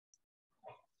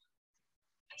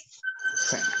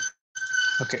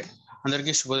Okay,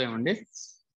 అందరికీ శుభోదయం అండి.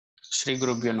 శ్రీ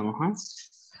గురుభ్యో నమః.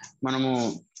 మనము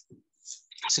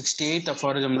 68th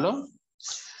అఫారిజంలో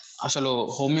అసలు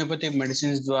హోమియోపతిక్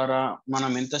మెడిసిన్స్ ద్వారా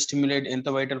మనం ఎంత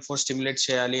వైటల్ ఫోర్స్ స్టిమ్యులేట్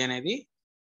చేయాలి అనేది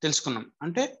తెలుసుకున్నాం.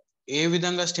 అంటే ఏ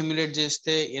విధంగా స్టిమ్యులేట్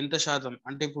చేస్తే ఎంత శాతం,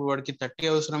 అంటే ఇప్పుడు వాడికి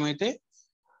 30 అవసరమైతే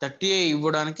 30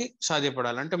 ఇవ్వడానికి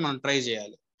సాధ్యపడాలి, అంటే మనం ట్రై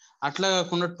చేయాలి. అట్లా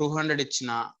కాకుండా 200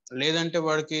 ఇచ్చినా, లేదంటే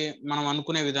వాడికి మనం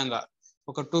అనుకునే విధంగా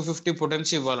ఒక 250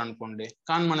 పొటెన్సీ ఇవ్వాలనుకోండి,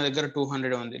 కానీ మన దగ్గర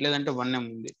 200 ఉంది, లేదంటే 1M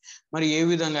ఉంది, మరి ఏ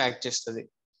విధంగా యాక్ట్ చేస్తుంది?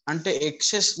 అంటే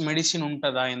ఎక్సెస్ మెడిసిన్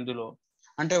ఉంటుందా ఇందులో?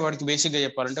 అంటే వాడికి బేసిక్గా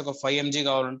చెప్పాలంటే ఒక 5 mg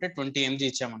కావాలంటే 20 mg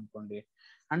ఇచ్చామనుకోండి,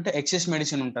 అంటే ఎక్సెస్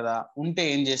మెడిసిన్ ఉంటుందా, ఉంటే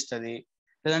ఏం చేస్తుంది,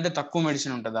 లేదంటే తక్కువ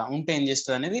మెడిసిన్ ఉంటుందా, ఉంటే ఏం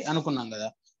చేస్తుంది అనేది అనుకున్నాం కదా.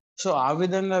 సో ఆ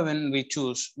విధంగా వెన్ వి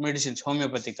చూస్ మెడిసిన్స్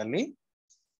హోమియోపతికల్లీ,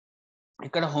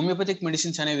 ఇక్కడ హోమియోపతిక్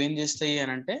మెడిసిన్స్ అనేవి ఏం చేస్తాయి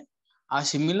అని అంటే ఆ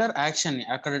సిమిలర్ యాక్షన్ ని,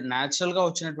 అక్కడ న్యాచురల్ గా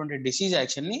వచ్చినటువంటి డిసీజ్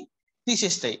యాక్షన్ ని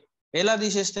తీసేస్తాయి. ఎలా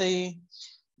తీసేస్తాయి?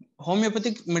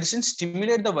 Homeopathic medicine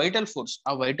stimulate the vital force,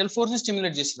 ఆ వైటల్ ఫోర్స్ ని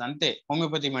స్టిమ్యులేట్ చేస్తుంది అంతే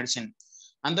హోమియోపతిక్ మెడిసిన్.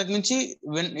 అంతకుమించి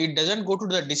when it doesn't go to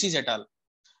the disease at all.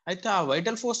 అయితే ఆ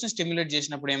వైటల్ ఫోర్స్ ని స్టిమ్యులేట్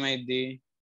చేసినప్పుడు ఏమైంది?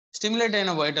 స్టిమ్యులేట్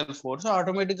అయిన వైటల్ ఫోర్స్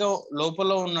ఆటోమేటిక్ గా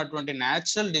లోపల ఉన్నటువంటి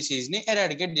న్యాచురల్ డిసీజ్ ని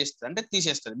ఎరాడికేట్ చేస్తుంది, అంటే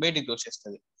తీసేస్తుంది, బయటికి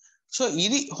తోసేస్తుంది. సో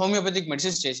ఇది హోమియోపతిక్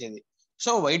మెడిసిన్స్ చేసేది.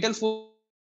 సో వైటల్ ఫోర్స్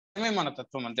మన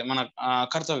తత్వం, అంతే మన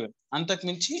కర్తవ్యం. అంతకు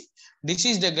మించి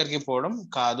డిసీజ్ దగ్గరికి పోవడం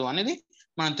కాదు అనేది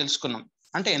మనం తెలుసుకున్నాం.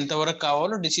 అంటే ఎంతవరకు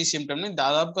కావాలో డిసీజ్ సిమ్టమ్ ని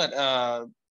దాదాపుగా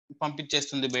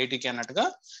పంపించేస్తుంది బయటికి అన్నట్టుగా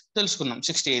తెలుసుకున్నాం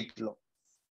 68th లో.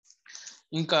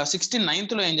 ఇంకా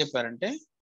 69th లో ఏం చెప్పారంటే,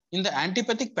 in the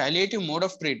యాంటీపతిక్ palliative mode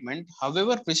of treatment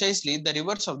however precisely the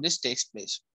reverse of this takes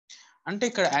place. అంటే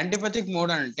ఇక్కడ యాంటీపతిక్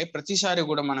మోడ్ అంటే ప్రతిసారి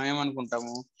కూడా మనం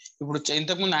ఏమనుకుంటాము, ఇప్పుడు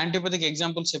ఇంతకుముందు యాంటీపతిక్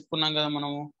ఎగ్జాంపుల్స్ చెప్పుకున్నాం కదా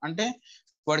మనము. అంటే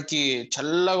వాడికి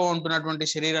చల్లగా ఉంటున్నటువంటి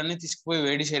శరీరాన్ని తీసుకుపోయి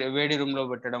వేడి రూమ్ లో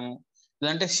పెట్టడము,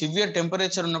 లేదంటే సివియర్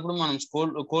టెంపరేచర్ ఉన్నప్పుడు మనం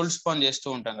కోల్డ్ స్పాన్ చేస్తూ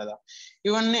ఉంటాం కదా.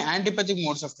 ఇవన్నీ యాంటీపతిక్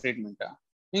మోడ్స్ ఆఫ్ ట్రీట్మెంట్.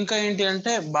 ఇంకా ఏంటి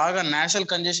అంటే బాగా నేషనల్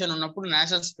కంజెషన్ ఉన్నప్పుడు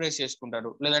నేషనల్ స్ప్రేస్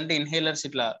చేసుకుంటారు, లేదంటే ఇన్హేలర్స్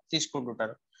ఇట్లా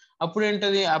తీసుకుంటుంటారు. అప్పుడు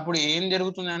ఏంటది, అప్పుడు ఏం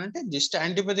జరుగుతుంది అని అంటే జస్ట్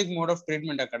యాంటీపతిక్ మోడ్ ఆఫ్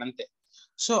ట్రీట్మెంట్ అక్కడ అంతే.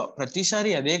 సో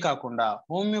ప్రతిసారి అదే కాకుండా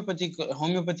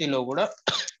హోమియోపతిలో కూడా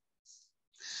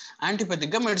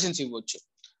యాంటీపతిక్ గా మెడిసిన్స్ ఇవ్వచ్చు.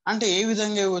 అంటే ఏ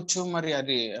విధంగా ఇవ్వచ్చు మరి?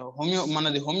 అది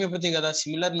మనది హోమియోపతి కదా,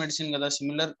 సిమిలర్ మెడిసిన్ కదా,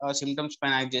 సిమిలర్ సిమ్టమ్స్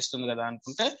పైన యాక్ట్ చేస్తుంది కదా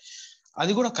అనుకుంటే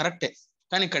అది కూడా కరెక్టే.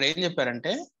 కానీ ఇక్కడ ఏం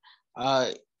చెప్పారంటే,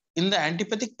 in the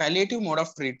యాంటీపతిక్ palliative mode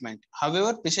of treatment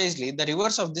however precisely the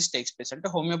reverse of this takes place. అంటే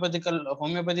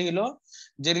హోమియోపతిలో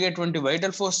జరిగేటువంటి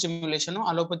వైటల్ ఫోర్స్ స్టిమ్యులేషన్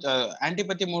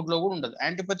యాంటీపతి మోడ్ లో కూడా ఉండదు.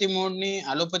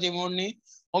 అలోపతి మోడ్ ని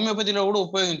హోమియోపతిలో కూడా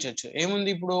ఉపయోగించవచ్చు. ఏముంది,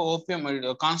 ఇప్పుడు ఓపియం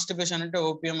కాన్స్టిపేషన్ అంటే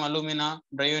ఓపియం, అలూమినా,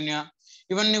 బ్రయోనియా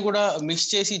ఇవన్నీ కూడా మిక్స్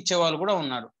చేసి ఇచ్చే వాళ్ళు కూడా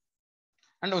ఉన్నారు,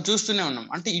 అంటే చూస్తూనే ఉన్నాం.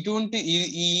 అంటే ఇటువంటి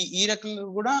ఈ రకంగా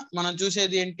కూడా మనం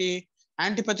చూసేది ఏంటి,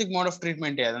 యాంటీపతిక్ మోడ్ ఆఫ్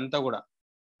ట్రీట్మెంట్ అదంతా కూడా.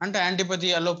 అంటే యాంటీపతి,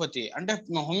 అలోపతి అంటే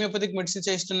హోమియోపతిక్ మెడిసిన్స్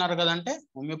ఇస్తున్నారు కదా, అంటే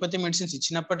హోమియోపతి మెడిసిన్స్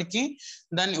ఇచ్చినప్పటికీ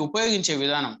దాన్ని ఉపయోగించే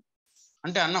విధానం,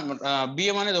 అంటే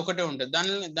బియ్యం అనేది ఒకటే ఉంటుంది,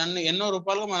 దాన్ని ఎన్నో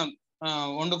రూపాయలుగా మనం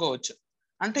వండుకోవచ్చు.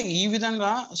 అంటే ఈ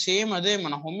విధంగా సేమ్ అదే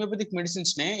మన హోమియోపతిక్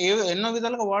మెడిసిన్స్ నే ఎన్నో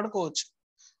విధాలుగా వాడుకోవచ్చు.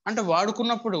 అంటే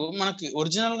వాడుకున్నప్పుడు మనకి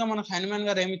ఒరిజినల్ గా మనకు హైన్మాన్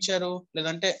గారు ఏమి ఇచ్చారు,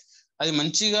 లేదంటే అది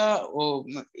మంచిగా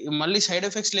మళ్ళీ సైడ్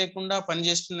ఎఫెక్ట్స్ లేకుండా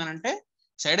పనిచేస్తుంది అని అంటే,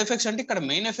 సైడ్ ఎఫెక్ట్స్ అంటే ఇక్కడ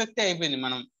మెయిన్ ఎఫెక్టే అయిపోయింది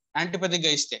మనం యాంటీపతిక్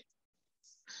గా ఇస్తే.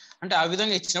 అంటే ఆ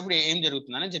విధంగా ఇచ్చినప్పుడు ఏం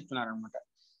జరుగుతుందని చెప్తున్నారు అనమాట.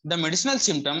 The medicinal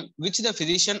symptom which the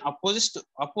physician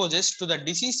opposes to the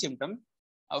disease symptom,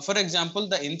 for example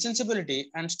the ఇన్సెన్సిబిలిటీ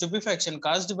and స్టూపిఫాక్షన్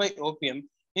caused by opium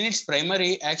in its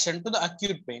primary action to the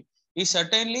acute pain is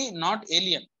certainly not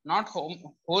alien, not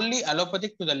wholly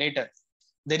allopathic to the later.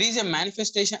 There is a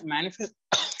manifest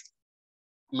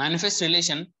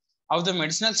relation of the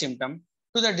medicinal symptom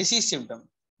to the disease symptom,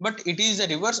 but it is the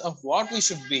reverse of what we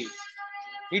should be.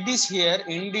 It is here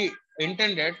indeed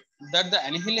intended that the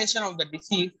annihilation of the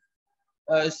disease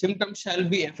symptom shall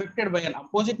be affected by an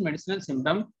opposite medicinal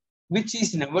symptom which is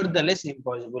nevertheless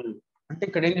impossible. అంటే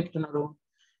ఇక్కడ ఏం చెప్తున్నారు,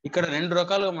 ఇక్కడ రెండు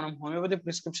రకాలుగా మనం homeopathy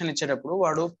prescription ఇచ్చేటప్పుడు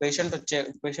వాడు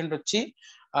పేషెంట్ వచ్చి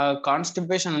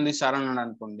కాన్స్టిపేషన్ ఉంది సార్ అన్నాడు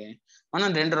అనుకోండి, మనం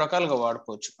రెండు రకాలుగా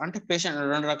వాడుకోవచ్చు. అంటే పేషెంట్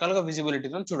రెండు రకాలుగా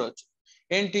విజిబిలిటీతో చూడవచ్చు.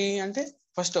 ఏంటి అంటే,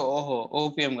 ఫస్ట్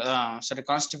ఓపియం కదా, సరే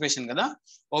కాన్స్టిపేషన్ కదా,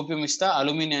 ఓపియం ఇస్తా,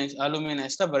 అల్యూమినియం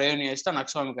ఇస్తా, బ్రయోనియా ఇస్తా,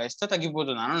 నక్సామికా ఇస్తా,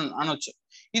 తగ్గిపోతుంది అనొచ్చు.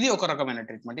 ఇది ఒక రకమైన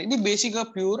ట్రీట్మెంట్. ఇది బేసిక్ గా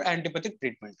ప్యూర్ యాంటీపతిక్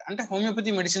ట్రీట్మెంట్. అంటే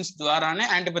హోమియోపతి మెడిసిన్స్ ద్వారానే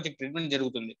యాంటీపతిక్ ట్రీట్మెంట్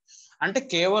జరుగుతుంది. అంటే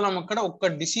కేవలం అక్కడ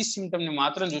ఒక్క డిసీజ్ సిమ్టమ్ ని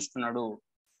మాత్రం చూస్తున్నాడు.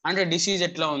 అంటే డిసీజ్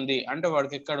ఎట్లా ఉంది అంటే,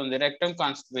 వాడికి ఎక్కడ ఉంది, రెక్టమ్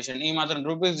కాన్స్టిపేషన్, ఈ మాత్రం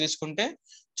రూపీస్ తీసుకుంటే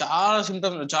చాలా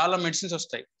సిమ్టమ్స్, చాలా మెడిసిన్స్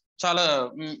వస్తాయి. చాలా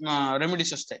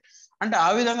రెమెడీస్ వస్తాయి. అంటే ఆ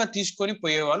విధంగా తీసుకొని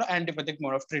పోయేవాళ్ళు యాంటీపథిక్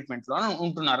మోడ్ ఆఫ్ ట్రీట్మెంట్ లో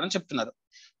ఉంటున్నారని చెప్తున్నారు.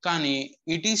 కానీ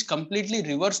it is completely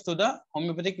reverse to the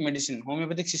homeopathic medicine,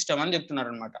 homoeopathic system అని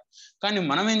చెప్తున్నారు అనమాట. కానీ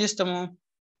మనం ఏం చేస్తాము?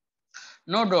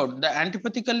 No doubt, the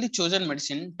antipathically chosen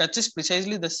medicine touches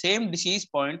precisely the same disease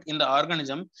point in the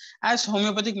organism as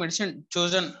homeopathic medicine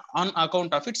chosen on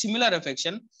account of its similar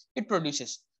affection it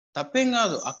produces. తప్పేం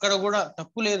కాదు, అక్కడ కూడా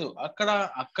తప్పు లేదు.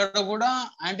 అక్కడ కూడా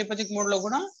యాంటీపథిక్ మోడ్ లో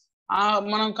కూడా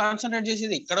మనం కాన్సన్ట్రేట్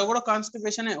చేసేది ఇక్కడ కూడా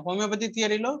కాన్స్టిపేషన్. హోమియోపతి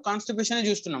థియరీలో కాన్స్టిపేషన్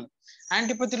చూస్తున్నాం,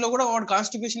 యాంటీపతిలో కూడా వాడు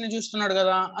కాన్స్టిపేషన్ చూస్తున్నాడు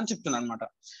కదా అని చెప్తున్నాడు అనమాట.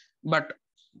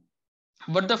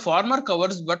 But the farmer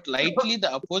covers but lightly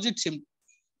the opposite SIM.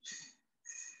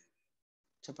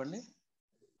 చెప్పండి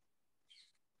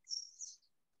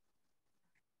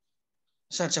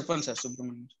సార్, చెప్పండి sir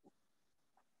Subrahmanyam.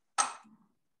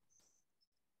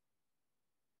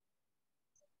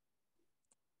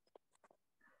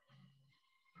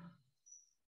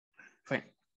 Fine,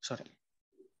 sorry.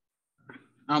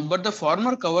 But the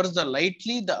former covers the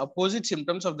lightly the opposite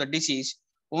symptoms of the disease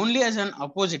only as an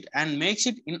opposite and makes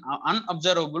it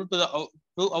unobservable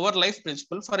to our life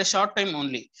principle for a short time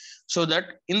only, so that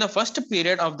in the first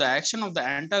period of the action of the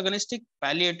antagonistic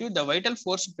palliative, the vital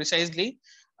force precisely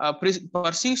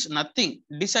perceives nothing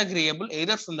disagreeable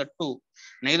either from the two,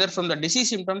 neither from the disease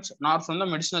symptoms nor from the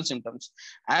medicinal symptoms,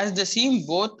 as they seem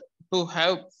both to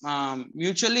have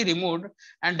mutually removed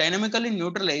and dynamically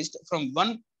neutralized from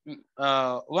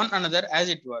one another as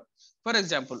it were. For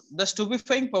example, the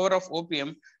stupefying power of opium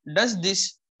does this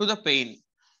to the pain.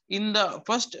 In the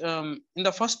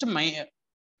first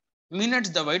minutes,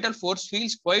 the vital force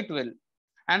feels quite well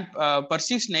and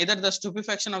perceives neither the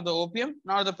stupefaction of the opium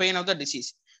nor the pain of the disease.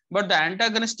 But the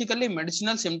antagonistically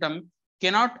medicinal symptom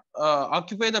cannot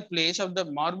occupy the place of the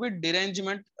morbid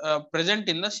derangement present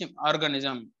in the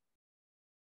organism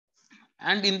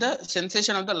and in the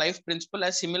sensation of the life principle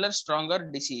as similar stronger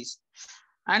disease,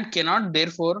 and cannot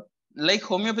therefore, like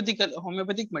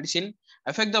homeopathic medicine,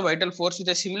 affect the vital force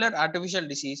with a similar artificial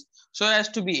disease so as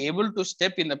to be able to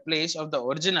step in the place of the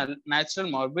original natural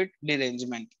morbid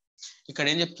derangement. ఇక్కడ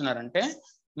ఏం చెప్తున్నారంటే,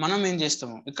 మనం ఏం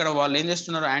చేస్తాము, ఇక్కడ వాళ్ళు ఏం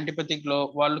చేస్తున్నారు, యాంటీపథిక్ లో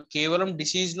వాళ్ళు కేవలం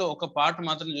డిసీజ్ లో ఒక పార్ట్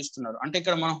మాత్రం చూస్తున్నారు. అంటే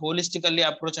ఇక్కడ మనం హోలిస్టికల్లీ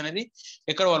అప్రోచ్ అనేది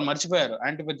ఇక్కడ వాళ్ళు మర్చిపోయారు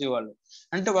యాంటీపథిక్ వాళ్ళు.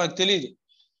 అంటే వాళ్ళకి తెలియదు,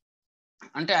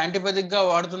 అంటే యాంటీపథిక్ గా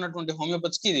వాడుతున్నటువంటి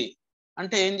హోమియోపతికి ఇది.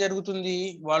 అంటే ఏం జరుగుతుంది,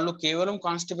 వాళ్ళు కేవలం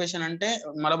కాన్స్టిపేషన్ అంటే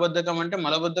మలబద్ధకం అంటే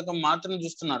మలబద్ధకం మాత్రం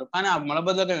చూస్తున్నారు. కానీ ఆ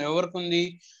మలబద్ధకం ఎవరికి ఉంది,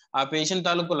 ఆ పేషెంట్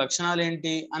తాలూకు లక్షణాలు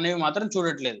ఏంటి అనేవి మాత్రం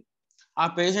చూడట్లేదు. ఆ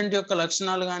పేషెంట్ యొక్క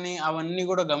లక్షణాలు కానీ అవన్నీ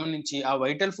కూడా గమనించి ఆ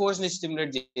వైటల్ ఫోర్స్ ని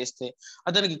స్టిమ్యులేట్ చేస్తే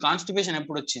అతనికి కాన్స్టిపేషన్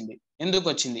ఎప్పుడు వచ్చింది, ఎందుకు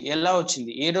వచ్చింది, ఎలా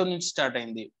వచ్చింది, ఏ రోజు నుంచి స్టార్ట్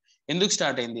అయింది, ఎందుకు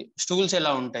స్టార్ట్ అయింది, స్టూల్స్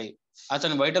ఎలా ఉంటాయి,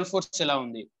 అతని వైటల్ ఫోర్స్ ఎలా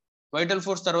ఉంది, వైటల్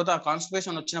ఫోర్స్ తర్వాత ఆ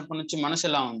కాన్స్టిపేషన్ వచ్చినప్పటి నుంచి మనసు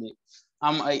ఎలా ఉంది,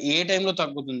 ఏ టైంలో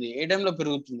తగ్గుతుంది, ఏ టైంలో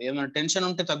పెరుగుతుంది, ఏమైనా టెన్షన్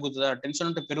ఉంటే తగ్గుతుందా, టెన్షన్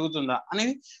ఉంటే పెరుగుతుందా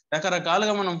అనేవి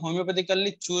రకరకాలుగా మనం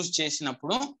హోమియోపతికల్లీ చూస్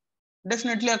చేసినప్పుడు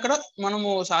డెఫినెట్లీ అక్కడ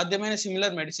మనము సాధ్యమైన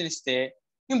సిమిలర్ మెడిసిన్ ఇస్తే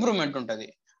ఇంప్రూవ్మెంట్ ఉంటుంది.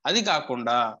 అది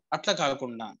కాకుండా అట్లా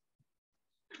కాకుండా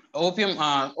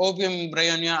ఓపియం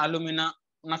బ్రయోనియా అల్యూమినా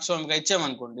నక్సోమికా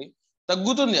ఇచ్చామనుకోండి,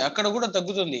 తగ్గుతుంది, అక్కడ కూడా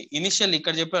తగ్గుతుంది. ఇనిషియల్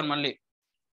ఇక్కడ చెప్పారు మళ్ళీ,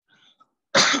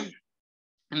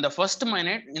 in the first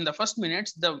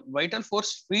minutes the vital force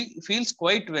feels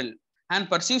quite well and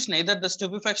perceives neither the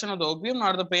stupefaction of the opium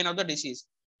nor the pain of the disease.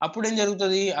 అప్పుడు ఏం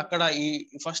జరుగుతుంది, అక్కడ ఈ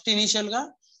ఫస్ట్ ఇనిషియల్ గా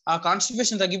ఆ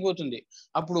కాన్స్టిపేషన్ తగ్గిపోతుంది.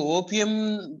 అప్పుడు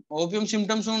ఓపియం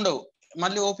సిమ్టమ్స్ ఉండవు.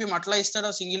 మళ్ళీ ఓపియం అట్లా ఇస్తాడా,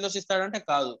 సింగిల్ డోస్ ఇస్తాడంటే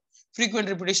కాదు, ఫ్రీక్వెంట్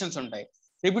రిపిటేషన్స్ ఉంటాయి.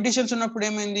 రిపిటేషన్స్ ఉన్నప్పుడు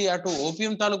ఏమైంది, అటు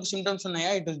ఓపియం తాలూకు సిమ్టమ్స్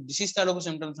ఉన్నాయా, ఇటు డిసీజ్ తాలూకు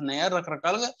సిమ్టమ్స్ ఉన్నాయా,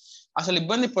 రకరకాలుగా అసలు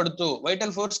ఇబ్బంది పడుతూ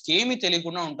వైటల్ ఫోర్స్ కి ఏమీ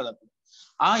తెలియకుండా ఉంటది. అప్పుడు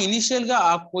ఆ ఇనిషియల్ గా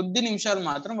ఆ కొద్ది నిమిషాలు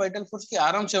మాత్రం వైటల్ ఫోర్స్ కి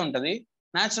ఆరాంసే ఉంటది,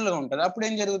 న్యాచురల్ గా ఉంటది. అప్పుడు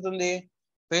ఏం జరుగుతుంది,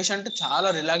 పేషెంట్ చాలా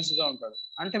రిలాక్స్ గా ఉంటాడు.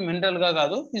 అంటే మెంటల్ గా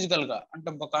కాదు, ఫిజికల్ గా. అంటే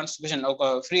ఒక కాన్స్టిపేషన్ ఒక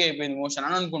ఫ్రీ అయిపోయింది మోషన్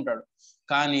అని అనుకుంటాడు.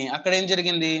 కానీ అక్కడ ఏం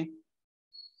జరిగింది,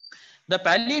 the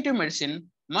palliative medicine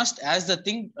must as the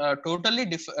thing totally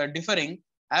differing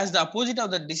as the opposite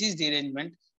of the disease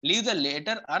derangement leave the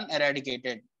later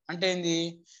అన్ఎరాడికేటెడ్. అంటే ఏంది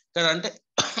ఇక్కడ అంటే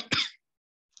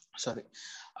సారీ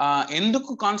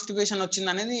ఎందుకు కాన్స్టిపేషన్ వచ్చింది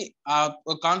అనేది ఆ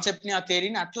కాన్సెప్ట్ ని, ఆ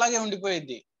థియరీని అట్లాగే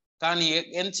ఉండిపోయింది. కానీ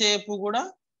ఎంతసేపు కూడా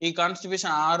ఈ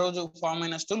కాన్స్టిపేషన్ ఆ రోజు ఫామ్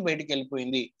అయిన స్టూల్ బయటికి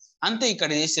వెళ్ళిపోయింది అంతే ఇక్కడ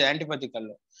చేసేది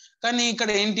యాంటీపథికల్లో. కానీ ఇక్కడ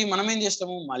ఏంటి, మనం ఏం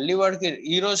చేస్తాము, మళ్ళీ వాడికి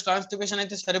ఈ రోజు కాన్స్టిపేషన్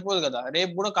అయితే సరిపోదు కదా,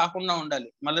 రేపు కూడా కాకుండా ఉండాలి,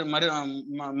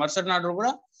 మరుసటి నాడు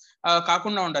కూడా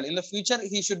కాకుండా ఉండాలి. In the future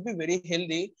he should be very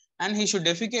healthy and he should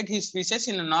defecate his faeces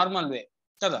in normal వే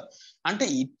కదా. అంటే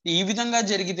ఈ విధంగా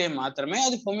జరిగితే మాత్రమే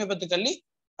అది హోమియోపతికల్లీ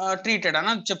ట్రీటెడ్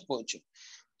అని చెప్పుకోవచ్చు.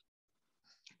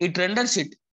 It renders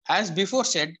it, as before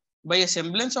said, by a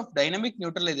semblance of dynamic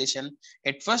neutralization,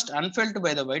 at first unfelt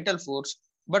by the vital force,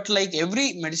 but like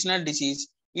every medicinal disease,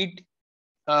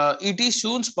 it is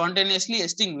soon spontaneously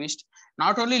extinguished,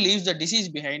 not only leaves the disease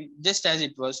behind just as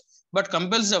it was, but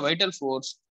compels the vital force,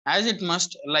 as it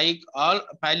must, like all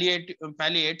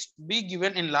palliates, be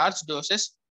given in large doses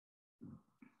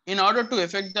in order to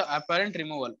effect the apparent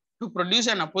removal. To produce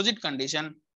an opposite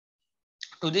condition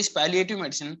to this palliative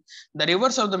medicine, the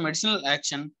reverse of the medicinal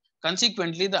action,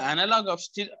 consequently the analog of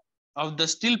the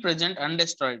still present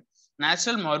undestroyed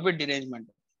natural morbid derangement,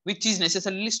 which is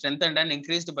necessarily strengthened and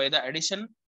increased by the addition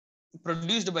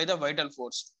produced by the vital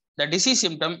force. The disease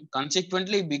symptom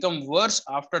consequently become worse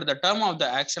after the term of the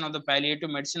action of the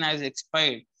palliative medicine has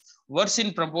expired, worse in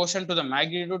proportion to the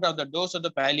magnitude of the dose of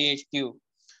the palliative.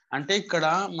 అంటే ఇక్కడ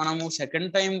మనము second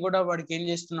time కూడా వాడికి ఏం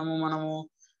చేస్తున్నాము మనము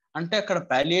అంటే అక్కడ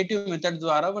పాలియేటివ్ మెథడ్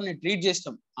ద్వారా వాడిని ట్రీట్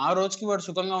చేస్తాం. ఆ రోజుకి వాడు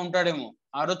సుఖంగా ఉంటాడేమో,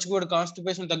 ఆ రోజుకి వాడు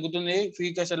కాన్స్టిపేషన్ తగ్గుతుంది,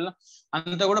 ఫీకసల్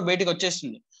అంతా కూడా బయటకు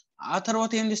వచ్చేస్తుంది. ఆ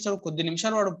తర్వాత ఏం చేస్తాడు, కొద్ది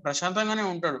నిమిషాలు వాడు ప్రశాంతంగానే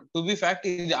ఉంటాడు. టు బి ఫ్యాక్ట్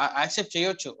ఇది యాక్సెప్ట్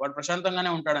చేయొచ్చు, వాడు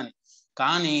ప్రశాంతంగానే ఉంటాడని.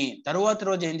 కానీ తరువాత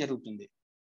రోజు ఏం జరుగుతుంది,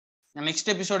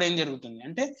 నెక్స్ట్ ఎపిసోడ్ ఏం జరుగుతుంది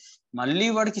అంటే మళ్ళీ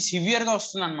వాడికి సివియర్ గా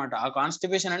వస్తుంది అనమాట. ఆ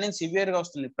కాన్స్టిపేషన్ అనేది సివియర్ గా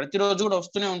వస్తుంది, ప్రతిరోజు కూడా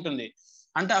వస్తూనే ఉంటుంది.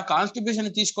 అంటే ఆ కాన్స్టిపేషన్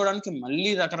తీసుకోవడానికి మళ్ళీ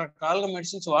రకరకాలుగా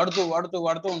మెడిసిన్స్ వాడుతూ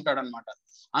ఉంటాడనమాట.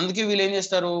 అందుకే వీళ్ళు ఏం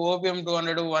చేస్తారు, ఓపియం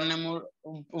 200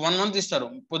 1 month ఇస్తారు.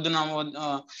 పొద్దున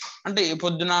అంటే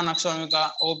పొద్దున నక్షమిక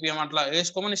ఓపియం అట్లా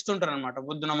వేసుకోమని ఇస్తుంటారు అనమాట,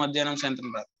 పొద్దున మధ్యాహ్నం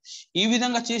సాయంత్రం రాత్రి. ఈ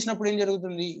విధంగా చేసినప్పుడు ఏం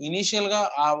జరుగుతుంది, ఇనీషియల్ గా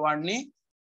ఆ వాడిని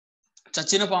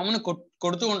చచ్చిన పాముని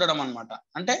కొడుతూ ఉండడం అనమాట.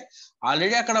 అంటే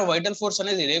ఆల్రెడీ అక్కడ వైటల్ ఫోర్స్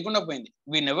అనేది లేకుండా పోయింది.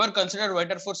 We never consider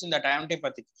vital force in that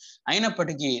యాంటీపతిక్.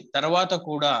 అయినప్పటికీ తర్వాత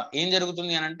కూడా ఏం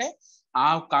జరుగుతుంది అని అంటే ఆ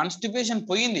కాన్స్టిపేషన్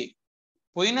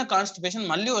పోయిన కాన్స్టిపేషన్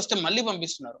మళ్ళీ వస్తే మళ్ళీ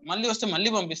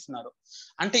పంపిస్తున్నారు.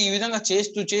 అంటే ఈ విధంగా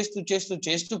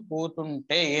చేస్తూ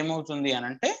పోతుంటే ఏమవుతుంది అని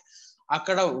అంటే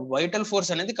అక్కడ వైటల్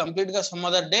ఫోర్స్ అనేది కంప్లీట్ గా సమ్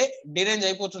అదర్ డే డిరేంజ్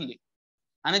అయిపోతుంది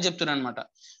అని చెప్తున్నారు అనమాట.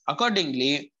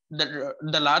 Accordingly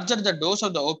the larger the dose of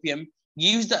the opium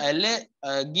gives to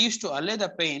allay the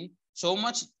pain, so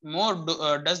much more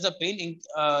does the pain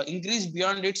increase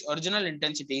beyond its original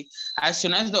intensity as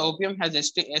soon as the opium has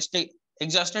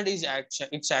exhausted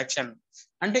its action.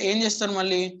 అంటే ఏం చేస్తారు,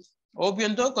 మళ్ళీ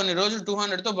ఓపియంతో కొన్ని రోజులు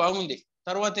 200 తో బాగుంది,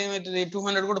 తర్వాత ఏమవుతుంది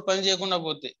 200 కూడా పని చేయకుండా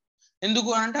పోతే.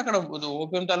 ఎందుకు అంటే అక్కడ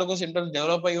ఓపియం తాలూకు సింటమ్స్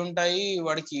డెవలప్ అయి ఉంటాయి,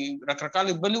 వాడికి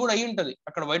రకరకాల ఇబ్బంది కూడా అయి ఉంటది.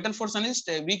 అక్కడ వైటల్ ఫోర్స్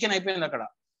అనేది వీకెన్ అయిపోయింది అక్కడ.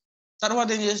 తర్వాత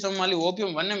ఏం చేస్తాం, మళ్ళీ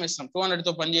ఓపియం 1M ఇస్తాం, 200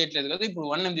 తో పని చేయట్లేదు కదా, ఇప్పుడు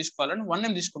 1M తీసుకోవాలని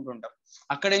 1M తీసుకుంటుంటాం.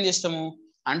 అక్కడ ఏం చేస్తాము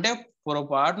అంటే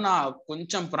పొరపాటున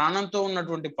కొంచెం ప్రాణంతో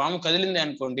ఉన్నటువంటి పాము కదిలింది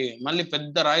అనుకోండి, మళ్ళీ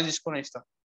పెద్ద రాయి తీసుకొని ఇస్తాం.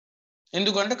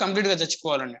 ఎందుకంటే కంప్లీట్ గా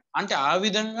చచ్చిపోవాలండి. అంటే ఆ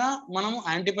విధంగా మనము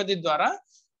యాంటీపతి ద్వారా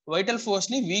వైటల్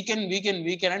ఫోర్స్ ని వీకెన్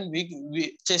అండ్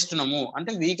చేస్తున్నాము,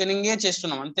 అంటే వీకెనింగే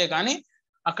చేస్తున్నాం. అంతేకాని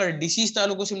అక్కడ డిసీజ్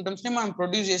తాలూకు సిమ్టమ్స్ ని మనం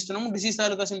ప్రొడ్యూస్ చేస్తున్నాము, డిసీజ్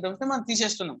తాలూకు సిమ్టమ్స్ ని మనం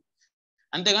తీసేస్తున్నాం.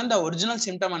 అంతేగాని ద ఒరిజినల్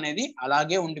సిమ్టమ్ అనేది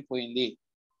అలాగే ఉండిపోయింది.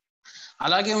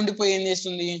 ఏం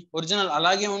చేస్తుంది, ఒరిజినల్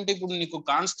అలాగే ఉంటే ఇప్పుడు నీకు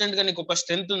కాన్స్టెంట్ గా నీకు ఒక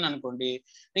స్ట్రెంత్ ఉంది అనుకోండి,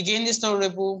 నీకు ఏం చేస్తావు,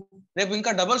 రేపు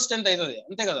ఇంకా డబుల్ స్ట్రెంత్ అవుతుంది.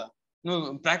 అంతే కదా,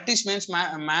 నువ్వు ప్రాక్టీస్ మీన్స్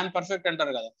మ్యాన్ పర్ఫెక్ట్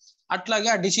అంటారు కదా,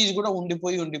 అట్లాగే ఆ డిసీజ్ కూడా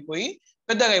ఉండిపోయి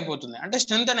పెద్దగా అయిపోతుంది. అంటే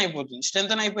స్ట్రెంత్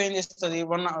అయిపోయి ఏం చేస్తుంది,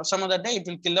 some other day it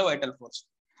will kill the vital force.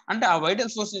 అంటే ఆ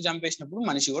వైటల్ ఫోర్స్ ని చంపేసినప్పుడు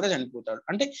మనిషి కూడా చనిపోతాడు.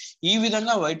 అంటే ఈ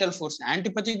విధంగా వైటల్ ఫోర్స్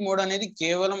యాంటీపతిక్ మోడ్ అనేది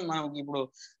కేవలం మనకి ఇప్పుడు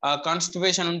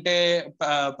కాన్స్టిపేషన్ ఉంటే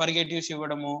పర్గేటివ్స్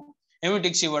ఇవ్వడము,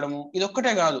 ఎమిటిక్స్ ఇవ్వడము, ఇది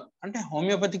ఒక్కటే కాదు. అంటే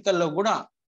హోమియోపతికల్లో కూడా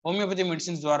హోమియోపతి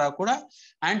మెడిసిన్స్ ద్వారా కూడా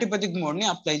యాంటీపతిక్ మోడ్ ని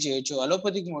అప్లై చేయొచ్చు,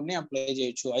 అలోపతిక్ మోడ్ ని అప్లై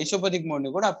చేయొచ్చు, ఐసోపతిక్ మోడ్ ని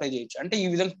కూడా అప్లై చేయొచ్చు. అంటే ఈ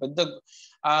విధంగా పెద్ద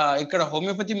ఇక్కడ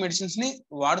హోమియోపతి మెడిసిన్స్ ని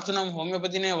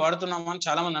హోమియోపతినే వాడుతున్నాం అని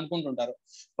చాలా మంది అనుకుంటుంటారు.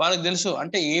 వాళ్ళకి తెలుసు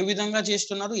అంటే ఏ విధంగా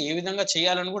చేస్తున్నారు, ఏ విధంగా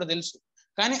చేయాలని కూడా తెలుసు.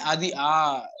 కానీ అది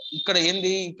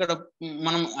ఇక్కడ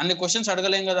మనం అన్ని క్వశ్చన్స్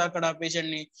అడగలేం కదా. అక్కడ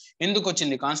పేషెంట్ ని ఎందుకు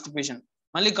వచ్చింది కాన్స్టిపేషన్,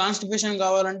 మళ్ళీ కాన్స్టిపేషన్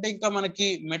కావాలంటే ఇంకా మనకి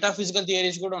మెటాఫిజికల్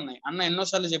థియరీస్ కూడా ఉన్నాయి. అన్న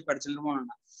ఎన్నోసార్లు చెప్పాడు చంద్రమోహన్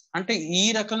అన్న. అంటే ఈ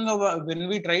రకంగా when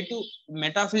we try to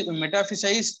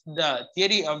మెటాఫిసైజ్ the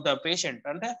theory of the patient,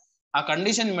 అంటే ఆ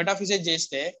కండిషన్ మెటాఫిసైజ్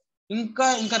చేస్తే ఇంకా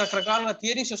రకరకాల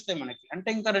థియరీస్ వస్తాయి మనకి. అంటే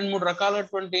ఇంకా 2-3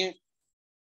 రకాలటువంటి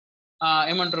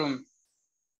ఏమంటారు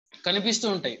కనిపిస్తూ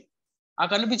ఉంటాయి. ఆ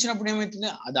కనిపించినప్పుడు ఏమైతుంది,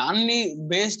 దాన్ని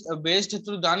బేస్డ్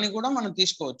త్రూ దాన్ని కూడా మనం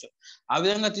తీసుకోవచ్చు. ఆ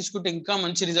విధంగా తీసుకుంటే ఇంకా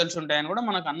మంచి రిజల్ట్స్ ఉంటాయని కూడా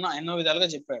మనకు అన్న ఎన్నో విధాలుగా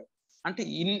చెప్పాడు. అంటే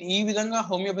ఈ విధంగా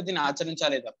హోమియోపతిని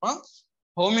ఆచరించాలే తప్ప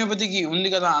హోమియోపతికి ఉంది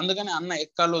కదా అందుకని అన్న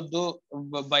ఎక్కాలొద్దు,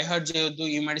 బైహార్ట్ చేయొద్దు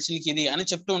ఈ మెడిసిన్ కి ఇది అని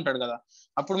చెప్తూ ఉంటాడు కదా.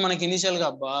 అప్పుడు మనకి ఇనిషియల్ గా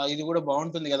అబ్బా ఇది కూడా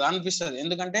బాగుంటుంది కదా అనిపిస్తుంది.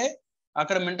 ఎందుకంటే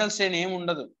అక్కడ మెంటల్ స్ట్రెయిన్ ఏమి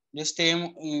ఉండదు, జస్ట్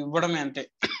ఇవ్వడమే అంతే.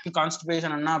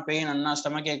 కాన్స్టిపేషన్ అన్నా, పెయిన్ అన్నా,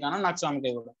 స్టమక్ ఏక్ అన్నా నాకు స్టమక్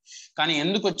ఏక్ కూడా. కానీ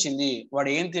ఎందుకు వచ్చింది, వాడు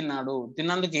ఏం తిన్నాడు,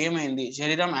 తిన్నందుకు ఏమైంది,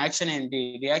 శరీరం యాక్షన్ ఏంటి,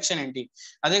 రియాక్షన్ ఏంటి,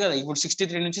 అదే కదా. ఇప్పుడు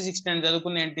 63 నుంచి 69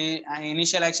 చదువుకుంది ఏంటి,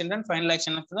 initial action and final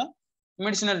action of the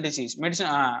medicinal disease,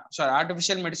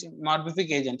 artificial medicine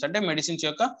మార్బిఫిక్ agents అంటే మెడిసిన్స్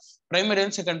యొక్క ప్రైమరీ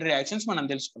అండ్ సెకండరీ యాక్షన్స్ మనం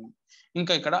తెలుసుకున్నాం.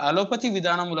 ఇంకా ఇక్కడ అలోపతి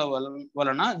విధానముల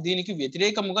వలన దీనికి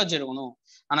వ్యతిరేకముగా జరుగును,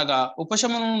 అనగా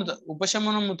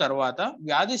ఉపశమనము తర్వాత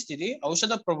వ్యాధి స్థితి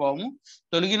ఔషధ ప్రభావము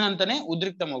తొలగినంతనే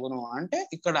ఉద్రిక్తమగును. అంటే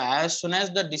ఇక్కడ as soon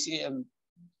as the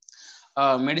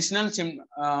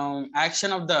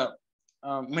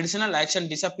medicinal action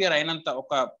disappear అయినంత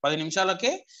ఒక 10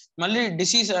 నిమిషాలకే మళ్ళీ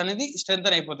డిసీజ్ అనేది స్ట్రెంగ్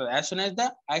అయిపోతుంది. As soon as the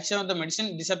action of the medicine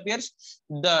disappears,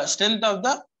 the strength of the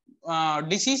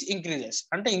disease increases,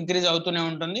 అంటే ఇంక్రీజ్ అవుతూనే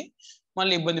ఉంటుంది,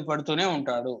 మళ్ళీ ఇబ్బంది పడుతూనే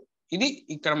ఉంటాడు. ఇది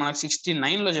ఇక్కడ మనకు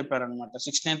 69 లో చెప్పారనమాట.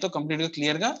 69 తో కంప్లీట్ గా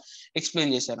క్లియర్ గా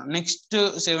ఎక్స్ప్లెయిన్ చేశారు. నెక్స్ట్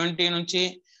 70 నుంచి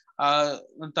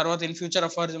తర్వాత ఇన్ ఫ్యూచర్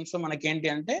అఫారిజమ్స్ లో మనకి ఏంటి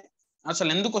అంటే అసలు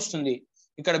ఎందుకు వస్తుంది,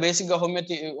 ఇక్కడ బేసిక్ గా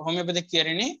హోమియోపతిక్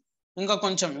థియరీని ఇంకా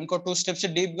కొంచెం ఇంకో 2 స్టెప్స్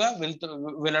డీప్ గా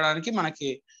వెళ్ళడానికి మనకి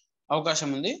అవకాశం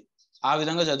ఉంది. ఆ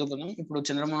విధంగా చదువుకుందాం. ఇప్పుడు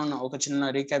చంద్రమోహన్ ఒక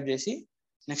చిన్న రీక్యాప్ చేసి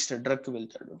నెక్స్ట్ డ్రగ్ కి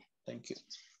వెళ్తాడు. Thank you.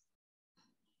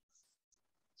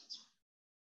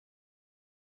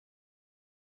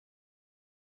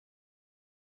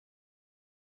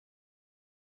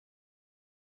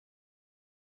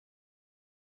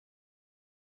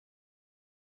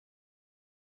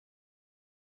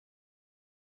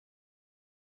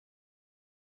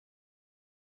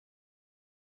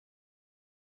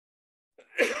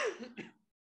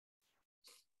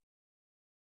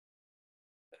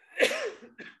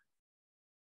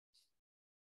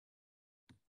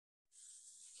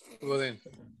 శుభోదయం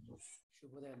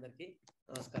అందరికి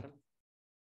నమస్కారం.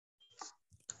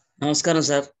 నమస్కారం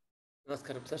సార్.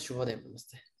 నమస్కారం సార్. శుభోదయం.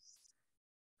 నమస్తే.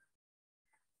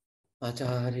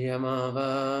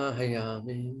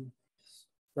 ఆచార్యమావాహయామి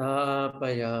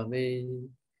స్థాపయామి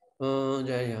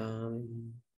పూజయామి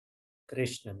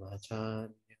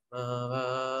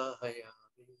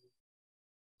కృష్ణమాచార్యమావాహయామి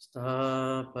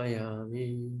స్థాపయామి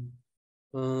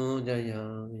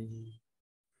పూజయామి.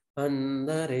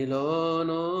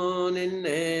 అందరిలోనూ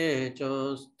నిన్నే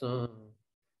చూస్తూ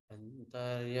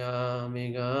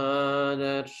అంతర్యామిగా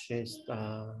దర్శిస్తా,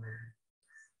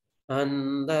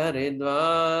 అందరి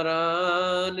ద్వారా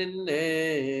నిన్నే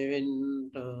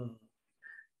వింటూ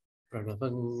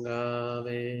ప్రణవంగా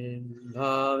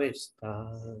భావిస్తా.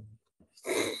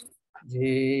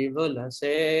 జీవుల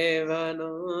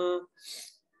సేవను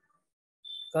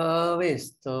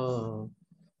కావిస్తూ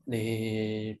నీ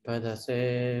పద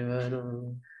సేవను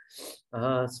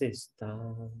ఆశిస్తా.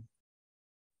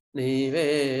 నీవే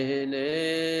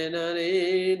నేనని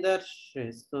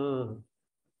దర్శిస్తూ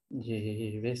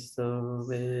జీవిస్తూ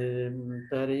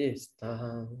తరిస్తా.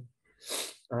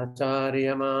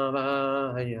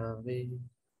 ఆచార్యమావాహయామి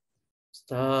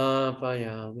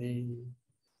స్థాపయామి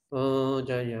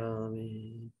పూజయామి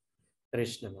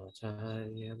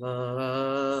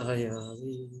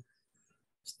కృష్ణమాచార్యమావాహయామి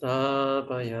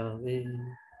స్థాపయామి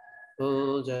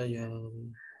పూజయామి.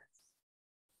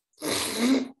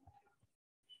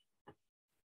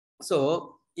 సో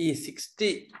ఈ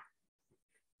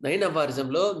 69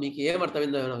 అఫారిజంలో మీకు ఏం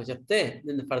అర్థమైందో నాకు చెప్తే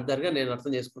నేను ఫర్దర్గా నేను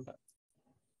అర్థం చేసుకుంటాను.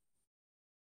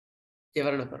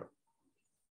 ఎవరైనా ఒకరు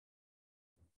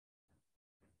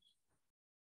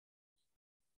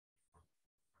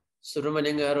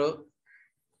సుబ్రహ్మణ్యం గారు,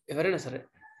 ఎవరైనా సరే,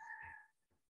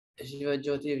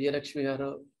 శివజ్యోతి, విజయలక్ష్మి గారు,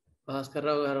 భాస్కర్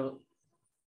రావు గారు,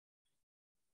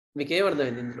 మీకేం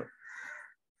అర్థమైంది ఇందులో?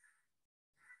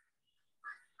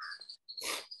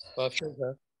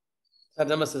 సార్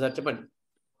నమస్తే సార్, చెప్పండి.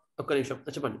 ఒక్క నిమిషం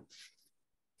చెప్పండి.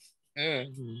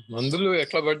 మందులు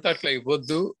ఎట్లా పడితే అట్లా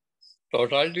ఇవ్వద్దు,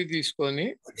 టోటాలిటీ తీసుకొని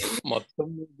మొత్తం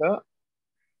మీద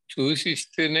చూసి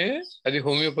ఇస్తేనే అది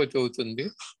హోమియోపతి అవుతుంది,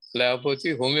 లేకపోతే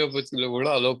హోమియోపతిలో కూడా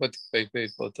అలోపతికి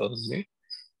అయిపోతుంది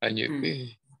అని చెప్పి.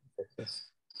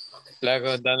 లేక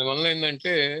దానివల్ల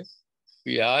ఏంటంటే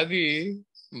వ్యాధి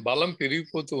బలం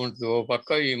పెరిగిపోతూ ఉంటుంది. ఓ పక్క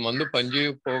ఈ మందు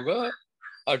పనిచేయకపోగా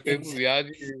అటువైపు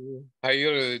వ్యాధి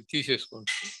హైయర్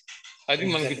తీసేసుకుంటుంది. అది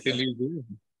మనకి తెలియదు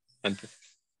అంతే.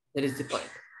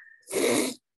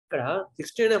 ఇక్కడ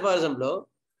 16 అఫారిజంలో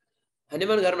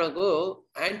హనుమాన్ గారు నాకు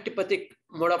యాంటీపతిక్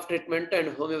mode of treatment and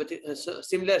homeopathy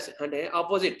similar, అంటే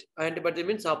opposite. యాంటీపతి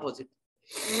means opposite,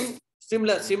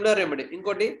 similar remedy,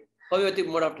 ఇంకోటి హోమియోపతిక్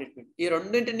మోడ్ ఆఫ్ ట్రీట్మెంట్. ఈ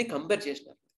రెండింటిని కంపేర్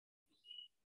చేసినారు.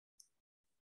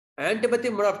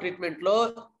 యాంటీపతిక్ మోడ్ ఆఫ్ ట్రీట్మెంట్ లో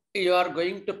you are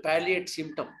going to పాలియేట్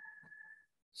symptom.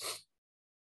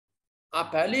 ఆ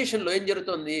పాలియేషన్ లో ఏం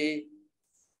జరుగుతుంది,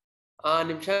 ఆ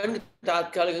నిమిషానికి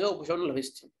తాత్కాలికంగా ఉపశమనం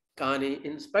లభిస్తుంది. కానీ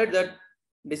in spite that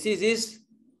disease is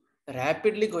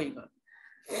rapidly going on,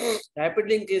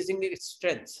 rapidly increasing its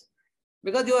strength,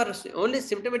 because you are only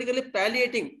symptomatically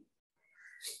palliating.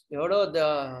 ఎవడో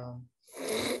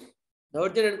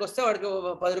దౌర్జన్యానికి వస్తే వాడికి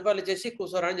 10 రూపాయలు ఇచ్చేసి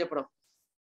కూర్చోరా అని చెప్పడం,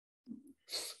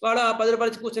 వాడు ఆ 10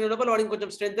 రూపాయలు ఇచ్చి కూర్చునే లోపల వాడికి కొంచెం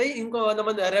స్ట్రెంత్ అయ్యి ఇంకో 100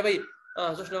 మంది 60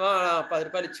 చూసినవా 10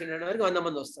 రూపాయలు ఇచ్చిన వారికి 100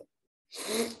 మంది వస్తారు.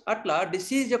 అట్లా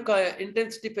డిసీజ్ యొక్క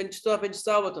ఇంటెన్సిటీ పెంచుతూ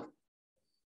పోతారు.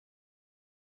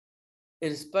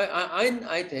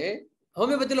 అయితే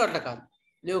హోమియోపతిలో అట్లా కాదు.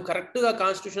 నువ్వు కరెక్ట్గా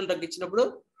కాన్స్టిట్యూషన్ తగ్గించినప్పుడు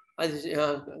అది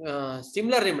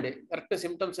స్టిమ్యులర్ రెమెడీ, కరెక్ట్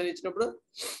సిమ్టమ్స్ అని ఇచ్చినప్పుడు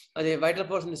అది వైటల్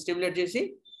ఫోర్స్ని స్టిమ్యులేట్ చేసి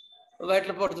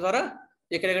వైటల్ ఫోర్స్ ద్వారా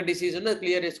ఎక్కడెక్కడ డిసీజ్ ఉన్నా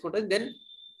క్లియర్ చేసుకుంటుంది. దెన్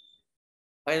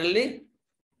ఫైనల్లీ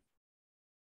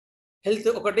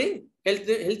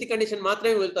హెల్త్ కండిషన్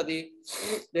మాత్రమే వెళ్తుంది.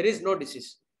 There is no disease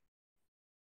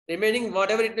remaining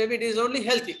what ever it may be, it is only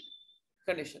healthy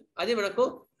condition. అది మనకు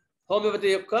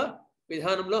హోమియోపతి యొక్క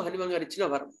విధానంలో హనుమాన్ గారు ఇచ్చిన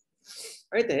వరం.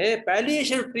 అయితే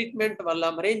పాలియేషన్ ట్రీట్మెంట్ వల్ల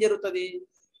మరేం జరుగుతుంది?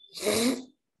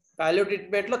 పాలియో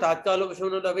ట్రీట్మెంట్లో తాత్కాలిక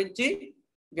ఉపశమనం లభించి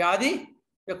వ్యాధి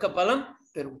యొక్క బలం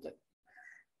పెరుగుతుంది.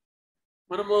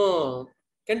 మనము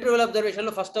కంట్రోల్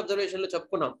అబ్జర్వేషన్లో ఫస్ట్ అబ్జర్వేషన్లో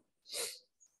చెప్పుకున్నాం.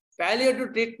 Palliative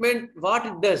treatment what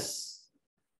it does,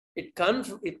 it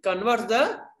converts the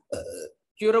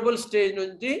curable stage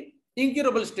నుంచి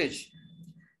incurable stage.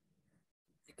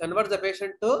 Converts the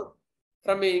patient to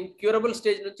from incurable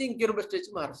stage నుంచి ఇంక్యూరబుల్ స్టేజ్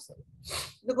మారుస్తారు.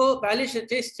 ఎందుకు? పాలియేషన్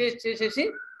చేసేసి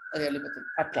అది వెళ్ళిపోతుంది.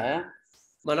 అట్లా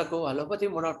మనకు అలోపతి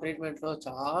మోడ్ ఆఫ్ ట్రీట్మెంట్లో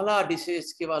చాలా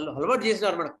డిసీజ్కి వాళ్ళు అలవాటు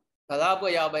చేసినారు. మనకు దాదాపు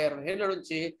 50-60 ఏళ్ళ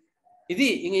నుంచి ఇది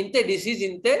ఇంతే డిసీజ్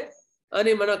ఇంతే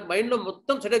అని మన మైండ్లో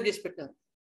మొత్తం సెటప్ చేసి పెట్టినారు.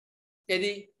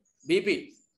 ఏది? బీపీ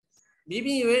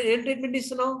ఏం ట్రీట్మెంట్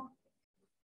ఇస్తున్నావు?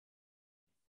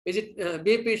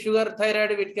 బీపీ, షుగర్,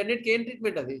 థైరాయిడ్ వీటికన్నిటికీ ఏం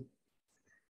ట్రీట్మెంట్? అది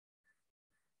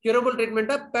క్యూరబుల్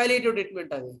ట్రీట్మెంటా పాలియేటివ్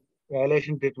ట్రీట్మెంట్? అది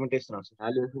పాలియేషన్ ట్రీట్మెంట్ ఇస్తున్నాం సార్.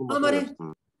 మరి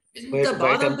ఎంత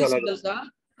బాధ అనిపిస్తుంది తెలుసా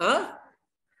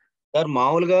సార్?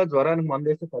 మామూలుగా జ్వరానికి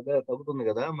మందేస్తే తగ్గుతుంది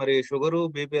కదా, మరి షుగర్,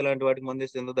 బీపీ అలాంటి వాటికి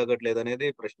మందేస్తే ఎందుకు తగ్గట్లేదు అనేది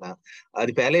ప్రశ్న.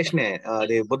 అది పాలియేషనే,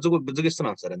 అది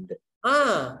బుజ్జగిస్తున్నాం సార్ అంతే.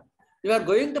 You are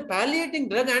going to పాలియేటింగ్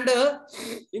drug. And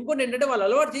ఇంకోటి ఏంటంటే వాళ్ళు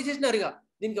అలవాటు చేసేసినారు. ఇక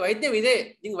దీనికి వైద్యం ఇదే,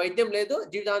 దీనికి వైద్యం లేదు,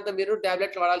 జీవితాంతం మీరు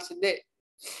టాబ్లెట్లు వాడాల్సిందే.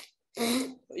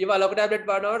 ఇవాళ ఒక టాబ్లెట్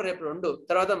వాడినవాడు రేపు 2,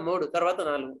 తర్వాత 3, తర్వాత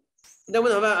 4.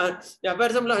 ఇంతకుముందు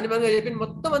అఫైరిజంలో హనుమాన్ గారు చెప్పింది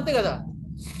మొత్తం అంతే కదా.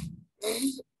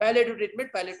 Palliative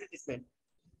treatment.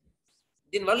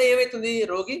 దీనివల్ల ఏమవుతుంది?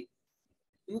 రోగి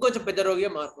ఇంకొంచెం పెద్ద రోగిగా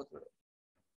మారిపోతున్నాడు.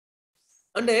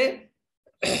 అంటే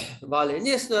వాళ్ళు ఏం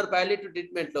చేస్తున్నారు? Palliative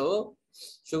ట్రీట్మెంట్లో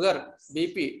sugar,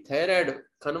 BP, thyroid,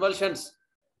 convulsions,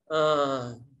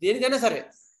 దేనికైనా సరే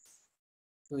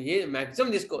ఏ మ్యాక్సిమం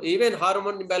తీసుకో. ఈవెన్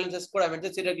హార్మోన్ ఇంబ్యాలెన్సెస్ కూడా,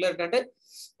 మెన్సెస్ ఇర్రెగ్యులర్ అంటే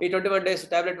ఈ 21 days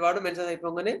టాబ్లెట్ వాడు, మెన్సెస్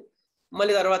అయిపోగానే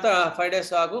మళ్ళీ తర్వాత 5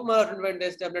 days ఆగు, మళ్ళీ 21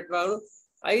 days టాబ్లెట్ వాడు.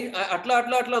 అట్లా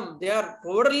they are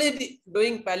totally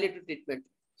doing palliative treatment.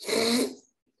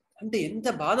 అంటే ఎంత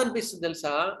బాధ అనిపిస్తుంది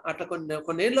తెలుసా? అట్లా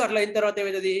కొన్నేళ్ళు అట్లా అయిన తర్వాత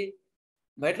ఏమవుతుంది?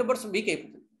 వైటల్ ఫోర్స్ వీక్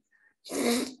అయిపోతుంది.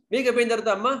 వీక్ అయిపోయిన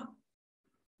తర్వాత అమ్మ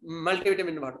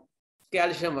మల్టీవిటమిన్ వాడు,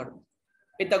 కాల్షియం వాడు,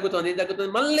 ఇది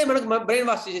తగ్గుతుంది. మళ్ళీ మనకు బ్రెయిన్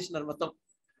వాష్ చేసేస్తున్నారు మొత్తం.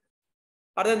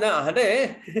 అర్థందా? అంటే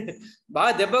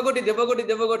బాగా దెబ్బ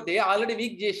కొట్టి ఆల్రెడీ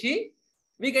వీక్ చేసి,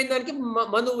 వీక్ అయిన దానికి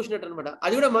మందు పూసినట్టు అనమాట.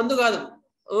 అది కూడా మందు కాదు,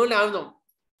 ఓన్లీ ఆనందం.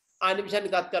 ఆ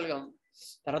నిమిషానికి తాత్కాలికం,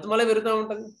 తర్వాత మళ్ళీ పెరుగుతూ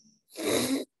ఉంటుంది.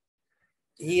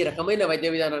 ఈ రకమైన వైద్య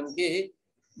విధానానికి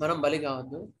మనం బలి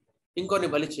కావద్దు, ఇంకొన్ని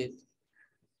బలి చేయొద్దు.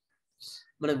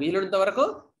 మనం వీలున్నంత వరకు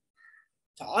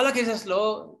చాలా కేసెస్లో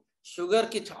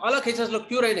షుగర్కి చాలా కేసెస్లో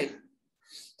క్యూర్ అయినాయి,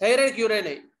 థైరాయిడ్ క్యూర్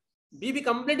అయినాయి, బీపీ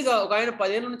కంప్లీట్గా. ఒక ఆయన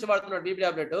 10 ఏళ్ళ నుంచి వాడుతున్నాడు బీపీ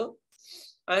టాబ్లెట్.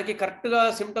 ఆయనకి కరెక్ట్గా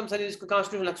సిమ్టమ్స్ అని తీసుకుని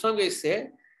కాన్స్టిట్యూషన్ లక్షణంగా ఇస్తే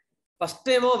ఫస్ట్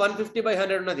ఏమో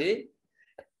 150/100 ఉన్నది,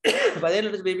 10 ఏళ్ళ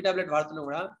నుంచి బీపీ టాబ్లెట్ వాడుతున్నా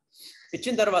కూడా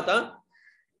ఇచ్చిన తర్వాత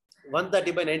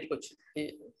 130/90కి వచ్చింది.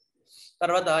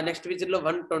 తర్వాత నెక్స్ట్ విజిట్లో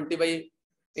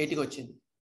 120/80కి వచ్చింది.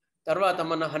 తర్వాత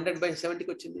మన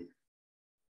 100/70కి వచ్చింది.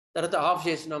 తర్వాత ఆఫ్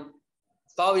చేసినాం,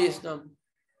 పావు చేసినాం.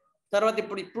 తర్వాత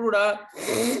ఇప్పుడు కూడా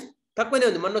తక్కువనే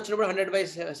ఉంది. మొన్న వచ్చినప్పుడు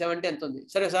 100/70 ఎంత ఉంది.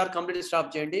 సరే సార్ కంప్లీట్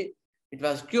స్టాప్ చేయండి, it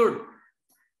was cured,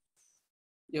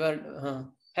 your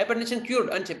hyper tension cured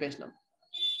అని చెప్పేసినాం.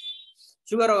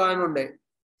 షుగర్ ఒక ఆమె ఉండే,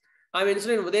 ఆమె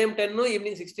ఇన్సులిన్ ఉదయం 10,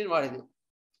 ఈవినింగ్ 16 వాడేది.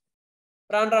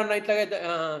 రాను ఇట్లాగా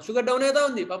షుగర్ డౌన్ అవుతా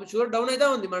ఉంది. పాపం షుగర్ డౌన్ అవుతా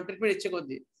ఉంది మనం ట్రీట్మెంట్ ఇచ్చే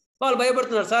కొద్దీ. వాళ్ళు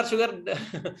భయపడుతున్నారు, సార్ షుగర్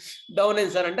డౌన్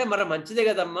అయింది సార్ అంటే. మరి మంచిదే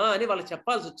కదమ్మా అని వాళ్ళకి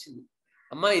చెప్పాల్సి వచ్చింది.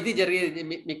 అమ్మా ఇది జరిగేది,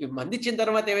 మీకు మంది ఇచ్చిన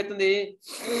తర్వాత ఏమవుతుంది?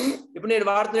 ఇప్పుడు నేను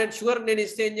వాడుతున్నాను షుగర్, నేను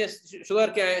ఇస్తే ఏం చేస్తుంది?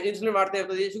 షుగర్కి ఇన్సులిన్ వాడితే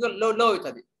ఏమవుతుంది? షుగర్ లో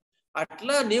అవుతుంది.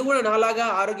 అట్లా నీవు కూడా నాలాగా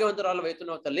ఆరోగ్యవంతురాలు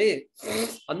అవుతున్నావు తల్లి,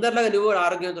 అందరిలాగా నువ్వు కూడా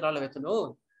ఆరోగ్యవంతురాలు అవుతున్నావు.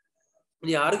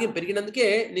 నీ ఆరోగ్యం పెరిగినందుకే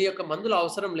నీ యొక్క మందులు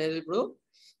అవసరం లేదు ఇప్పుడు.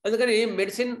 అందుకని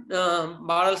మెడిసిన్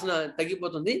వాడాల్సిన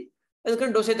తగ్గిపోతుంది.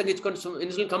 అందుకని డోసేజ్ తగ్గించుకొని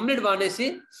ఇన్సులిన్ కంప్లీట్ వాడేసి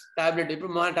టాబ్లెట్.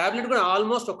 ఇప్పుడు మా టాబ్లెట్ కూడా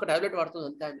ఆల్మోస్ట్ ఒక్క టాబ్లెట్ వాడుతుంది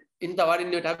అంతే. ఇంత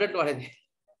వాడి టాబ్లెట్ వాడేది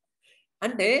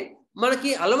అంటే మనకి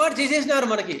అలవాటు చేసేసినారు.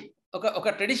 మనకి ఒక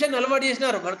ట్రెడిషన్ అలవాటు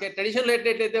చేసినారు. మనకి ట్రెడిషన్లో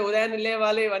ఎట్లయితే ఉదయాన్నే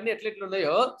లేవాలి ఇవన్నీ ఎట్లెట్లు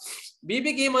ఉన్నాయో,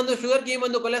 బీపీకి ఈ మందు, షుగర్కి ఈ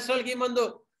మందు, కొలెస్ట్రాల్కి ఈ మందు.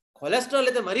 కొలెస్ట్రాల్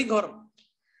అయితే మరీ ఘోరం.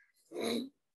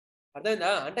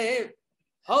 అర్థమైందా? అంటే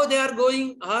how they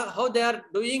are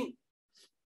doing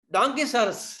donkey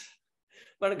sirs,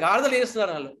 మన గాడిదలు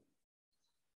వేస్తున్నారు వాళ్ళు.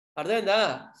 అర్థమైందా?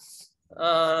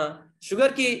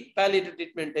 షుగర్కి ప్యాలియేటివ్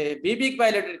ట్రీట్మెంట్, బీపీకి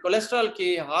ప్యాలియేటివ్, కొలెస్ట్రాల్కి,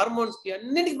 హార్మోన్స్కి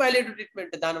అన్నిటికి ప్యాలియేటివ్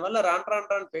ట్రీట్మెంట్. దానివల్ల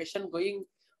రాను patient going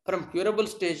from curable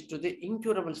stage to the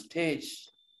incurable stage.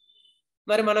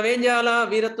 మరి మనం ఏం చేయాలా?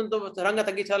 వీరత్వంతో త్వరగా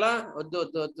తగ్గించాలా?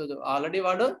 వద్దు. ఆల్రెడీ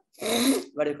వాడి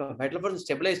వైటల్ ఫోర్స్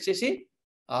స్టెబిలైజ్ చేసి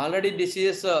ఆల్రెడీ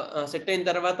డిసీజెస్ సెట్ అయిన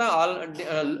తర్వాత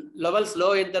లెవెల్స్ లో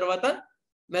అయిన తర్వాత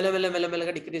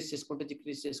మెల్లమెల్లగా డిక్రీజ్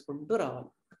చేసుకుంటూ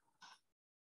రావాలి.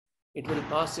 It will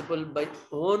possible by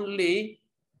only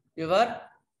your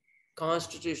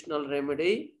constitutional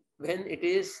remedy when it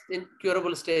is in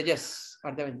curable stages.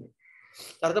 అర్థమైంది?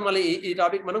 తర్వాత మళ్ళీ ఈ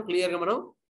టాపిక్ మనం క్లియర్గా మనం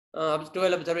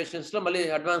 12 అబ్జర్వేషన్స్ లో మళ్ళీ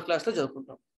అడ్వాన్స్ క్లాస్ లో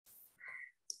చదువుకుంటాం.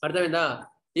 అర్థమైందా?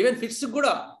 ఈవెన్ ఫిట్స్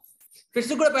కూడా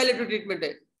ప్యాలియేటివ్ ట్రీట్మెంటే.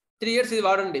 3 years ఇది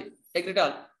వాడండి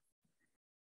ఎగ్రిటాల్.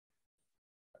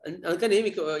 అందుకని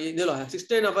మీకు ఇందులో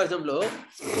 16 అఫారిజంలో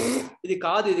ఇది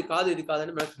కాదు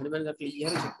అని మనకు హనుమాన్ గారు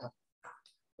క్లియర్గా చెప్తారు.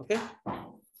 Okay,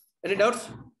 any doubts?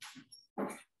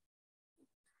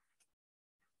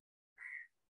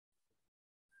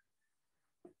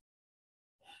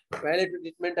 Palliative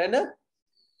treatment and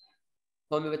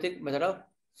homeopathic method of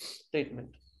treatment.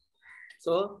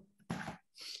 So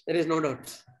there is no doubt.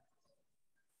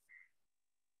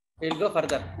 We will go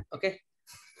further. Okay.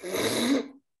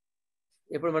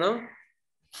 ఇప్పుడు మనం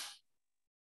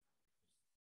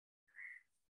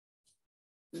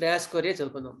డయాస్కోరియా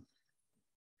చదువుకుందాం.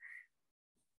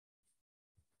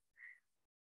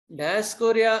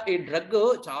 డయాస్కోరియా ఈ డ్రగ్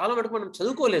చాలా మటుకు మనం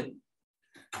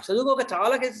చదువుకోక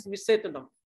చాలా కేసెస్ మిస్ అవుతుంటాం.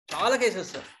 చాలా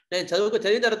కేసెస్ నేను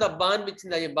చదివిన తర్వాత అబ్బా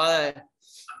అనిపించింది.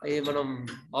 అవి మనం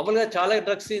మామూలుగా చాలా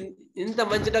డ్రగ్స్ ఇంత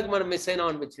మంచి డ్రగ్ మనం మిస్ అయినాం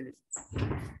అనిపించింది.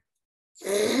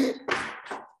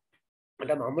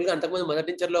 అంటే మామూలుగా అంతకుముందు మొదటి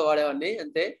టీచర్లో వాడేవాడిని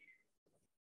అంతే.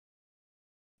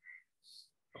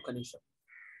 ఒక్క నిమిషం.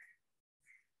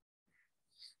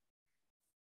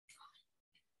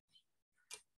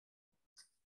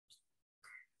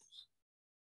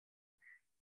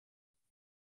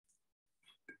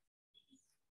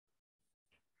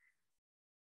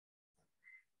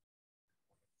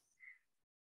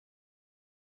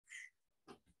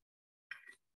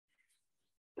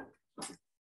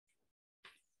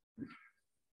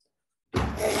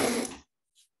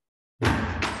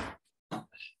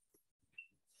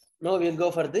 Now we will go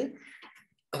for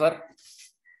our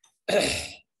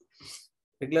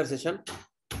regular session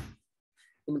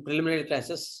in preliminary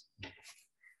classes.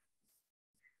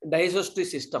 Dioscorea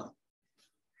system.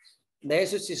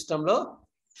 Dioscorea system లో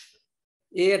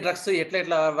ఏ డ్రగ్స్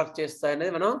ఎట్లా వర్క్ చేస్తాయి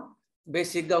అనేది మనం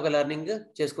బేసిక్ గా ఒక లెర్నింగ్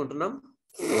చేసుకుంటున్నాం.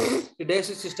 ఈ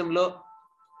డయాస్కోరియా సిస్టమ్ లో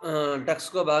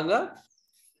డ్రగ్స్ కో భాగంగా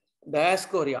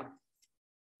Dioscorea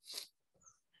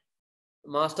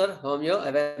master homeo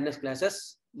awareness classes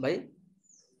by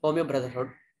Homeo Brotherhood.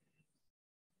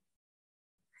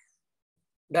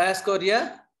 Dioscorea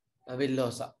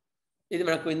villosa. ఇది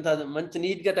మనకు ఇంత మంచి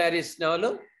నీట్ గా తయారు చేసిన వాళ్ళు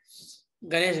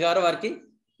గణేష్ గారు, వారికి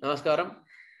నమస్కారం.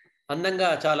 అందంగా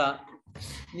చాలా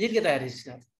నీట్ గా తయారు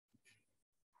చేసినారు.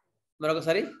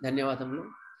 మరొకసారి ధన్యవాదములు.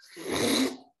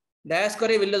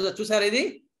 డయాస్కోరియా విల్లోసా చూసారా? ఇది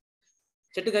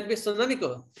చెట్టు కనిపిస్తుందా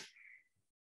మీకు?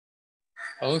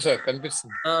 అవును సార్,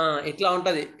 కనిపిస్తుంది. ఇట్లా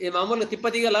ఉంటది. ఇది మామూలుగా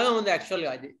తిప్పతీగ లాగా ఉంది. యాక్చువల్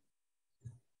గా అది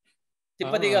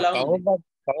తిప్పతీగ లాగా ఉంది.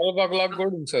 తమలపాకు లాగా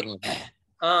కూడా ఉంది సార్.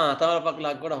 తమలపాకు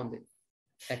లాగా కూడా ఉంది.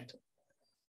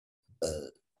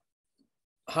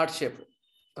 Heart shape.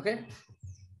 Okay.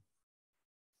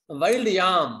 Wild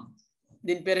yam,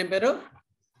 దీని పేరు ఏం పేరు?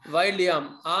 Wild am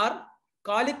are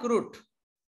కాలిక్ route.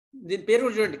 దీని పేరు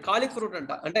కూడా చూడండి, కాలిక్ రూట్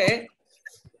అంట. అంటే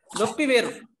నొప్పి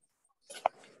వేరు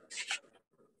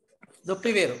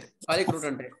కాలిక్ రూట్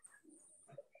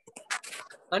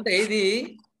అంటే ఇది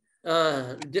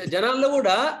జనాల్లో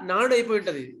కూడా నాడు అయిపోయి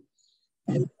ఉంటది.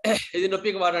 ఇది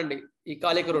నొప్పికి వాడండి ఈ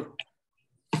కాలిక్ రూట్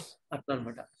అట్లా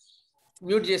అనమాట.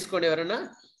 మ్యూట్ చేసుకోండి ఎవరైనా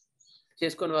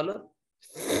చేసుకునే వాళ్ళు.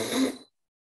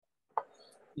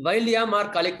 Wild am are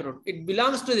కాలిక్ route. It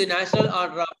belongs to the national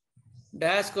order of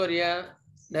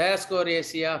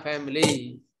డయాస్కోరియాసియా family.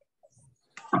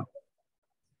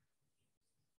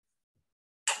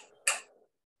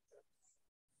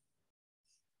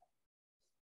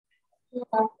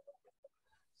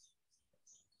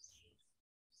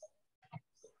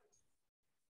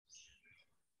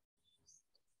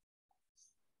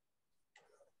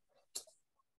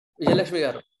 Vijayalakshmi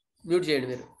గారు మ్యూట్ చేయండి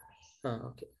మీరు.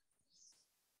 Okay.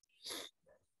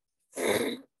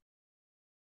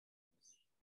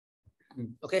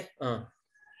 Okay.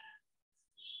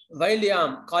 Wild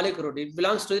yam కాలిక్ route, it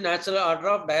belongs to the natural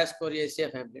order of డయాస్కోరియేసియా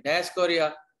family. Dioscorea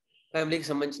ఫ్యామిలీకి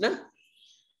సంబంధించిన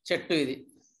చెట్టు ఇది.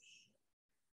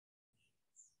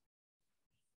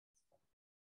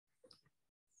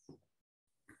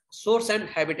 Source and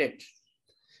habitat,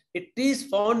 it is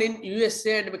found in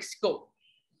USA and Mexico.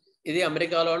 ఇది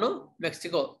అమెరికాలోను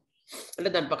Mexico అంటే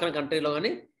దాని పక్కన కంట్రీలో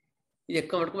కానీ ఇది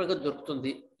ఎక్కువ మటుకు మనకు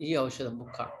దొరుకుతుంది ఈ ఔషధం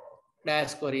మొక్క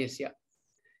డయాస్కోరియేసియా.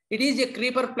 It is a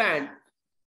creeper plant.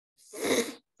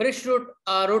 Fresh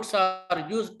roots are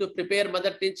used to prepare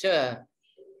mother tincture.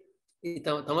 ఇది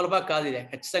తమలపాకు కాదు, ఇది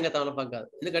ఖచ్చితంగా తమలపాకు కాదు.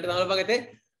 ఎందుకంటే తమలపాకు అయితే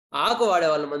ఆకు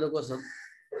వాడేవాళ్ళు మందు కోసం,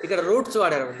 ఇక్కడ రూట్స్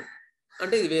వాడేవాళ్ళు.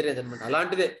 అంటే ఇది వేరేదన్నమాట,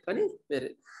 అలాంటిదే కానీ వేరే.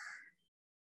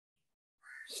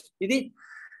 ఇది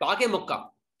పాకే మొక్క.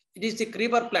 It is the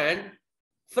creeper plant.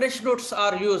 Fresh roots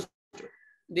are used.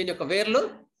 దీని యొక్క వేర్లు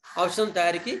ఔషధం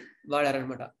తయారీకి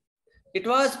వాడారనమాట. It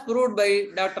was proved by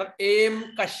doctor AM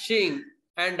కషింగ్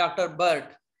and doctor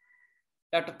బర్ట్.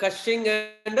 Doctor కషింగ్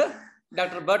and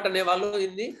doctor బర్ట్ అనే వాళ్ళు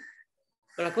ఇది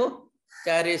మనకు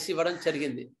తయారు చేసి ఇవ్వడం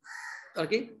జరిగింది.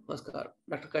 ఓకే, నమస్కారం.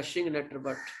 Doctor కషింగ్ and doctor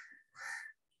బర్ట్.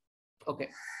 Okay.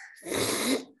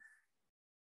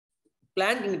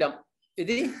 Plant Kingdom,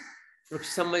 ఇది వృక్ష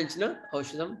సంబంధించిన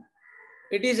ఔషధం.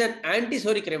 It is an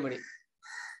antipsoric remedy.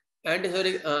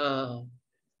 Antipsoric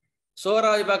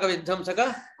సోరావిపాక విధ్వంసక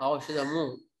ఔషధము.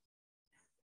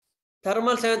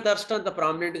 థర్మల్ సెవెన్ థర్స్ట్ అంత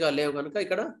ప్రామినెంట్గా లేవు కనుక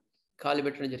ఇక్కడ ఖాళీ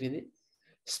పెట్టడం జరిగింది.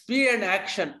 Speed and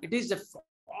action, it is the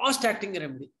fast acting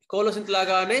remedy. కోలోసిన్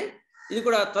లాగానే ఇది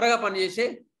కూడా త్వరగా పనిచేసే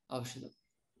ఔషధం.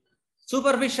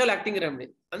 సూపర్ఫిషియల్ యాక్టింగ్ రెమెడీ,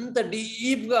 అంత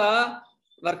డీప్గా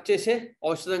వర్క్ చేసే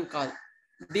ఔషధం కాదు,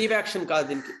 డీప్ యాక్షన్ కాదు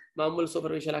దీనికి, మామూలు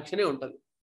సూపర్ఫిషియల్ యాక్షనే ఉంటుంది.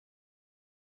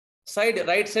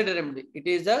 Right side remedy, it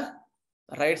is the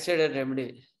right side remedy.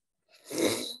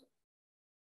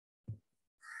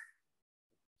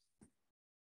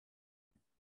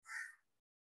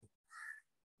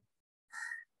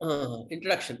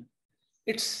 Introduction.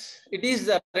 It is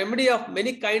the remedy of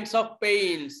many kinds of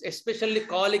pains, especially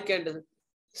colic and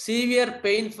severe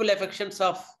painful affections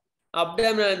of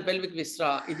abdominal and pelvic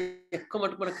viscera. ఇది ఎక్కువ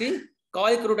మటుకు మనకి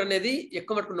కాలిక్ route అనేది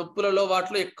ఎక్కువ మటుకు నొప్పులలో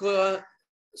వాటిలో ఎక్కువ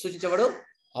సూచించబడు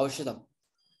ఔషధం.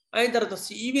 అయిన తర్వాత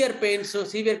సివియర్ పెయిన్స్,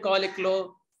 సివియర్ కాలిక్ లో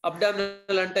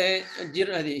అబ్డామినల్ అంటే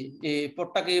అది ఈ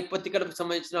పొట్టకి పొత్తికడుపుకి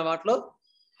సంబంధించిన వాటిలో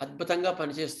అద్భుతంగా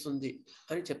పనిచేస్తుంది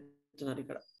అని చెప్తున్నారు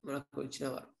ఇక్కడ మనకు ఇచ్చిన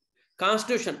వారు.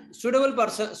 Constitution,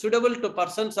 suitable to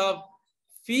persons of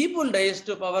feeble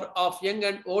digestive power of young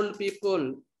and old people.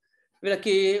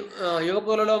 వీళ్ళకి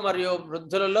యువకులలో మరియు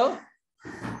వృద్ధులలో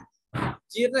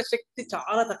జీర్ణశక్తి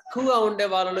చాలా తక్కువగా ఉండే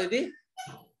వాళ్ళలో ఇది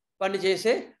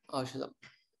పనిచేసే ఔషధం.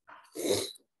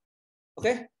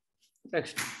 Okay,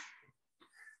 next.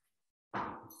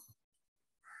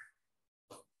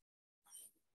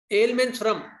 ailments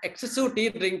from excessive tea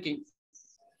drinking.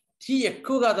 Tea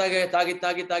ఎక్కువగా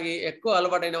తాగి ఎక్కువ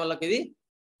అలవాటైన వాళ్ళకి ఇది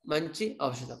మంచి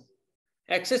ఔషధం.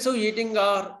 Excessive eating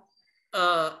are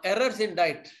errors in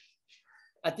diet,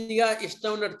 అతిగా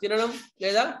ఇష్టం ఉన్నట్టు తినడం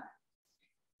లేదా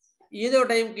ఏదో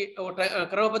టైంకి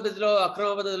అక్రమ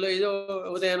పద్ధతిలో ఏదో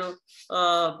ఉదయం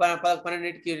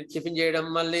 12కి టిఫిన్ చేయడం,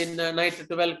 మళ్ళీ నైట్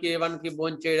 12కి 1కి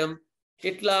భోజనం చేయడం,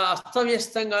 ఇట్లా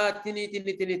అస్తవ్యస్తంగా తిని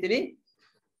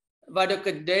వాటి యొక్క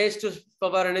డైజెస్టివ్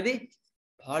పవర్ అనేది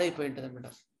పాడైపోయి ఉంటుంది అనమాట.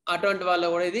 అటువంటి వాళ్ళ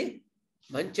కూడా ఇది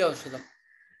మంచి ఔషధం.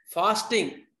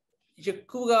 ఫాస్టింగ్,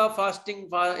 ఎక్కువగా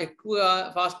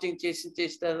ఫాస్టింగ్ చేసిన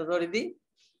ఇది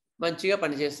మంచిగా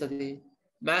పనిచేస్తుంది.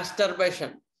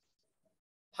 మాస్టర్బేషన్,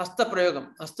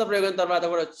 హస్తప్రయోగం తర్వాత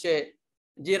కూడా వచ్చే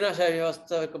జీర్ణాశయ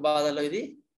వ్యవస్థ యొక్క బాధలో ఇది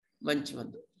మంచి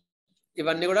మందు.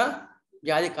 ఇవన్నీ కూడా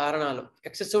వ్యాధి కారణాలు.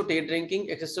 Excessive tea drinking,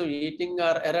 excessive eating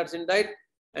are errors in diet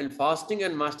and fasting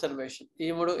and masturbation,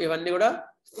 ఇవన్నీ కూడా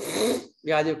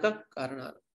వ్యాధి యొక్క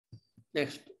కారణాలు.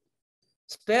 Next,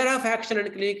 spare of action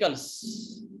and clinicals.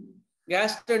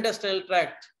 Gastrointestinal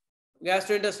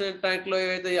tract లో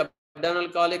ఏవైతే అబ్డామినల్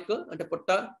కాలిక్ అంటే పొట్ట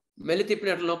మెల్లి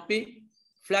తిప్పినట్లు నొప్పి,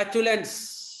 ఫ్లాచులెన్స్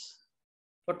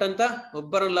పొట్టంతా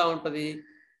ఉబ్బరంలా ఉంటుంది,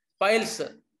 పైల్స్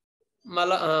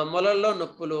మొలల్లో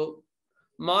నొప్పులు,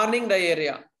 మార్నింగ్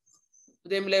డయేరియా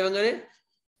ఉదయం లేవగానే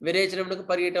విరేచనకు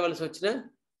పరిగెట్టవలసి వచ్చిన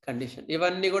కండిషన్,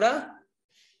 ఇవన్నీ కూడా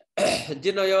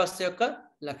జీర్ణ వ్యవస్థ యొక్క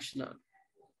లక్షణాలు.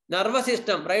 నర్వస్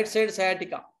సిస్టమ్, రైట్ సైడ్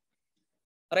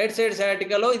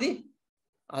సయాటికాలో ఇది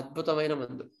అద్భుతమైన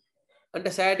మందు. అంటే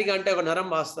సయాటికా అంటే ఒక నరం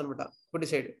వాస్తుంది అనమాట కుడి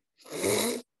side.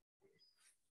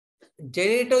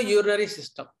 Genito urinary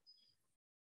system.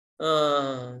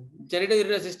 Genito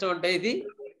urinary system అంటే ఇది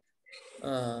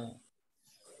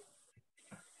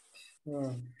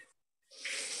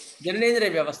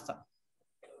జననేంద్రియ వ్యవస్థ.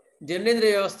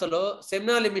 జననేంద్రియ వ్యవస్థలో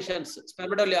సెమినల్ ఎమిషన్స్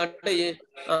స్పెర్మటోలి అంటే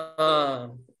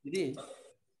ఇది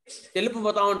తెలుపు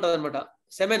పోతా ఉంటుంది అనమాట.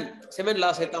 సెమెన్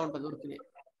లాస్ అవుతా ఉంటుంది ఉరికి.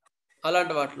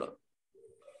 అలాంటి వాటిలో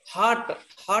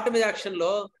హార్ట్ మీద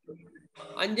యాక్షన్లో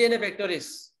అంజైనా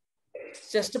పెక్టోరిస్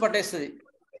చెస్ట్ పట్టేస్తుంది,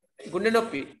 గుండె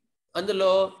నొప్పి. అందులో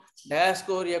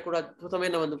డయాస్కోరియా కూడా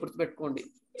అద్భుతమైన మందు, గుర్తుపెట్టుకోండి.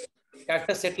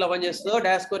 క్యాక్టస్ ఎట్లా పనిచేస్తుందో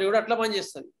డయాస్కోరియా కూడా అట్లా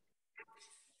పనిచేస్తుంది.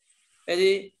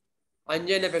 ఇది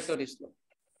అంజైనా పెక్టోరిస్లో.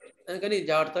 అందుకని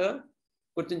జాగ్రత్తగా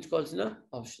గుర్తుంచుకోవాల్సిన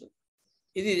అవసరం.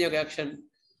 ఇది ఒక యాక్షన్.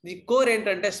 ఇది కోర్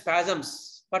ఏంటంటే స్పాజమ్స్,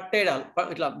 పట్టేయడం,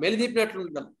 ఇట్లా మెలిదిప్పినట్లు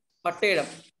ఉండడం, పట్టేయడం,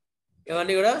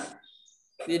 ఇవన్నీ కూడా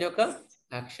దీని యొక్క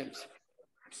యాక్షన్స్.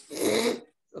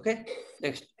 ఓకే,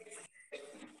 నెక్స్ట్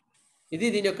ఇది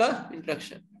దీని యొక్క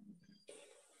ఇంట్రడక్షన్.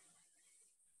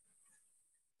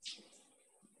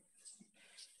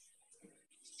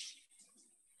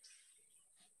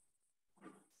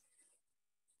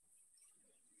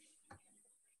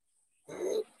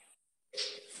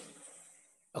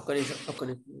 ఒక్క నిమిషం.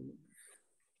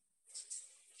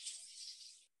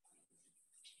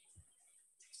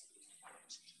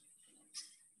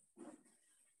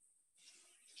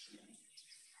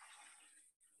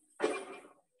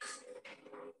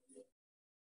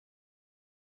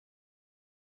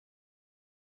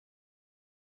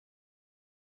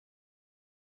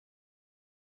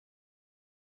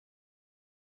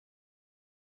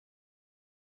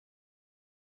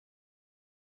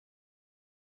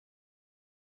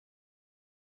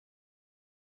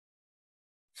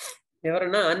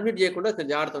 ఎవరన్నా అన్మ్యూట్ చేయకుండా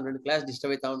జాగ్రత్త ఉండండి, క్లాస్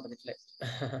డిస్టర్బ్ అవుతా ఉంటుంది ఇట్లే.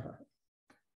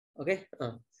 Okay,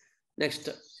 next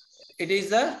it is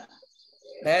the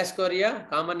Dioscorea,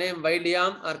 common name wild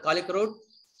am are కాలిక్ route.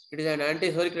 It is an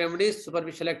antipsoric remedy,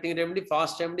 superficial acting remedy,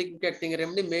 fast remedy, quick acting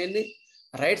remedy, mainly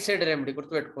right side remedy.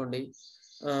 గుర్తుపెట్టుకోండి.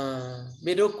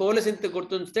 మీరు కోలసింత్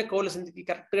గుర్తుంచితే కోలసింత్కి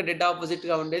కరెక్ట్గా dead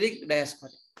ఆపోజిట్గా ఉండేది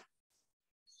Dioscorea.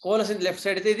 కోలసింత్ left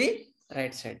side అయితే ఇది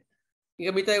right side.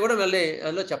 ఇక మిగతా కూడా మళ్ళీ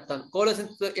అందులో చెప్తాను.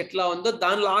 కోలోసింత్ ఎట్లా ఉందో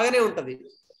దాని లాగానే ఉంటుంది,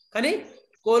 కానీ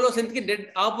కోలోసింత్కి డెడ్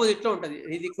ఆపోజిట్లో ఉంటుంది.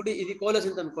 ఇది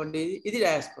కోలోసింత్ అనుకోండి, ఇది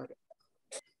డయాస్కోరియా.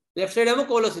 లెఫ్ట్ సైడ్ ఏమో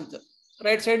కోలోసింత్,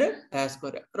 రైట్ సైడ్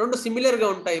డయాస్కోరియా. రెండు సిమిలర్గా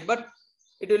ఉంటాయి, but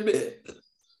it will be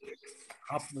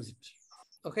opposite.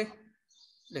 Okay,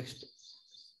 next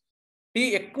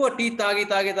ఎక్కువ టీ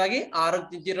తాగి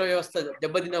ఆరోగ్య జీర్ణ వ్యవస్థ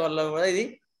దెబ్బతిన్న వల్ల కూడా ఇది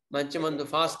మంచి మందు.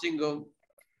 ఫాస్టింగ్,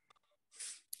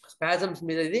 స్పాజమ్స్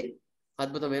మీద ఇది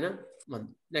అద్భుతమైన మందు.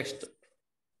 Next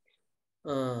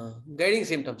guiding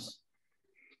symptoms.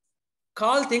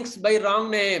 Call things by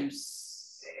wrong names.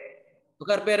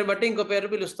 ఒకరి పేరు బట్టి ఇంకో పేరు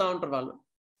పిలుస్తూ ఉంటారు వాళ్ళు.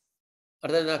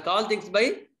 అర్థమైందా? Call things by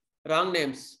wrong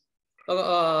names.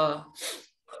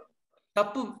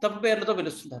 తప్పు పేర్లతో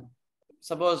పిలుస్తుంటారు.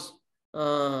 సపోజ్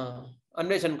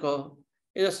అన్వేషణకో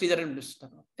ఏదో శ్రీధర్ అని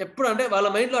పిలుస్తుంటారు. ఎప్పుడు అంటే వాళ్ళ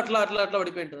మైండ్లో అట్లా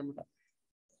పడిపోయి ఉంటుంది అనమాట.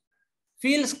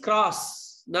 Feels cross,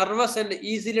 nervous and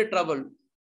easily troubled.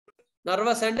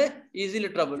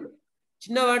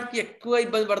 చిన్నవాటికి ఎక్కువ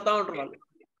ఇబ్బంది పడతా ఉంటారు వాళ్ళు,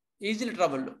 easily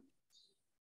troubled.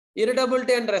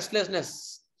 Irritability and restlessness.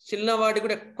 చిన్నవాటికి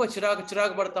కూడా ఎక్కువ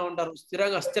చిరాకు పడతా ఉంటారు.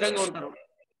 అస్థిరంగా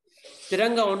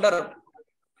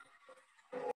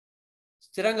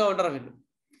ఉండరు వీళ్ళు.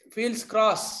 Feels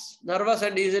cross, nervous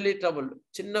and easily troubled.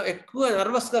 ఎక్కువ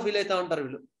నర్వస్గా ఫీల్ అవుతూ ఉంటారు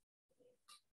వీళ్ళు.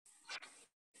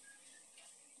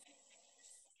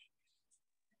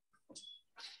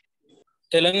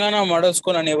 తెలంగాణ మోడల్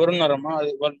స్కూల్ అని ఎవరున్నారమ్మా? అది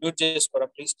వాళ్ళు మ్యూట్ చేసుకోరా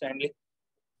ప్లీజ్ కైండ్లీ.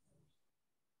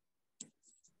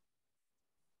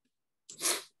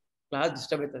 క్లాస్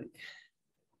డిస్టర్బ్ అవుతుంది.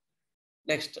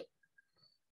 Next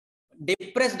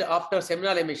depressed after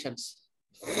seminal emissions.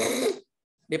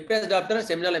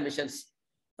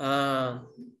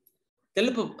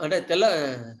 తెలుపు అంటే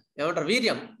ఏమంటారు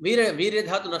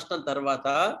వీర్యధాతు నష్టం తర్వాత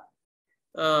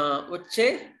వచ్చే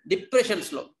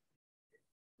డిప్రెషన్స్లో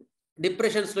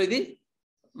ఇది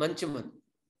మంచి మందు.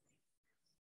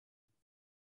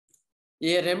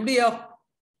 ఏ రెమెడీ ఆఫ్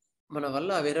మన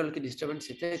వల్ల వేరే వాళ్ళకి డిస్టర్బెన్స్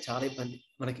అయితే చాలా ఇబ్బంది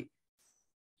మనకి.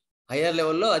 హయ్యర్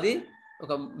లెవెల్లో అది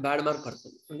ఒక బ్యాడ్ మార్క్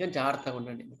పడుతుంది. అందుకని జాగ్రత్తగా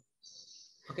ఉండండి.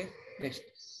 Okay, next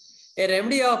A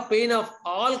remedy of pain of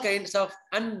all kinds of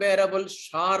unbearable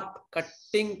sharp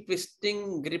cutting, twisting,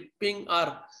 gripping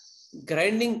are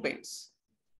grinding pains.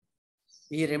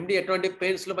 ఈ రెమెడీ ఎటువంటి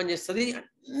పెయిన్స్లో పనిచేస్తుంది?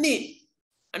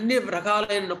 అన్ని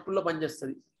రకాలైన నొప్పుల్లో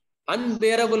పనిచేస్తుంది.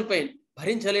 అన్బేరబుల్ పెయిన్,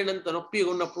 భరించలేనంత నొప్పి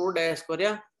ఉన్నప్పుడు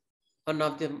Dioscorea one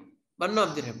of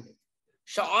the remedy.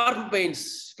 Sharp pains,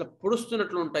 ఇట్లా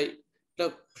పొడుస్తున్నట్లు ఉంటాయి, ఇట్లా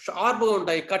షార్ప్గా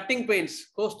ఉంటాయి. కట్టింగ్ పెయిన్స్,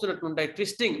 కోస్తున్నట్లు ఉంటాయి.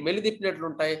 ట్విస్టింగ్, మెలిదిప్పినట్లు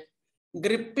ఉంటాయి.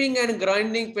 గ్రిప్పింగ్ అండ్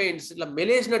గ్రైండింగ్ పెయిన్స్, ఇట్లా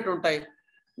మెలేసినట్టు ఉంటాయి.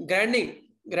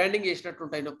 గ్రైండింగ్ చేసినట్టు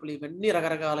ఉంటాయి నొప్పులు. ఇవన్నీ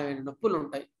రకరకాలైన నొప్పులు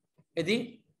ఉంటాయి. ఇది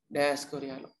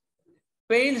డయాస్కోరియాలో.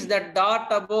 పెయిన్స్ దట్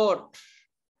డాట్ అబౌట్,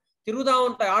 తిరుగుతూ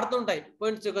ఉంటాయి, ఆడుతుంటాయి.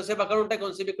 కొంచెంసేపు అక్కడ ఉంటాయి,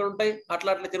 కొంచెంసేపు ఇక్కడ ఉంటాయి, అట్లా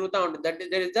అట్లా తిరుగుతూ ఉంటాయి.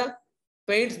 That is the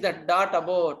pains that dot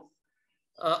about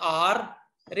are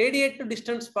radiate to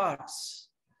distance parts.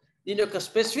 దీని యొక్క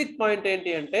స్పెసిఫిక్ పాయింట్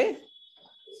ఏంటి అంటే,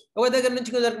 ఒక దగ్గర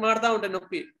నుంచి ఒక దగ్గర మారుతూ ఉంటాయి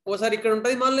నొప్పి. ఒకసారి ఇక్కడ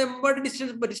ఉంటుంది, మళ్ళీ ఎంబడి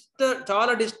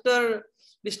చాలా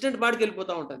డిస్టెంట్ పార్ట్కి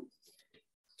వెళ్ళిపోతూ ఉంటుంది,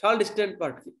 చాలా డిస్టెంట్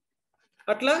పార్ట్కి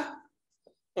అట్లా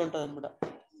ఉంటుంది అనమాట.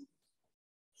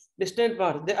 డిస్టెంట్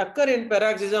పార్ట్ దే అక్కర్ ఇన్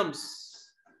పెరాక్సిజమ్స్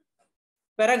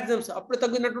అప్పుడు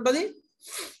తగ్గినట్టు ఉంటుంది,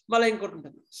 మళ్ళీ ఇంకోటి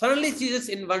ఉంటుంది. Suddenly ceases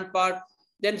in one part,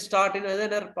 then start in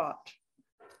other part.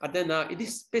 అదేనా, ఇది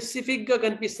స్పెసిఫిక్ గా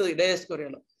కనిపిస్తుంది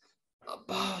డయాస్కోరియాలో.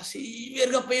 అబ్బా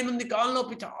సివియర్ గా పెయిన్ ఉంది, కాలు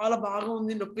నొప్పి చాలా బాగా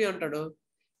ఉంది నొప్పి అంటాడు.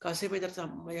 కాసేపు అయిన తర్వాత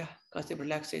అమ్మయ్య కాసేపు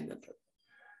రిలాక్స్ అయింది అంటాడు.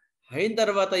 అయిన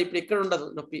తర్వాత ఇప్పుడు ఇక్కడ ఉండదు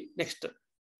నొప్పి. నెక్స్ట్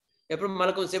ఎప్పుడు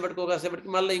మళ్ళీ కొంతసేపటికో కాసేపటికి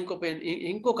మళ్ళీ ఇంకో పెయిన్,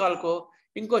 ఇంకో కాలుకో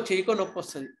ఇంకో చెయ్యికో నొప్పి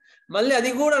వస్తుంది. మళ్ళీ అది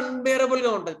కూడా అన్బేరబుల్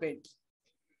గా ఉంటుంది pain.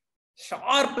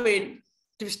 Sharp pain,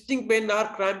 twisting pain or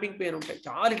cramping pain ఉంటాయి.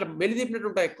 చాలా ఇట్లా మెలిదిప్పినట్టు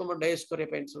ఉంటాయి ఎక్కువ డయాస్కోరియా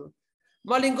పెయిన్స్.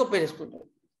 మళ్ళీ ఇంకో పెయిన్ వేసుకుంటారు,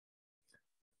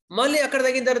 మళ్ళీ అక్కడ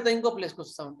తగ్గిన తర్వాత ఇంకో ప్లేస్కి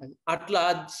వస్తూ ఉంటుంది. అట్లా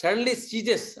సడన్లీ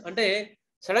సీజెస్ అంటే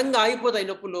సడన్ గా ఆగిపోతాయి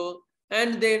నొప్పులు.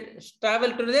 And they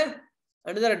travel to they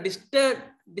another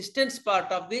distance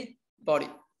part of the body.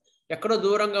 ఎక్కడో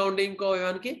దూరంగా ఉండి ఇంకో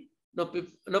విధానికి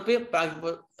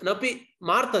నొప్పి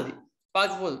మారుతుంది,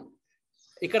 పాకిపోదు.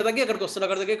 ఇక్కడ తగ్గి ఎక్కడికి వస్తుంది,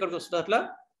 అక్కడ తగ్గి ఎక్కడికి వస్తుంది,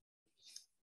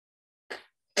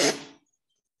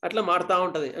 అట్లా మారుతూ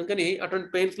ఉంటుంది. అందుకని అటువంటి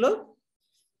పెయిన్స్ లో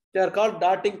దే ఆర్ కాల్డ్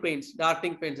డార్టింగ్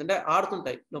పెయిన్స్ అంటే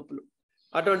ఆడుతుంటాయి నొప్పులు.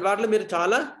 అటువంటి వాటిలో మీరు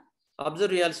చాలా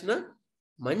అబ్జర్వ్ చేయాల్సిన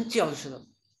మంచి ఔషధం.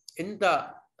 ఎంత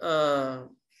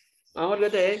మామూలుగా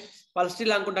అయితే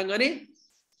పల్స్టిలా అనుకుంటాం, కానీ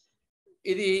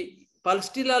ఇది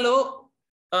పల్స్టిలాలో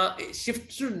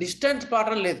షిఫ్ట్స్ డిస్టెన్స్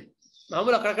పాటం లేదు.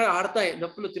 మామూలు అక్కడక్కడ ఆడతాయి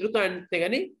నొప్పులు, తిరుగుతాయి అంతే.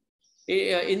 కానీ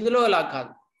ఇందులో అలా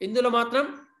కాదు. ఇందులో మాత్రం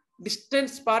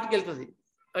డిస్టెన్స్ పార్ట్కి వెళ్తుంది.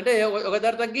 అంటే ఒక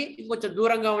ధర తగ్గి ఇంకొంచెం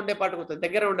దూరంగా ఉండే పాటకు వస్తుంది,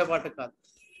 దగ్గర ఉండే పాటకు కాదు.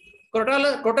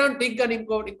 క్రోటాంటిక్ అని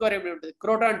ఇంకో రెమెడీ ఉంటుంది.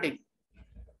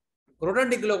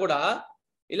 క్రోటాంటిక్ లో కూడా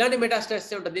ఇలాంటి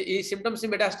మెటాస్టైసిస్ ఉంటుంది. ఈ సిమ్టమ్స్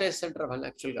మెటాస్టైసిస్ అంటారు వాళ్ళు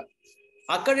యాక్చువల్గా.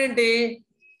 అక్కడేంటి,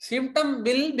 symptom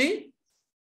will be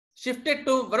shifted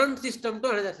to one system to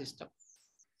another system.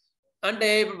 అంటే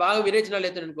ఇప్పుడు బాగా విరేచనాలు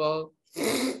అవుతుంది అనుకో,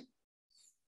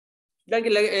 దానికి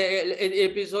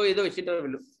ఏపీసో ఏదో ఇచ్చింటారు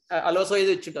వీళ్ళు, అలోసో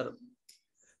ఏదో ఇచ్చింటారు,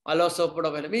 అలోసో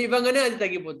పొడవైన మీ ఇవ్వగానే అది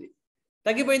తగ్గిపోద్ది.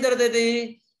 తగ్గిపోయిన తర్వాత అయితే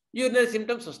యూరినరీ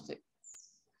సిమ్టమ్స్ వస్తాయి.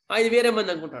 అది వేరే మంది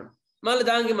అనుకుంటాడు, మళ్ళీ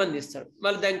దానికి మంది ఇస్తాడు,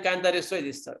 మళ్ళీ దానికి క్యాంథరిస్తో ఇది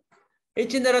ఇస్తాడు.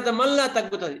 ఇచ్చిన తర్వాత మళ్ళీ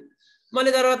తగ్గుతుంది,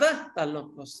 మళ్ళీ తర్వాత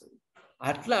తలనొప్పి వస్తుంది.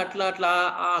 అట్లా అట్లా అట్లా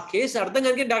ఆ కేసు అర్థం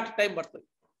కానీ డాక్టర్ టైం పడుతుంది.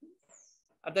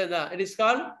 అర్థమైందా? It is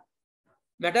called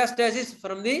metastasis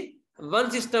from the one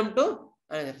system to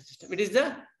another system. It is the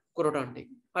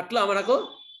క్రోటాంటిక్. అట్లా మనకు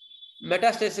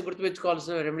మెటాస్టాసిస్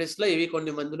గుర్తుపెట్టుకోవాల్సిన రెమెడీస్లో ఇవి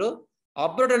కొన్ని మందులు.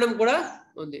 అబ్రోటనం కూడా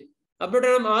ఉంది.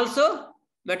 అబ్రోటనం also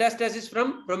metastasis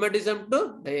from రొమాటిజం to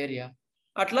diarrhoea.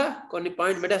 అట్లా కొన్ని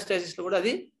పాయింట్ మెటాస్టాసిస్లో కూడా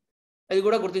అది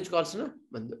కూడా గుర్తుంచుకోవాల్సిన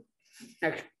మందు.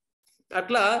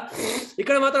 అట్లా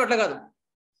ఇక్కడ మాత్రం అట్లా కాదు,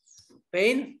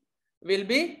 pain will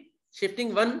be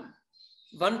shifting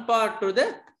one part to the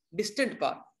distant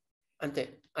part అంతే.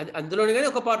 అది అందులోనే కానీ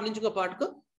ఒక పార్ట్ నుంచి ఒక పార్ట్కు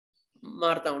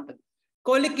మారుతూ ఉంటుంది.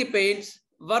 Colic pains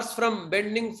verse from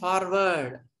bending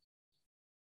forward.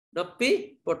 నొప్పి,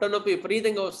 పొట్ట నొప్పి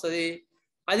విపరీతంగా వస్తుంది.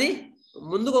 అది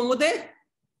ముందుకు వంగితే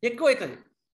ఎక్కువైతుంది,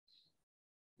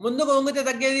 ముందుకు వంగితే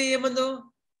తగ్గేది ఏమందు,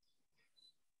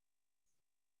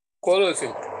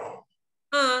 కోలోసిన్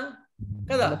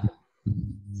కదా.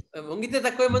 వంగితే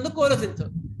తక్కువ మందు కోలోసిన్స్.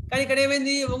 కానీ ఇక్కడ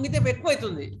ఏమైంది, వంగితే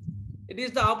ఎక్కువైతుంది. It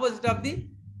is the opposite of the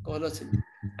కోలోసిన్.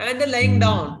 And lying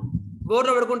down,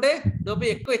 బోర్లో పడుకుంటే నొప్పి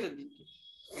ఎక్కువైతుంది.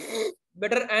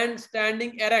 బెటర్ అండ్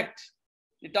స్టాండింగ్ ఎరెక్ట్,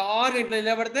 ఇట్లా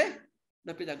నిలబడితే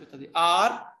నొప్పి తగ్గుతుంది.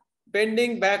 ఆర్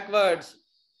బెండింగ్ బ్యాక్వర్డ్స్,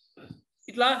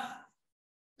 ఇట్లా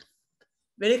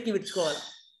వెనక్కి విడుచుకోవాలి.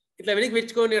 ఇట్లా వెనక్కి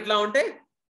విడుచుకొని ఎట్లా ఉంటే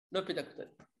నొప్పి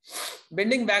తగ్గుతుంది.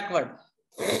 Bending backward.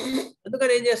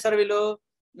 అందుకని ఏం చేస్తారు వీళ్ళు,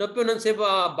 నొప్పి ఉన్నంతసేపు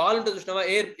ఆ బాల్ ఉంటుంది చూసినావా,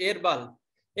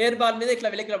 ఎయిర్ బాల్ మీద ఇట్లా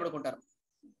వెనక్కి పడుకుంటారు.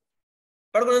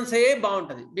 పడుకున్నంతసేపు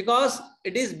బాగుంటుంది. Because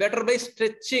it is better by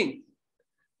stretching.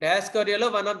 డయాస్కోరియాలో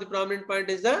one of the prominent point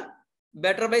is the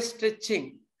better by stretching.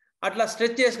 అట్లా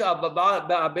స్ట్రెచ్ చేసుకో,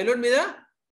 బెలూన్ మీద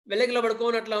వెనక్కిలో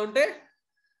పడుకోని అట్లా ఉంటే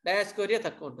డయాస్కోరియా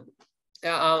తక్కువ ఉంటుంది.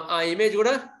 ఆ ఇమేజ్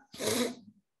కూడా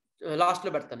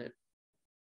లాస్ట్లో పెడతాను నేను.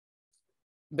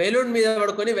 బెలూన్ మీద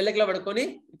పడుకొని వెళ్ళకిలా పడుకొని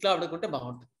ఇట్లా పడుకుంటే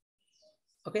బాగుంటుంది.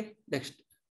 Okay, next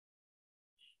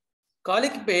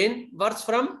colic pain works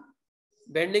from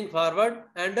bending forward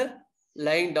and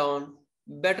lying down,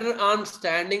 better on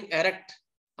standing erect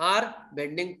or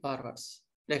bending forwards.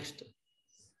 Next,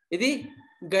 ఇది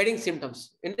గైడింగ్ సిమ్టమ్స్.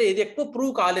 అంటే ఇది ఎక్కువ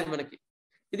ప్రూవ్ కాలేదు మనకి,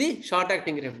 ఇది షార్ట్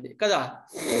యాక్టింగ్ రెమెడీ కదా,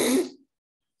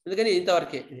 అందుకని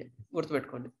ఇంతవరకే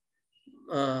గుర్తుపెట్టుకోండి.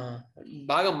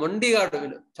 బాగా మొండిగాడు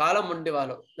వీళ్ళు, చాలా మొండి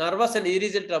వాళ్ళు. నర్వస్ అండ్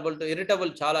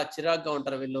ఇరిటబుల్, చాలా చిరాగ్గా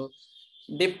ఉంటారు వీళ్ళు.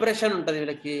 డిప్రెషన్ ఉంటుంది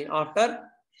వీళ్ళకి after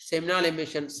seminal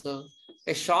emissions.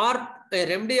 A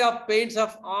remedy of pains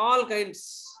of all kinds,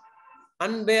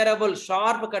 unbearable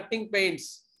sharp cutting pains,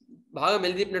 బాగా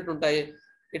మెలిదిపినట్టు ఉంటాయి.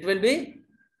 It will be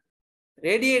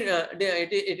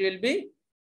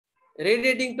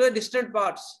radiating to distant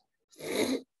parts,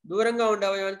 దూరంగా ఉండే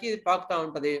అవయవానికి ఇది పాకుతా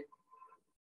ఉంటది.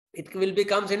 It will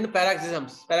becomes into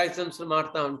paroxysms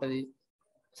మారుతా ఉంటది.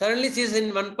 Suddenly sees in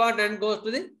one part and goes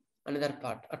to the another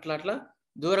part, అట్లా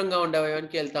దూరంగా ఉండే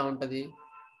అవయవానికి వెళ్తా ఉంటది.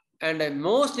 And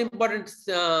most important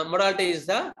modality is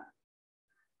the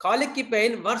colic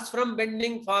pain works from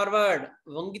bending forward.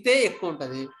 వంగితే ఎక్కువ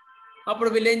ఉంటుంది. అప్పుడు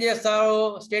వీళ్ళు ఏం చేస్తారు,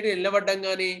 స్ట్రేట్ నిలబడ్డం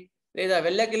కానీ లేదా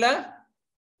వెళ్ళకిలా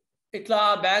ఇట్లా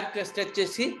బ్యాక్ స్ట్రెచ్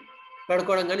చేసి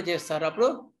పడుకోవడం కానీ చేస్తారు. అప్పుడు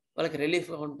వాళ్ళకి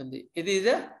రిలీఫ్ ఉంటుంది. ఇది the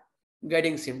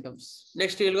guiding symptoms.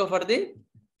 Next will go for the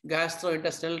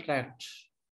gastrointestinal tract.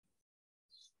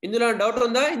 ఇందులో డౌట్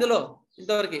ఉందా? ఇందులో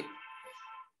ఇంతవరకు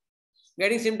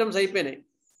గైడింగ్ సిమ్టమ్స్ అయిపోయినాయి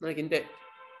మనకి, ఇంతే.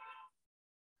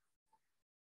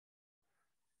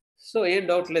 సో ఏం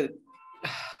డౌట్ లేదు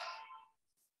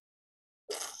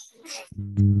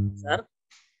సార్.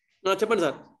 చెప్పండి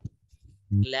సార్.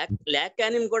 లాక్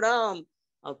క్యానిన్ కూడా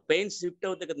పెయిన్ షిఫ్ట్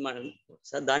అవుతాయి కదా మేడం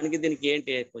సార్, దానికి దీనికి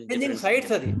ఏంటి? చేంజింగ్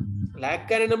సైట్స్, అది లాక్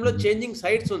క్యానినంలో చేంజింగ్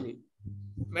సైట్స్ ఉంది,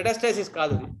 మెటాస్టాసిస్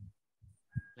కాదు అది.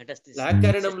 Lock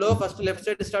క్యానినంలో first left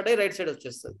side start అయ్యి రైట్ సైడ్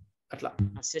వచ్చేస్తుంది, అట్లా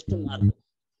సిస్టమ్ మారుతుంది,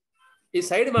 ఈ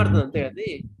సైడ్ మారుతుంది అంతే, అది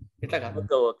ఇట్లా కాదు.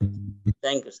 Okay,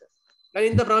 thank you sir. కానీ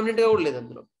ఇంత ప్రామినెంట్ గా కూడా లేదు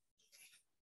అందులో.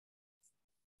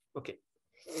 Okay,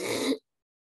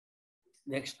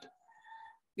 next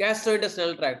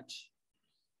gastrointestinal tract.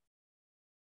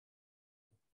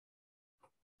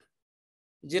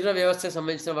 జీర్ణ వ్యవస్థకు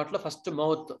సంబంధించిన వాటిలో first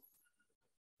mouth.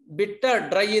 Bitter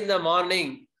dry in the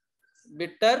morning,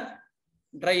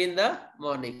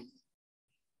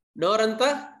 నోరంతా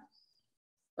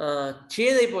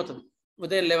చేదైపోతుంది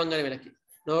ఉదయం లేవంగానే, వీళ్ళకి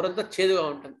నోరంతా చేదుగా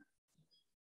ఉంటుంది.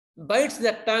 Bytes the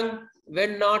tongue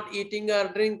when not eating are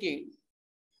drinking.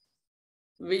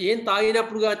 ఏం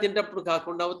తాగినప్పుడుగా తింటప్పుడు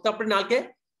కాకుండా ఉత్తప్పుడు నాకే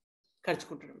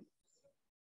ఖర్చుకుంటాడు.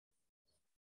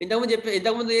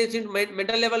 ఇంతకుముందు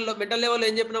మెంటల్ లెవెల్లో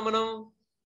ఏం చెప్పినాం మనం,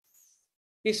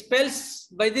 ఈ spells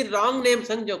by the wrong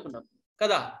names అని చెప్పుకున్నాం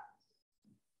కదా.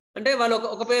 అంటే వాళ్ళు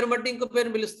ఒక పేరు బట్టి ఇంకో పేరు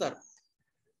పిలుస్తారు,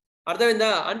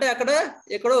 అర్థమైందా? అంటే అక్కడ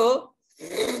ఎక్కడో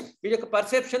వీడి యొక్క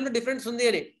పర్సెప్షన్ లో డిఫరెన్స్ ఉంది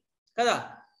అని కదా.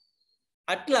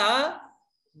 అట్లా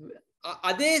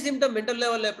అదే సిమ్టమ్ మెంటల్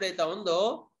లెవెల్లో ఎప్పుడైతే ఉందో,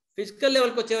 ఫిజికల్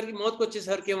లెవెల్కి వచ్చేవరకు, మౌత్కి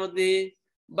వచ్చేసరికి ఏమవుతుంది,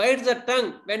 bytes the tongue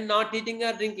when not eating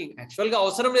are drinking. యాక్చువల్గా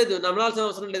అవసరం లేదు, నమలాల్సిన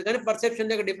అవసరం లేదు, కానీ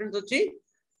పర్సెప్షన్ యొక్క డిఫరెన్స్ వచ్చి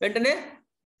వెంటనే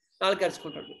నాలుగు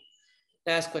కరుచుకుంటాడు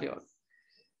డయాస్కోరియా.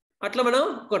 అట్లా మనం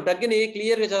ఒక డ్రగ్ని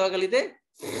క్లియర్గా చదవగలిగితే,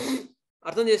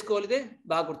 అర్థం చేసుకోగలిగితే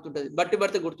బాగా గుర్తుంటుంది,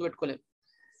 బట్టి గుర్తుపెట్టుకోలేము.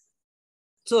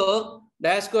 So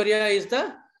Dioscorea is the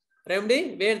remedy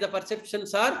wear the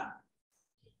perceptions are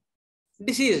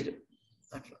diseased.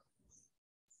 అట్లా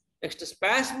next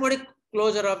spasmodic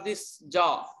closure of this జా.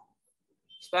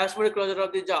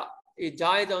 ఈ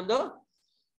జా ఏదో ఉందో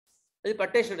అది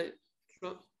పట్టేసాడు,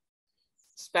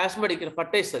 స్పాస్మోడిక్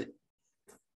పట్టేస్తుంది.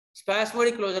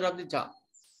 స్పాస్మోడిక్ క్లోజర్ ఆఫ్ ది జా.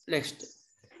 Next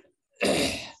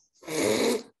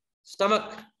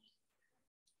stomach.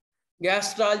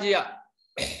 గ్యాస్ట్రాలజియా,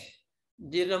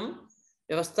 జీర్ణం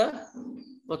వ్యవస్థ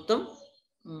మొత్తం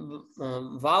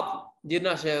వాపు,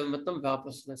 జీర్ణాశయ మొత్తం వాపు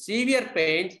వస్తుంది. Severe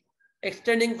pains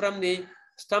extending from the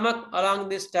stomach along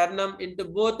the sternum into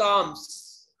both arms.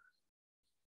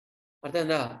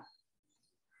 అర్థమైందా?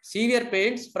 Severe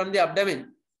pains from the abdomen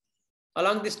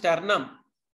along the sternum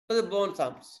to the bones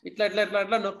arms.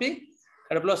 ఇట్లా నొప్పి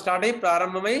కడుపులో స్టార్ట్ అయ్యి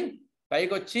ప్రారంభమై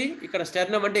పైకి వచ్చి ఇక్కడ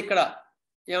స్టెర్నమ్ అంటే ఇక్కడ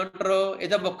ఏమంటారు,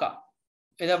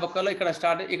 ఎదబొక్కలో ఇక్కడ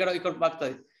స్టార్ట్, ఇక్కడ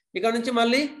పాకుతుంది, ఇక్కడ నుంచి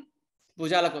మళ్ళీ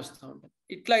భుజాలకు వస్తూ ఉంటుంది.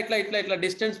 ఇట్లా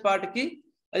డిస్టెన్స్ పార్ట్కి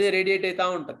అది రేడియేట్ అవుతూ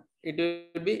ఉంటుంది. It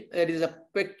will be that is a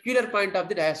peculiar point of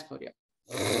the Dioscorea.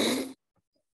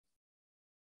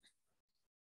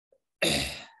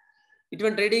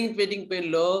 ఇటువంటి రేడియేటింగ్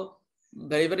పెయిన్లో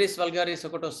బైబరీస్ వల్గారిస్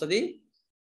ఒకటి వస్తుంది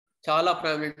చాలా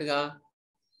ప్రామినెంట్గా.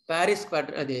 ప్యారిస్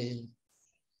అది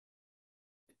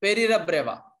పెరీరా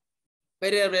బ్రేవా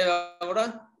కూడా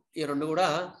ఈ రెండు కూడా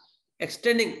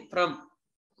extending from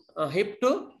hip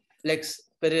to legs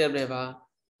Perera బ్రేవా.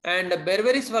 And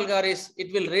Berberis vulgaris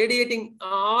it will radiating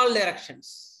all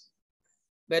directions.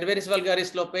 Berberis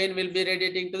vulgaris లో pain will be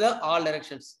radiating to the all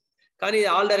directions. కానీ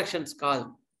ఆల్ డైరెక్షన్స్ కాదు,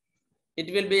 it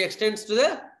will be x tends to the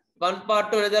one part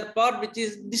to another part which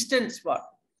is distance part.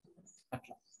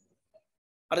 అట్లా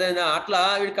అర్థమైందా? అట్లా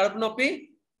వీడి కడుపు నొప్పి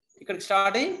ఇక్కడికి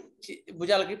స్టార్ట్ అయ్యి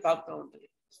భుజాలకి పాకుతూ ఉంటుంది.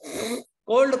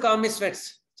 కోల్డ్ కామి స్వెట్స్,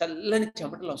 చల్లని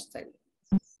చెమటలు వస్తాయి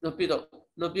నొప్పి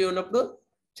ఉన్నప్పుడు.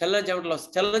 చల్లని చెమటలు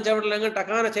వస్తాయి. చల్లని చెమటలు అనగా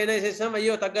టకాన చైనా వేసేసాం,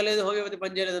 అయ్యో తగ్గలేదు, హోమియోపతి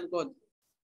పనిచేయలేదు అనుకోవద్దు.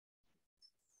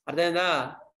 అర్థమైందా?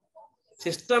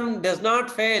 System does not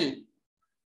fail,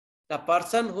 the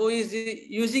person who is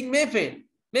using may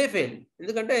fail.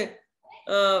 ఎందుకంటే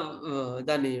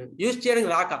దాన్ని యూజ్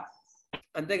చేయడానికి రాక,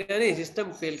 అంతేగాని సిస్టమ్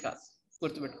ఫెయిల్ కాదు,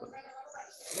 గుర్తుపెట్టుకోండి.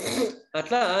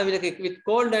 అట్లా వీళ్ళకి with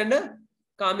cold and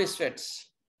Kami స్వెట్స్.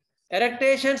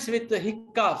 ఎరెక్టేషన్స్ with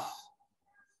హిక్కాఫ్,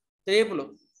 రేపులు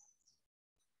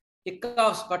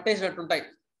హిక్కాఫ్స్ పట్టేసినట్టు ఉంటాయి.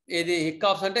 ఏది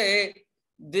హిక్కాఫ్స్ అంటే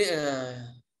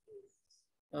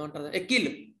ఏమంటారు,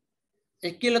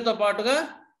 ఎక్కిళ్ళతో పాటుగా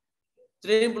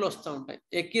త్రేంపులు వస్తూ ఉంటాయి.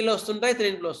 ఎక్కిళ్ళు వస్తుంటాయి,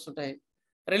 త్రేంపులు వస్తుంటాయి.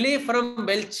 రిలీఫ్ ఫ్రమ్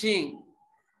బెల్చింగ్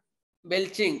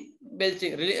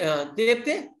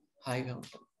తేపితే హాయిగా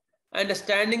ఉంటుంది. And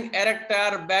standing erect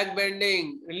are back bending,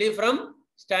 relief from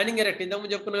standing erect.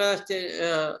 ఇంతకుముందు చెప్పుకున్నా కదా,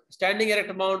 స్టాండింగ్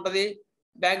ఎరెక్ట్ బాగుంటుంది,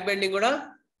 బ్యాక్ బెండింగ్ కూడా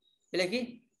వీళ్ళకి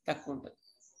తక్కువ ఉంటుంది.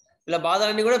 ఇలా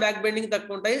బాధలన్నీ కూడా బ్యాక్ బెండింగ్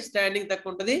తక్కువ ఉంటాయి, స్టాండింగ్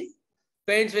తక్కువ ఉంటుంది.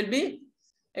 Pains will be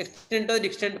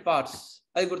distant parts,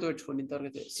 అది గుర్తుపెట్టుకోండి. ఇంతవరకు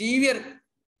అయితే సీవియర్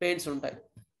పెయిన్స్ ఉంటాయి.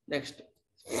 నెక్స్ట్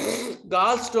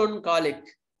గాల్ స్టోన్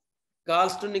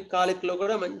కాలిక్ లో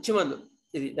కూడా మంచి మందు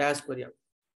ఇది డయాస్కోరియా.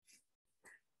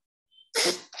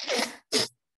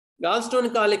 గాల్ స్టోన్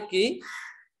కాలిక్ కి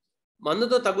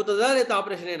మందుతో తగ్గుతుందా లేదా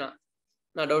ఆపరేషన్ అయినా?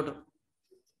 నా doubt.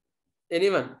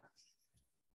 Anyone?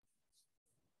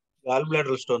 Gall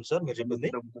bladder stone sir మీరు చెప్పింది?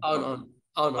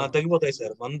 అవును తగ్గిపోతాయి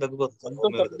సార్, మందు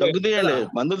తగ్గుతాయండి,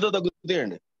 మందులతో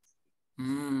తగ్గుతాయండి.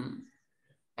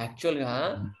 యాక్చువల్గా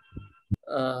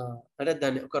అంటే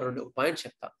దాన్ని ఒక 2 పాయింట్స్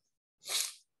చెప్తా.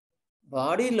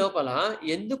 బాడీ లోపల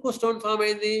ఎందుకు స్టోన్ ఫామ్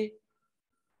అయింది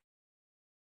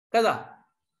కదా?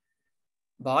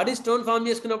 బాడీ స్టోన్ ఫామ్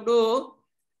చేసుకున్నప్పుడు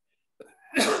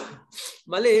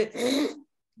మళ్ళీ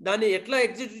దాన్ని ఎట్లా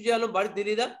ఎగ్జిక్యూట్ చేయాలో బాడీ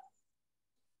తెలియదా?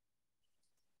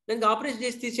 దానికి ఆపరేషన్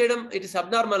చేసి తీసేయడం, it is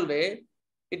abnormal way.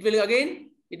 It will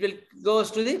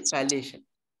goes to the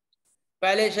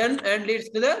palliation and leads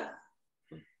to the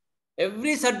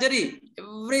every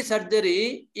surgery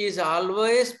is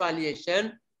always palliation.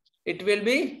 It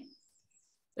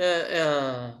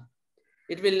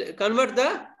will convert the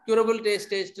curable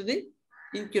stage to the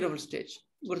incurable stage.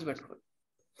 గుర్తుపెట్టుకోండి,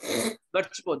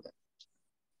 మర్చిపోద్దా.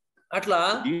 అట్లా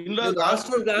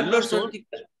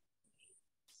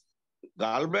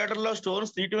gall bladder లో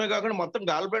stones తీయటమే కాకుండా మొత్తం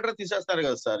gall bladder తీసేస్తారు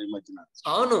కదా sir ఈ మధ్యన.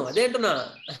 అవును, అదేంటున్నా.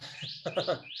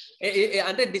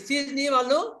 అంటే డిసీజ్ ని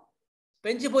వాళ్ళు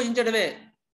పెంచి పోషించడమే,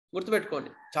 గుర్తుపెట్టుకోండి,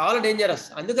 చాలా డేంజరస్.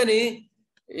 అందుకని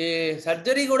ఈ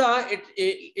సర్జరీ కూడా it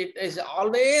is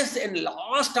always and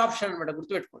last option అనమాట,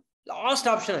 గుర్తుపెట్టుకోండి. లాస్ట్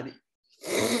ఆప్షన్ అది.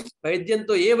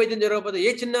 వైద్యంతో ఏ వైద్యం జరగకపోతే, ఏ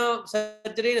చిన్న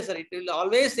సర్జరీ అయినా సరే, it will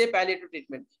always a palliative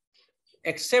treatment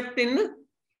except in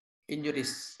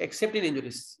injuries.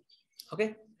 Okay,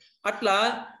 అట్లా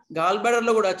గాల్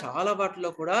బ్లాడర్లో కూడా చాలా వాటిలో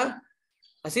కూడా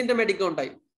అసింటమేటిక్గా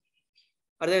ఉంటాయి.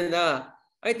 అర్థమైందా?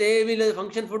 అయితే వీళ్ళు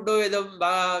ఫంక్షన్ ఫుడ్ ఏదో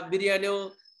బాగా బిర్యానీ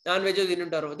నాన్ వెజ్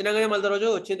తింటుంటారు, తినగానే మళ్ళీ రోజు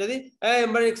వచ్చింది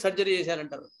ఎంబడి సర్జరీ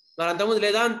చేశారంటారు. మరి అంతకుముందు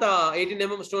లేదా అంత 18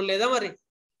 mm స్టోన్ లేదా మరి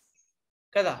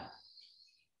కదా?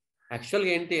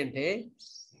 యాక్చువల్గా ఏంటి అంటే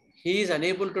he's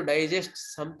unable to digest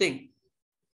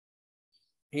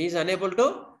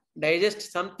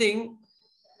something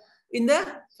in the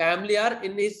family or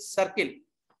in his circle.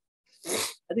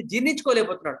 అది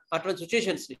జీర్ణించుకోలేకపోతున్నాడు అటువంటి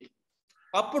సిచ్యుయేషన్స్ ని.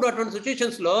 అప్పుడు అటువంటి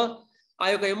సిచ్యుయేషన్స్ లో ఆ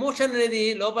యొక్క ఎమోషన్ అనేది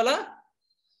లోపల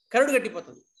కరడు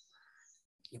గట్టిపోతుంది.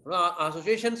 ఇప్పుడు ఆ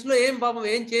సిచ్యుయేషన్స్ లో పాపం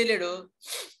ఏం చేయలేడు,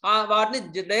 వాటిని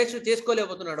డైజెస్ట్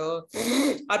చేసుకోలేకపోతున్నాడు,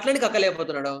 అట్లని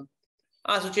కక్కలేకపోతున్నాడు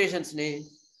ఆ సిచ్యుయేషన్స్ ని.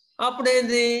 అప్పుడు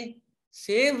ఏంది,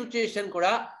 సేమ్ సిచ్యుయేషన్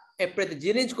కూడా ఎప్పుడైతే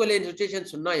జీర్ణించుకోలేని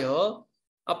సిచ్యుయేషన్స్ ఉన్నాయో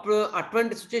అప్పుడు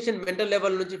అటువంటి సిచ్యుయేషన్ మెంటల్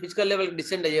లెవెల్ నుంచి ఫిజికల్ లెవెల్కి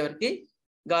డిసెండ్ అయ్యే వరకు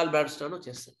గాల్ బ్లాడర్ స్టోన్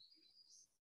వచ్చేస్తుంది.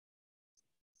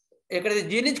 ఎక్కడైతే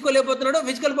జీర్ణించుకోలేకపోతున్నాడో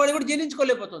ఫిజికల్ బాడీ కూడా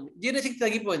జీర్ణించుకోలేకపోతుంది, జీర్ణశక్తి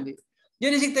తగ్గిపోయింది.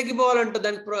 జీర్ణశక్తి తగ్గిపోవాలంటే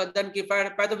దానికి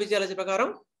పాథోఫిజియాలజీ ప్రకారం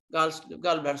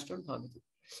గాల్ బ్లాడర్ స్టోన్ ఫామ్ అవుతుంది.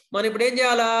 మనం ఇప్పుడు ఏం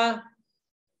చేయాలా,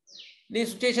 నీ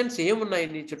సిచ్యుయేషన్స్ ఏమున్నాయి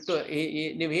నీ చుట్టూ,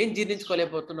 నువ్వేం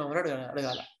జీర్ణించుకోలేకపోతున్నావు అని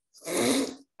అడగాల.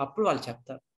 అప్పుడు వాళ్ళు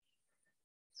చెప్తారు.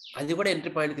 అది కూడా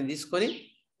ఎంట్రీ పాయింట్ కింద తీసుకొని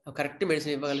కరెక్ట్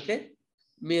మెడిసిన్ ఇవ్వగలిగితే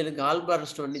మీరు గాల్ బ్లాడర్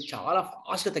స్టోన్ని చాలా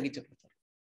ఫాస్ట్గా తగ్గించగలుగుతారు,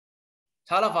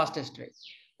 చాలా fastest way.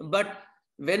 But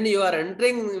when you are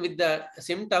entering with the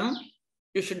symptom,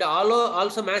 you should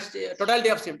also match totality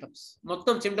of symptoms.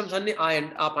 మొత్తం సిమ్టమ్స్ అన్ని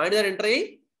ఆ పాయింట్ దగ్గర ఎంటర్ అయ్యి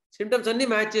సిమ్టమ్స్ అన్ని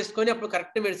మ్యాచ్ చేసుకొని అప్పుడు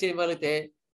కరెక్ట్ మెడిసిన్ ఇవ్వగలిగితే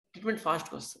ట్రీట్మెంట్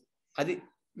ఫాస్ట్గా వస్తుంది. అది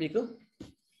మీకు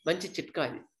మంచి చిట్కా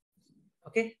అది.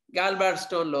 ఓకే, గాల్ బ్లాడర్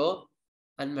స్టోన్లో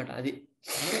అన్నమాట అది.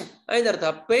 అయిన తర్వాత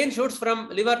pain shoots from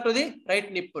liver to the right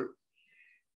nipple.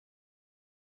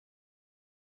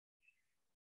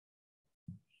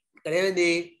 ఇక్కడ ఏమైంది,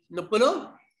 నొప్పులు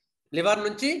లివర్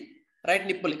నుంచి రైట్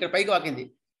నిప్పుల్ ఇక్కడ పైకి వాకింది,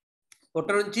 పొట్ట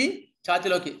నుంచి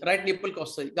ఛాతిలోకి రైట్ నిప్పుల్కి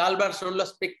వస్తుంది. గాల్ బ్లాడర్ స్టోన్లో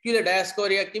స్పెక్యులర్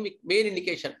డయాస్కోరియాకి మీకు మెయిన్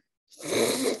ఇండికేషన్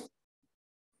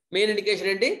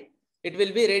ఏంటి, it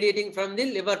will be radiating from the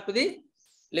liver to the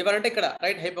liver అంటే ఇక్కడ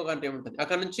రైట్ హైపోకాండ్రియం ఉంటుంది,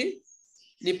 అక్కడ నుంచి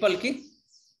నిప్పల్కి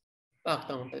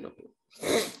పాకుతూ ఉంటుంది నొప్పి.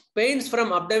 Pains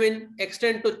from abdomen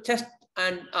extend to chest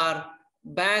and are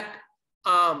back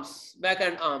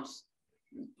and arms.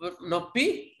 నొప్పి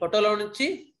పొట్టలో నుంచి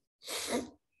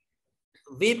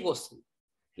వీపుకి వస్తుంది,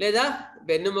 లేదా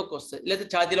వెన్నుముకు వస్తుంది, లేదా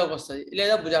ఛాతీలోకి వస్తుంది,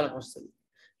 లేదా భుజాలకు వస్తుంది.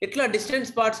 ఇట్లా distant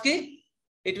స్పాట్స్కి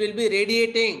it will be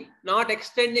radiating, not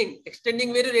extending.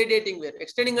 Extending వేరు, రేడియేటింగ్ వేరు.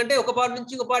 ఎక్స్టెండింగ్ అంటే ఒక పార్ట్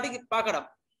నుంచి ఇంకో పార్టీకి పాకడం.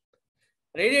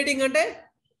 రేడియేటింగ్ అంటే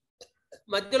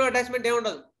మధ్యలో అటాచ్మెంట్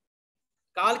ఏముండదు.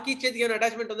 కాలుకి చేతికి ఏమైనా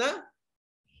అటాచ్మెంట్ ఉందా?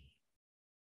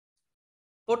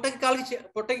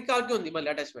 పొట్టకి కాలుకి ఉంది మళ్ళీ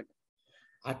అటాచ్మెంట్.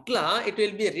 అట్లా it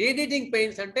will be radiating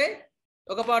pains అంటే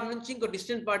ఒక పార్ట్ నుంచి ఇంకో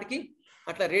డిస్టెంట్ పార్ట్కి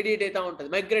అట్లా రేడియేట్ అవుతూ ఉంటుంది,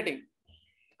 మైగ్రేటింగ్.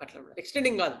 అట్లా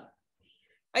ఎక్స్టెండింగ్ కాదు.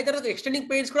 అయితే తర్వాత ఎక్స్టెండింగ్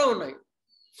పెయిన్స్ కూడా ఉన్నాయి,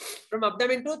 from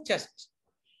abdomen to chest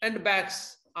and backs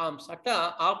arms. అట్లా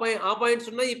ఆ పాయింట్స్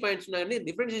ఉన్నాయి, ఈ పాయింట్స్ ఉన్నాయి అని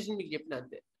డిఫరెన్షియేషన్ మీకు చెప్పిన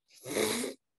అంతే.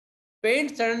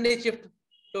 Pains suddenly shift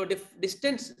to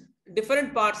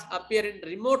different parts appear in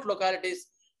remote localities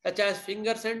such as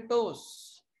fingers and toes.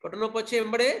 పొట్ట నొప్పి వచ్చి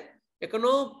వెంబడే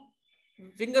ఎక్కడో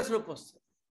ఫింగర్స్ నొప్పి వస్తుంది,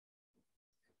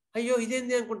 అయ్యో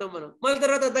ఇదేంది అనుకుంటాం మనం. మళ్ళీ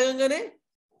తర్వాత తగ్గంగానే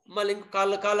మళ్ళీ ఇంకో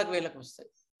కాళ్ళకు వేళ్ళకు వస్తాయి.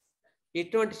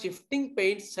 ఇటువంటి shifting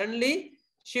pains suddenly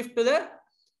shift to the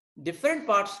different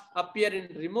parts appear in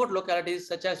remote localities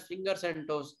such as fingers and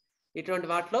toes. ఇటువంటి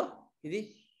వాటిలో ఇది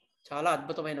చాలా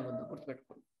అద్భుతమైన మందు,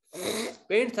 గుర్తుపెట్టుకోండి.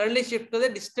 Pain suddenly shift to the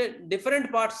different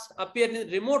parts appear in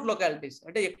remote localities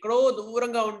అంటే ఎక్కడో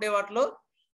దూరంగా ఉండే వాటిలో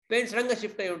పెయిన్ సడన్గా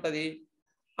షిఫ్ట్ అయి ఉంటుంది.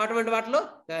 అటువంటి వాటిలో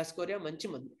డయాస్కోరియా మంచి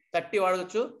మందు. 30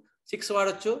 వాడవచ్చు, 6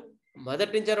 వాడచ్చు,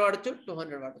 మొదటి నుంచి వాడచ్చు,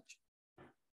 200 వాడచ్చు.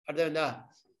 అర్థమైందా?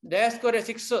 డయాస్కోరియా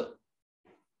 6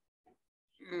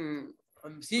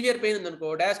 సివియర్ పెయిన్ ఉందనుకో,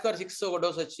 డయాస్కోరియా 6 ఒక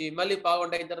డోస్ వచ్చి మళ్ళీ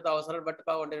పావుగంట అయిన తర్వాత అవసరం బట్టి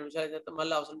పావుగంట నిమిషాలు అయిన తర్వాత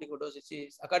మళ్ళీ అవసరం ఇంకో డోస్ ఇచ్చి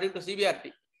అకార్డింగ్ టు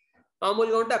సివియారిటీ.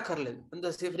 మామూలుగా ఉంటే అక్కర్లేదు,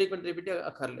 అంత ఫ్రీక్వెంట్ రిపీట్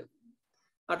అక్కర్లేదు,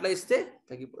 అట్లా ఇస్తే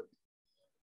తగ్గిపోతుంది.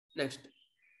 Next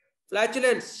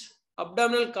ఫ్లాచులెన్స్,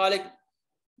 abdominal కాలిక్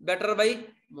better by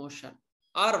motion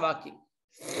are walking.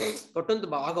 పొట్టంతా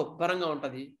బాగా ఉబ్బరంగా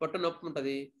ఉంటుంది, పొట్ట నొప్పి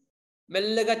ఉంటుంది,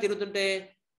 మెల్లగా తిరుగుతుంటే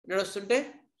నడుస్తుంటే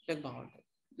నాకు బాగుంటుంది,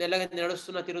 మెల్లగా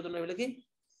తిరుగుతున్న వీళ్ళకి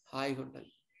హాయిగా ఉంటుంది.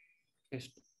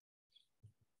 Next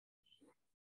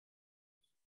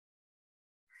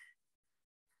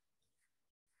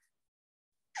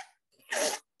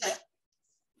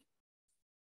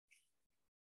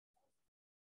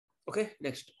okay,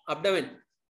 next abdomen.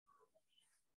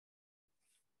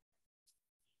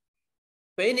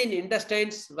 Pain in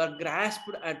intestines were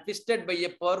grasped and twisted by a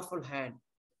powerful hand.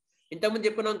 ఇంతకుముందు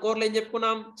చెప్పుకున్నాం, కోర్లో ఏం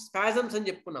చెప్పుకున్నాం, స్పాజమ్స్ అని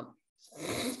చెప్పుకున్నాం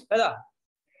కదా.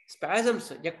 స్పాజమ్స్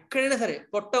ఎక్కడైనా సరే,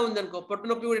 పొట్ట ఉందనుకో, పొట్ట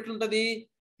నొప్పి కూడా ఎట్లుంటుంది,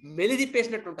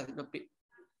 మెలిదిప్పేసినట్టు ఉంటుంది నొప్పి.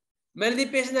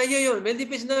 మెలిదిప్పేసింది, అయ్యో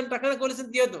మెలిదిప్పేసింది అని ప్రక్కన కొలిసి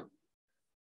తీయొద్దు,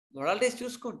 మొడాలిటీస్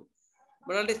చూసుకోండి.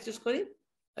 మొడాలిటీస్ చూసుకొని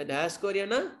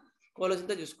డయాస్కోరియానా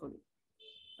కోలసింతా చూసుకోండి.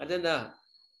 అర్థందా?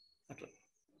 అట్లా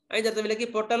అయిన తర్వాత వీళ్ళకి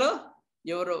పొట్టలో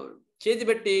ఎవరో చేతి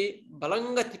పెట్టి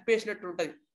బలంగా తిప్పేసినట్టు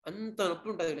ఉంటుంది, అంత నొప్పి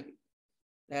ఉంటుంది వీళ్ళకి,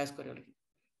 డయాస్కోరియా వాళ్ళకి.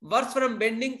 వర్స్ ఫ్రమ్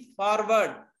బెండింగ్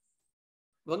ఫార్వర్డ్,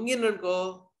 వంగిననుకో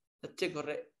వచ్చే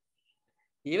గొర్రె.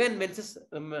 ఈవెన్ మెన్సెస్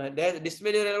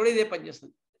డిస్మెన్యూరియా కూడా ఇదే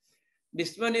పనిచేస్తుంది.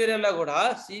 డిస్మెన్యూరియాలో కూడా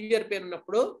సీవియర్ పెయిన్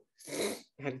ఉన్నప్పుడు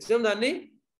మ్యాక్సిమం దాన్ని,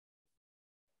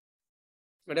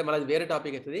 అంటే మనది వేరే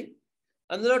టాపిక్ అవుతుంది,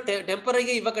 అందులో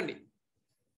టెంపరీగా ఇవ్వకండి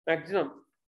మ్యాక్సిమం.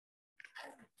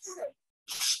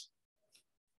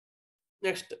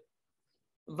 నెక్స్ట్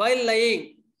వైల్ లయింగ్,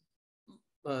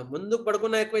 ముందు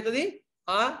పడుకున్నా ఎక్కువైతుంది,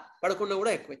 ఆ పడుకున్నా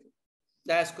కూడా ఎక్కువైతుంది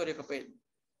డయాస్కోరియా యొక్క pain.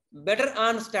 Better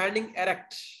on standing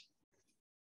erect,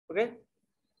 okay,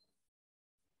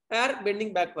 are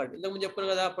bending backward. ఇంతకుముందు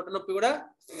చెప్పుకున్నాం కదా, పొట్ట నొప్పి కూడా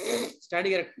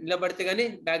స్టాండింగ్ ఎరెక్ట్, నిలబడితే కానీ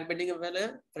బ్యాక్ బెండింగ్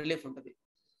రిలీఫ్ ఉంటుంది.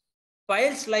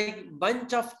 Piles like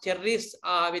bunch of cherries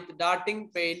with darting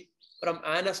pain from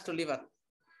anus to liver.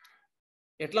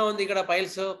 ఎట్లా ఉంది ఇక్కడ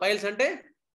పైల్స్? పైల్స్ అంటే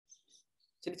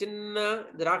చిన్న చిన్న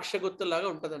ద్రాక్ష గుత్తులాగా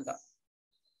ఉంటుందంట.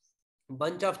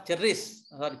 బంచ్ ఆఫ్ చెర్రీస్,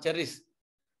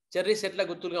 చెర్రీస్ ఎట్లా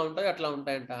గుత్తులుగా ఉంటాయి అట్లా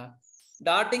ఉంటాయంట.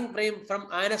 Dating from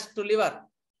anus to liver.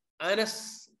 Anus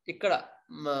ఇక్కడ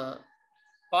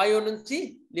పాయో నుంచి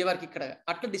లివర్కి ఇక్కడ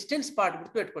అట్లా డిస్టెన్స్ పార్ట్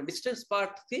గుర్తుపెట్టుకోండి. డిస్టెన్స్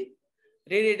పార్ట్కి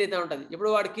రేడియేట్ అయితే ఉంటుంది. ఇప్పుడు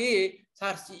వాడికి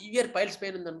సార్ సివియర్ పైల్స్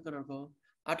పెయిన్ ఉంది అనుకున్నాను,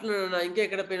 అట్లా ఇంకా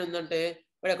ఎక్కడ పెయిన్ ఉందంటే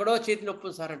వాడు ఎక్కడో చేతి నొప్పి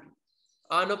ఉంది సార్ అంటాడు.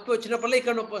 ఆ నొప్పి వచ్చినప్పుడల్లా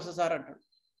ఇక్కడ నొప్పి వస్తుంది సార్ అంటాడు.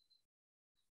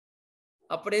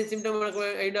 అప్పుడేం సిమ్టమ్ మనకు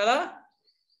అయినా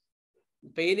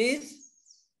pain is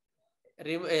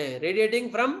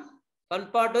radiating from one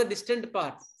part to distant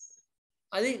part.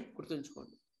 అది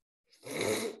గుర్తుంచుకోండి.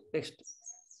 Next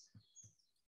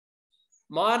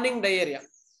morning diarrhoea.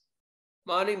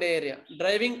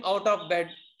 Driving out of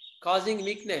bed causing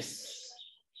weakness.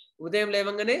 ఉదయం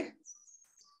లేవంగానే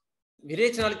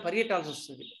విరేచనాలకు పరిగెట్టాల్సి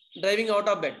వస్తుంది. Driving out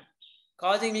of bed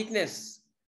causing weakness.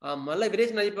 మళ్ళీ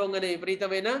విరేచన అయిపోగానే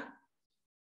విపరీతమైన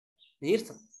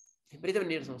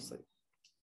నీరసం వస్తుంది.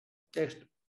 Next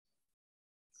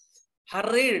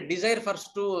hurry desire for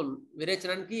stool.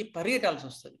 విరేచనానికి పరిగెట్టాల్సి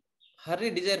వస్తుంది. Hurry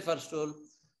desire for stool.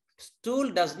 Stool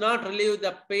does not relieve the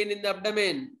pain in the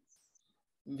abdomen.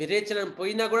 విరేచనం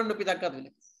పోయినా కూడా నొప్పి తగ్గదు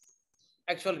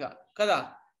యాక్చువల్గా కదా.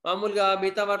 మామూలుగా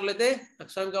మిగతా వాటిలో అయితే,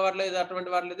 అక్షామిక వాటిలో అయితే, అటువంటి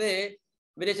వాటిలో అయితే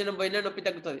విరేచనం పోయినా నొప్పి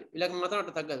తగ్గుతుంది. వీళ్ళకి మాత్రం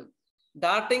అట్లా తగ్గదు.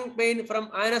 డార్టింగ్ pain from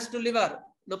anus to liver.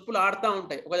 నొప్పులు ఆడుతూ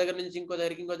ఉంటాయి, ఒక దగ్గర నుంచి ఇంకో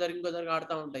దగ్గరికి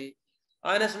ఆడుతూ ఉంటాయి.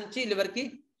 యానస్ నుంచి లివర్కి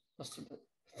వస్తుంటుంది.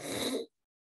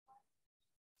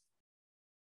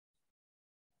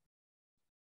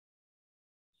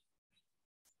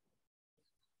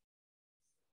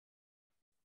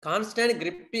 Constant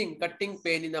gripping cutting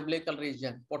pain in అబ్లికల్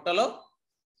region. పొట్టలో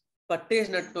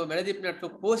పట్టేసినట్టు, మెడదిప్పినట్లు,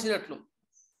 పోసినట్లు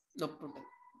నొప్పి ఉంటుంది.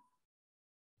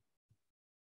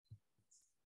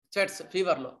 స్వెట్స్.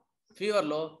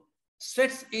 ఫీవర్లో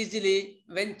స్వెట్స్ ఈజీలీ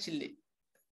వెన్ చిల్లీ.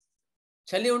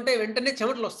 చలి ఉంటే వెంటనే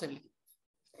చెమటలు వస్తాయి.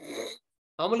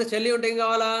 మామూలుగా చలి ఉంటే ఏం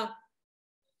కావాలా?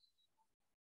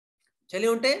 చలి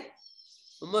ఉంటే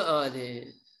అది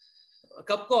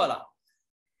కప్పుకోవాలా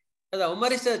కదా,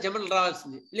 ఉమ్మరిస్తే చెమటలు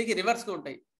రావాల్సింది. వీళ్ళకి రివర్స్గా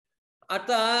ఉంటాయి.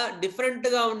 అట్లా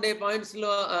డిఫరెంట్గా ఉండే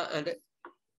పాయింట్స్లో అంటే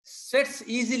స్వెట్స్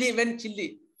ఈజీలీ వెన్ చిల్లీ.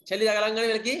 చలి తగలంగానే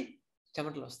వీళ్ళకి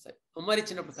చెమటలు వస్తాయి,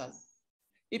 ఉమ్మరిచ్చినప్పుడు కాదు.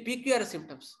 ఈ పీక్యూఆర్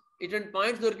సిమ్టమ్స్ ఇటువంటి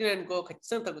పాయింట్స్ దొరికినాయి అనుకో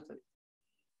ఖచ్చితంగా తగ్గుతుంది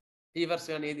ఫీవర్స్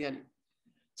కానీ ఏది కానీ.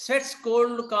 స్వెట్స్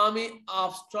cold Kami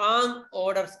of strong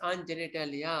ఓడర్స్ on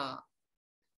genitalia.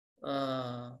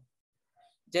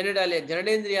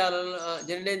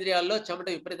 జననేంద్రియాల్లో చెమట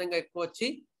విపరీతంగా ఎక్కువ వచ్చి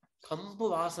కంపు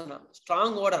వాసన,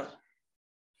 స్ట్రాంగ్ ఓడర్,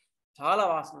 చాలా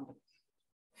వాసన ఉంటుంది.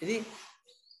 ఇది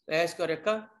డయాస్కోరియా యొక్క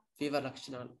ఫీవర్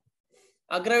లక్షణాలు.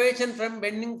 Aggravation from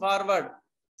bending forward.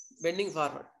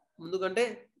 ముందుకంటే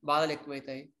బాధలు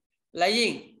ఎక్కువైతాయి.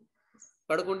 లయింగ్,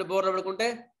 బోర్లో పడుకుంటే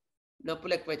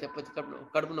నొప్పులు ఎక్కువైతాయి,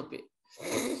 కడుపు నొప్పి.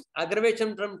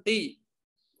 అగ్రవేషన్ ఫ్రమ్ టీ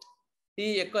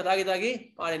ఎక్కువ తాగి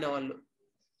పాడిన వాళ్ళు.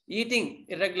 ఈటింగ్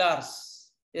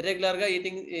ఇర్రెగ్యులర్గా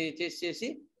ఈటింగ్ చేసి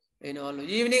అయిన వాళ్ళు.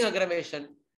 Evening aggravation,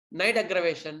 night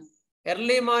aggravation.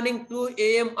 Early morning 2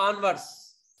 AM onwards.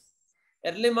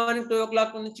 Early morning 2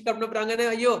 o'clock నుంచి కడుపు నొప్పి రాగానే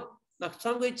అయ్యో నాకు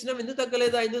స్ట్రాంగ్ ఇచ్చినాం, ఎందుకు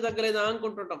తగ్గలేదా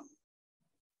అనుకుంటుంటాం.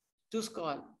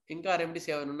 చూసుకోవాలి ఇంకా రెమెడీస్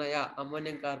ఏమైనా ఉన్నాయా.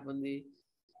 అమ్మోనియం కార్బన్ ఉంది,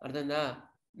 అర్థందా?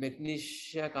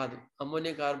 మెగ్నీషియా కాదు,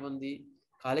 అమ్మోనియం కార్బన్ ఉంది,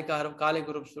 కాలిక్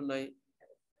గ్రూప్స్ ఉన్నాయి,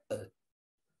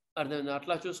 అర్థమైందా?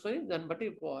 అట్లా చూసుకొని దాన్ని బట్టి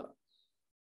పోవాలి.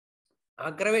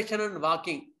 Aggravation and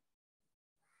walking.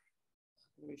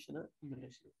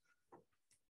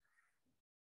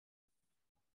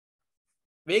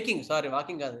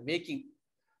 వాకింగ్ కాదు, వేకింగ్.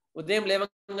 ఉదయం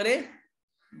లేవగానే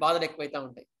బాధలు ఎక్కువైతా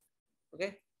ఉంటాయి. Okay.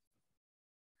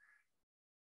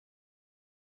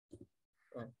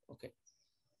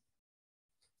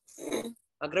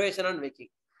 Aggravation and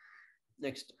waking.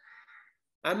 Next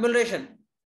ambulation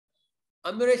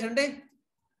అంటే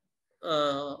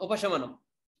ఉపశమనం.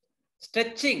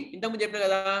 స్ట్రెచ్చింగ్, ఇంతకుముందు చెప్పిన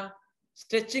కదా,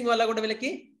 స్ట్రెచ్చింగ్ వల్ల కూడా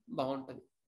వీళ్ళకి బాగుంటుంది.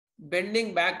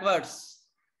 బెండింగ్ బ్యాక్వర్డ్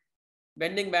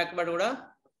కూడా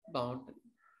బాగుంటుంది.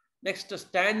 నెక్స్ట్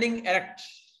స్టాండింగ్ ఎరెక్ట్,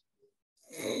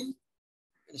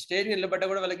 స్టేజ్ నిలబడ్డ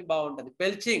కూడా వాళ్ళకి బాగుంటుంది.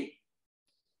 బెల్చింగ్,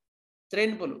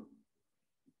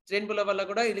 త్రేన్పుల వల్ల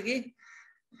కూడా వీళ్ళకి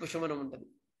ఉపశమనం ఉంటుంది.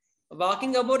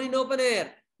 Walking about in open air,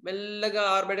 మెల్లగా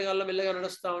ఆర్బెడగాల్లో మెల్లగా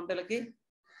నడుస్తూ ఉంటే వీళ్ళకి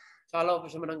చాలా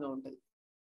ఉపశమనంగా ఉంటుంది.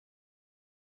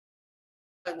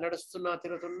 నడుస్తున్నా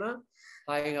తిరుగుతున్నా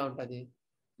హాయిగా ఉంటుంది.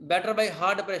 బెటర్ బై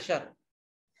హార్డ్ ప్రెషర్,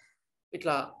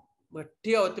 ఇట్లా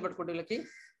గట్టిగా ఒత్తి పెట్టుకుంటే వీళ్ళకి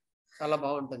చాలా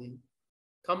బాగుంటుంది.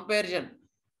 కంపారిజన్,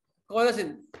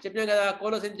 కోలోసిన్ చెప్పినా కదా,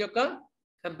 కోలోసిన్ యొక్క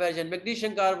కంపారిజన్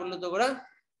మెగ్నీషియం కార్బన్లతో కూడా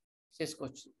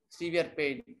చేసుకోవచ్చు. సివియర్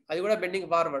పెయిన్ అది కూడా బెండింగ్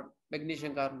ఫార్వర్డ్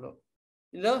మెగ్నీషియం కార్బన్లో,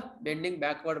 ఇందులో బెండింగ్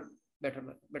బ్యాక్వర్డ్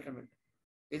బెటర్మెంట్.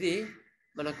 ఇది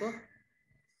మనకు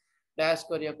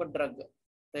డయాస్కోరియా యొక్క డ్రగ్.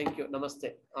 థ్యాంక్ యూ, నమస్తే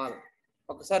ఆల్.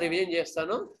 ఒకసారి రివిజన్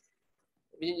చేస్తాను.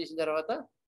 రివిజన్ చేసిన తర్వాత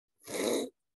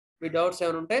మీ డౌట్స్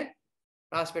ఏమైనా ఉంటే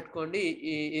రాసి పెట్టుకోండి.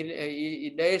 ఈ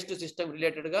డైజెస్టివ్ సిస్టమ్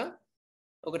రిలేటెడ్గా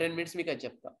ఒక 10 minutes మీకు అది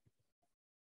చెప్తా.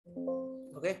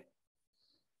 ఓకే,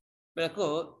 మనకు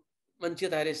మంచిగా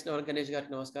తయారు చేసిన గణేష్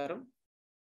గారికి నమస్కారం.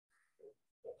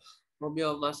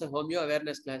 Master homeo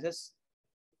awareness classes,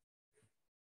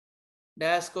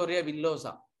 Dioscorea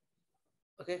విల్లోసా.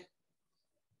 Okay,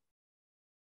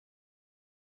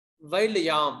 wild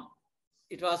yam,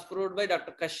 it was proved by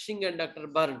Dr. Cushing and Dr.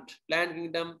 Burnt. Plant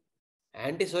kingdom,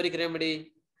 antisoric remedy,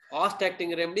 fast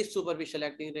acting remedy, superficial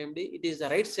acting remedy. It is the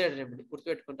right side remedy.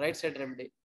 గుర్తుపెట్టుకోండి, right side remedy.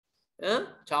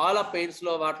 చాలా pains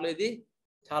లో వాటిలో ఇది,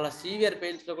 చాలా severe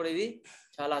pains లో కూడా ఇది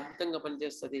చాలా అద్భుతంగా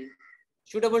పనిచేస్తుంది.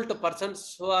 Suitable to persons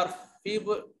who are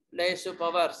feeble digestive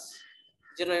powers,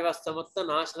 జీర్ణ వ్యవస్థ మొత్తం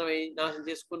నాశనం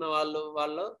చేసుకున్న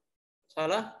వాళ్ళు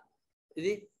చాలా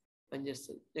ఇది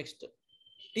పనిచేస్తుంది. నెక్స్ట్,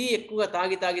 టీ ఎక్కువగా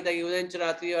తాగి ఉదయం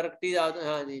రాత్రి వరకు టీ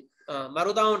తాగుతుంది,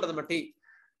 మరుగుతూ ఉంటుంది అన్నమాట. టీ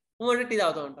అంటే టీ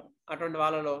తాగుతూ ఉంటారు. అటువంటి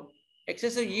వాళ్ళలో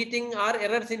excessive eating are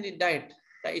errors in diet,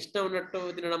 ఇష్టం ఉన్నట్టు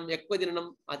తినడం, ఎక్కువ తినడం,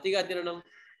 అతిగా తినడం.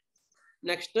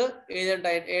 నెక్స్ట్, ఏదంటే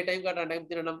ఏ టైం ఆ టైం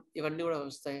తినడం, ఇవన్నీ కూడా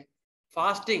వస్తాయి.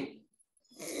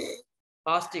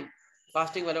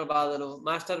 ఫాస్టింగ్ వల్ల బాధలు,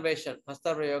 మాస్టర్బేషన్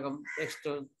హస్తప్రయోగం. నెక్స్ట్,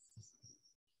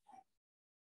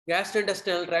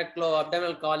 గ్యాస్ట్రోఇంటెస్టినల్ ట్రాక్ట్ లో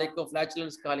అబ్డామినల్ కాలిక్,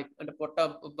 ఫ్లాచులెన్స్ కాలిక్ అంటే పొట్ట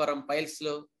ఉబ్బరం,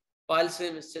 పైల్స్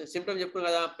సిమ్టమ్ చెప్పుకున్నాం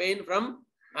కదా. Pain from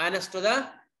anus to the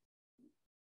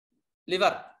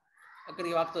liver,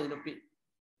 అక్కడికి వాకుతుంది నొప్పి.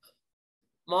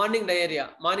 మార్నింగ్ డయేరియా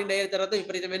తర్వాత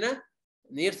విపరీతమైన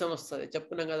నీరసం వస్తుంది,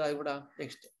 చెప్పుకున్నాం కదా అది కూడా.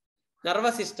 Next,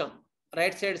 nervous system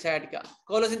right side sciatica,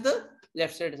 కోలోసిన్స్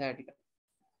left side sciatica.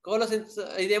 కోలోసిన్స్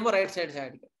ఇదేమో రైట్ సైడ్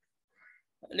సయాటికా.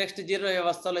 నెక్స్ట్, జీర్ణ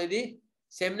వ్యవస్థలో ఇది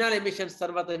సెమినల్ ఎమిషన్స్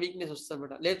తర్వాత వీక్నెస్ వస్తుంది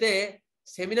అనమాట. లేకపోతే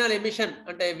సెమినల్ ఎమిషన్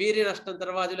అంటే వీర్య నష్టం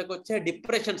తర్వాత వీళ్ళకి వచ్చే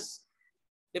డిప్రెషన్స్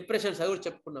అది కూడా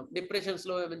చెప్పుకున్నాం. డిప్రెషన్స్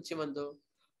లో మంచి మందు.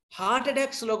 హార్ట్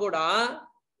అటాక్స్ లో కూడా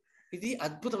ఇది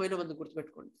అద్భుతమైన మందు,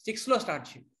 గుర్తుపెట్టుకోండి. 6 లో స్టార్ట్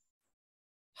చేయండి.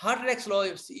 హార్ట్ అటాక్స్ లో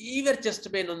సీవియర్ చెస్ట్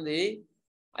పెయిన్ ఉంది,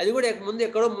 అది కూడా ముందు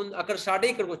ఎక్కడో అక్కడ స్టార్ట్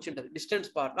అయ్యి ఇక్కడికి వచ్చి ఉంటుంది, డిస్టెన్స్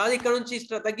పార్ట్. అది ఇక్కడ నుంచి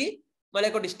తగ్గి మళ్ళీ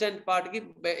ఒక డిస్టెంట్ పార్ట్కి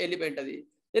వెళ్ళిపోయి ఉంటుంది,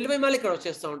 వెళ్ళిపోయి మళ్ళీ ఇక్కడ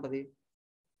వచ్చేస్తూ ఉంటుంది.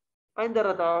 అయిన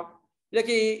తర్వాత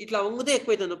వీళ్ళకి ఇట్లా వంగితే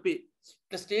ఎక్కువైతుంది నొప్పి.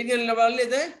 ఇట్లా స్ట్రెయిట్గా నిలబడాలి,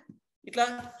 లేదా ఇట్లా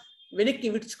వెనక్కి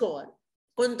విడుచుకోవాలి,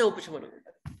 కొంత ఉపశమనం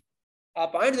ఉంటుంది. ఆ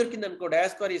పాయింట్ దొరికింది అనుకో,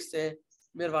 డయాస్కోరీ ఇస్తే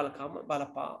మీరు వాళ్ళ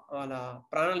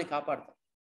ప్రాణాలని కాపాడతారు.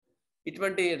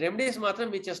 ఇటువంటి రెమెడీస్ మాత్రం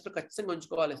మీ చెస్ట్ ఖచ్చితంగా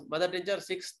ఉంచుకోవాలి. మదర్ టించర్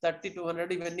 6, 30,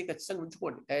 200 ఇవన్నీ ఖచ్చితంగా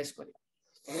ఉంచుకోండి డయాస్కోరీ,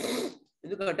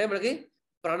 ఎందుకంటే మనకి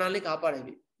ప్రాణాలని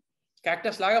కాపాడేవి.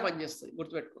 క్యాక్టస్ లాగా పనిచేస్తుంది,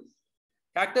 గుర్తుపెట్టుకోండి.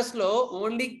 క్యాక్టస్ లో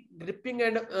ఓన్లీ గ్రిప్పింగ్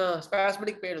అండ్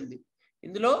స్పాస్మటిక్ పెయిన్ ఉంది,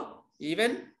 ఇందులో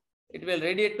even it will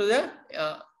radiate to the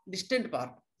distant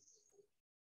part.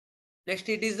 Next,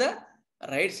 it is the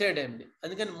right side remedy.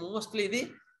 అందుకని మోస్ట్లీ ఇది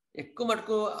ఎక్కువ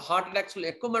మటుకు హార్ట్ అటాక్స్ లో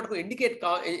ఎక్కువ మటుకు ఇండికేట్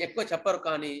ఎక్కువ చెప్పరు,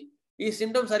 కానీ ఈ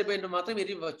సిమ్టమ్స్ సరిపోయిన మాత్రం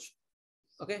ఇది ఇవ్వచ్చు.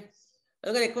 ఓకే,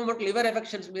 అందుకని ఎక్కువ మటుకు లివర్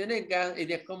ఎఫెక్షన్స్ మీదనే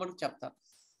ఇది ఎక్కువ మటుకు చెప్తారు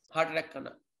హార్ట్ అటాక్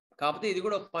కన్నా. కాకపోతే ఇది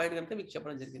కూడా ఒక పాయింట్ కనుక మీకు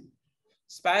చెప్పడం జరిగింది.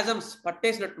 Spasms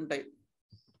పట్టేసినట్టుంటాయి.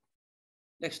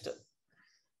 Next,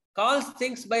 calls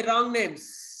things by wrong names,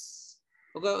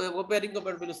 ఒక పేరు ఇంకో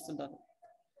పేరు పిలుస్తుంటారు.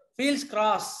 Feels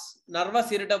cross,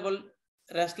 nervous irritable,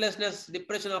 restlessness,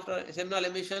 depression after seminal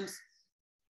emissions.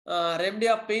 Remedy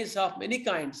of pains of many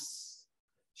kinds,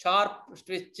 sharp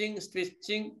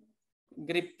స్ట్విచ్చింగ్,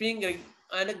 gripping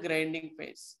and grinding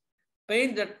pains.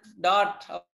 Pain that dot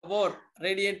about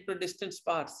radiate to distance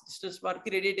part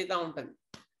కి radiate అవుతా ఉంటుంది.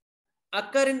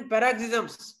 అక్కర్ in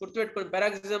పెరాక్సిజమ్స్, గుర్తుపెట్టుకోండి,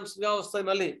 పెరాక్సిజమ్స్ గా వస్తుంది,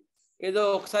 మళ్ళీ ఏదో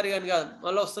ఒకసారి కానీ కాదు,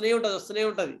 మళ్ళీ వస్తూనే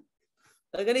ఉంటుంది.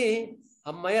 అందుకని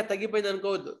అమ్మాయి తగ్గిపోయింది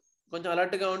అనుకోవద్దు, కొంచెం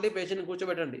అలర్ట్గా ఉండి పేషెంట్ని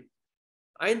కూర్చోబెట్టండి.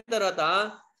 అయిన తర్వాత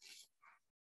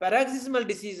పెరాక్సిజమల్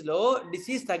డిసీజ్లో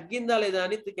డిసీజ్ తగ్గిందా లేదా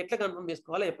అని ఎట్లా కన్ఫర్మ్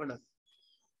చేసుకోవాలో చెప్పండి నాకు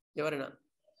ఎవరైనా.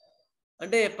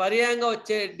 అంటే పర్యాయంగా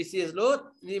వచ్చే డిసీజ్లో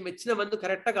నీ మెచ్చిన మందు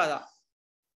కరెక్టా కాదా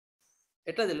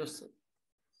ఎట్లా తెలుస్తుంది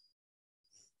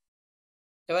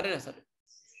ఎవరైనా సరే?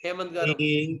 హేమంత్ గారు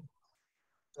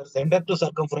సెంటర్ టు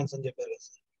సర్కంఫరెన్స్ అని చెప్పారు కదా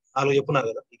సార్, వాళ్ళు చెప్పున్నారు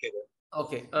కదా.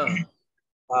 ఓకే,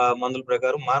 ఆ మందుల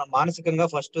ప్రకారం మానసికంగా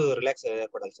ఫస్ట్ రిలాక్స్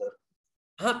ఏర్పడాలి సార్.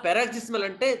 పెరాక్సిస్మల్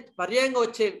అంటే పర్యాయంగా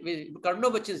వచ్చే, ఇప్పుడు కడుపు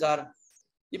నొప్పి వచ్చింది సార్,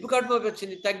 ఇప్పుడు కడుపు నొప్పి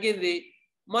వచ్చింది, తగ్గింది,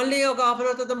 మళ్ళీ ఒక హాఫ్ అన్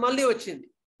అవర్ తర్వాత మళ్ళీ వచ్చింది,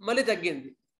 మళ్ళీ తగ్గింది,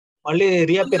 మళ్ళీ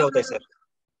రీఅపేర్ అవుతాయి సార్.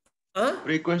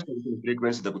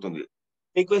 ఫ్రీక్వెన్సీ తగ్గుతుంది.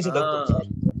 ఫ్రీక్వెన్సీ తగ్గుతుంది,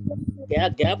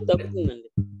 గ్యాప్ తగ్గుతుందండి.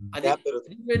 అది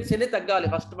ఫ్రీక్వెన్సీనే తగ్గాలి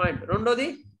ఫస్ట్ పాయింట్. రెండోది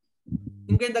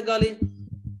ఇంకేం తగ్గాలి?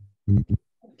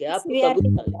 గ్యాప్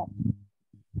తగ్గుతుంది,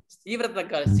 తీవ్రత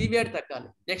తగ్గాలి, సివియారిటీ తగ్గాలి.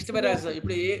 నెక్స్ట్ పెరాక్సిజం,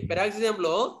 ఇప్పుడు ఈ పెరాక్సిజం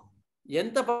లో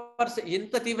ఎంత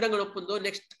తీవ్రంగా నొప్పి ఉందో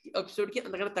నెక్స్ట్ ఎపిసోడ్ కి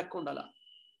అంతకన్నా తక్కువ ఉండాలా.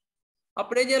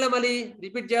 అప్పుడు ఏం చేయాలా? మళ్ళీ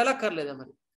రిపీట్ చేయాలా అక్కర్లేదా?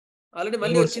 మరి ఆల్రెడీ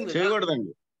మళ్ళీ వచ్చింది.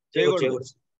 చేయకూడదండి.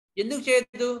 ఎందుకు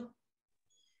చేయొద్దు?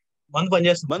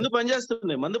 మందు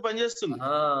పనిచేస్తుంది.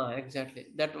 Exactly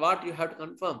that what you have to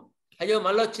confirm. అయ్యో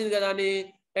మళ్ళీ వచ్చింది కదా అని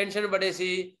టెన్షన్ పడేసి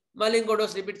మళ్ళీ ఇంకో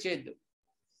డోస్ రిపీట్ చేయొద్దు.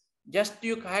 Just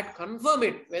you have to confirm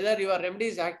it weather your remedy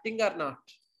is acting are not.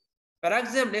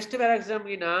 Paroxysm next paroxysm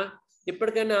కినా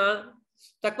ఇప్పటికైనా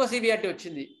తక్కువ సివియారిటీ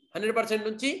వచ్చింది, 100%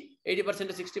 నుంచి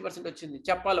 80% 60% వచ్చింది,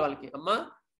 చెప్పాలి వాళ్ళకి, అమ్మా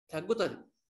తగ్గుతుంది,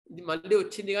 ఇది మళ్ళీ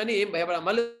వచ్చింది కానీ ఏం భయపడ.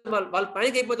 మళ్ళీ వాళ్ళు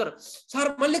పానిక్ అయిపోతారు, సార్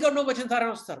మళ్ళీ కడుపు వచ్చింది సార్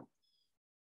అని వస్తారు.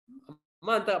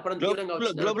 అమ్మ అంత అప్పుడు తీవ్రంగా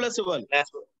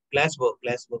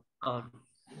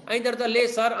అయిన తర్వాత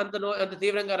లేదు సార్ అంత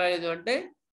తీవ్రంగా రాలేదు అంటే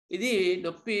ఇది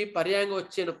నొప్పి పర్యాంగం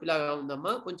వచ్చే నొప్పిలాగా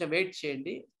ఉందమ్మా, కొంచెం వెయిట్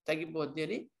చేయండి తగ్గిపోద్ది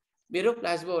అని మీరు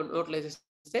ప్లాస్బో నోట్లో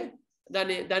వేసేస్తే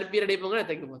దాని పీరియడ్ అయిపోగానే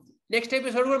తగ్గిపోతుంది. నెక్స్ట్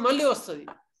ఎపిసోడ్ కూడా మళ్ళీ వస్తుంది,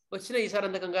 వచ్చినా ఈసారి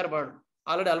అంత కంగారు పడడం,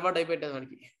 ఆల్రెడీ అలవాటు అయిపోయింది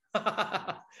మనకి.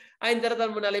 అయిన తర్వాత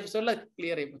 4 ఎపిసోడ్లో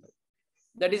క్లియర్ అయిపోతుంది.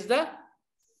 That is the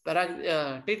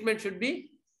treatment should be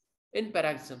in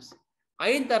పెరాక్సిజమ్స్.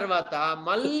 అయిన తర్వాత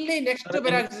మళ్ళీ నెక్స్ట్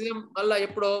పెరాక్సిజం మళ్ళీ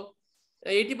ఎప్పుడో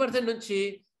 80% నుంచి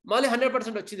మళ్ళీ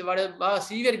 100% వచ్చింది. వాడు బాగా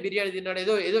సీవియర్ బిర్యానీ తిన్నాడు,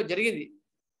 ఏదో జరిగింది,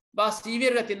 బాగా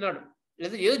సీవియర్గా తిన్నాడు,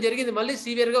 ఏదో జరిగింది, మళ్ళీ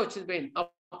సీవియర్గా వచ్చింది పెయిన్.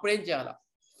 అప్పుడు ఏం చేయాలా?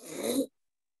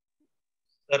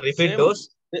 రిపీట్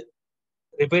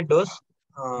డోస్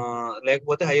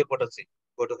లేకపోతే hire potency,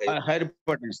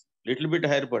 little bit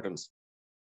hire potency.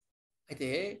 అయితే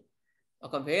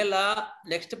ఒకవేళ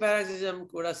నెక్స్ట్ పారాక్సిజం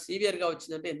కూడా సివియర్ గా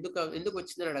వచ్చిందంటే ఎందుకు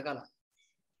వచ్చిందని అడగాల.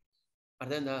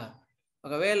 అర్థమైందా?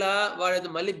 ఒకవేళ వాడు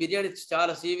మళ్ళీ బిర్యానీ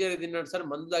చాలా సివియర్ గా తిన్నాడు సార్,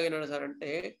 మందు తాగినాడు సార్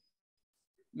అంటే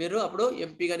మీరు అప్పుడు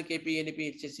ఎంపీ కానీ కేపీ ఎన్పీ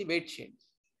ఇచ్చేసి వెయిట్ చేయండి.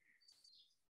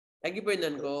 తగ్గిపోయింది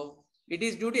అనుకో, it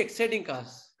is due to exciting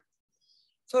cause,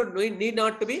 so need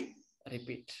not to be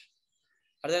repeat.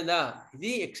 అర్థమైందా?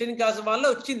 ఇది ఎక్సైటింగ్ కాజ్ వల్ల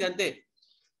వచ్చింది అంతే.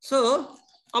 సో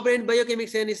అప్పుడు ఏంటి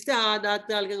బయోకెమిక్స్ అని ఇస్తే ఆ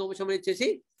తాత్కాలికంగా ఉపశమనం ఇచ్చేసి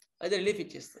అది రిలీఫ్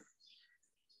ఇచ్చేస్తుంది.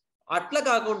 అట్లా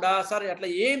కాకుండా సార్ అట్లా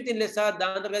ఏం తినలేదు సార్,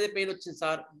 దాని తర్వాత పెయిన్ వచ్చింది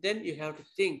sir, then you have to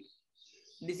think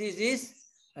disease is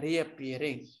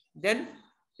రీఅపియరింగ్, then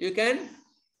you can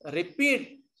repeat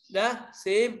the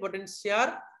same potency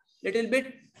are little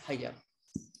bit higher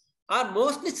are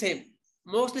mostly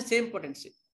same potency.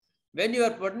 When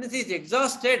your potency is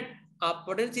exhausted, ఆ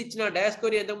potency ఇచ్చిన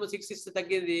Dioscorea ఎంతకుముందు 6 ఇస్తే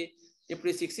తగ్గింది,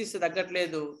 ఇప్పుడు 6 ఇస్తే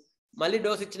తగ్గట్లేదు, మళ్ళీ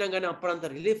dose ఇచ్చినా కానీ అప్పుడంత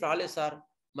రిలీఫ్ రాలేదు సార్,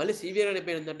 మళ్ళీ సివియర్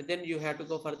అయిపోయిందంటే then you have to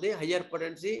go for the higher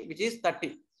potency which is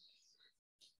 30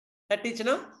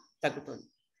 ఇచ్చినా తగ్గుతుంది.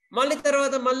 మళ్ళీ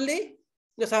తర్వాత మళ్ళీ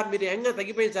ఇంకా సార్ మీరు ఎంగా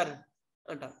తగ్గిపోయింది సార్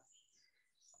అంటారు.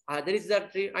 దట్ ఈస్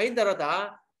దట్ అయిన తర్వాత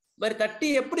మరి 30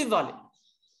 ఎప్పుడు ఇవ్వాలి?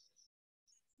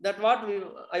 That what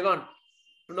I want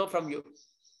to know from you.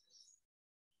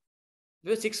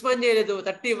 6 పని చేయలేదు,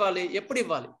 30 ఇవ్వాలి, ఎప్పుడు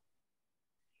ఇవ్వాలి?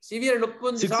 సివియర్ నొప్పి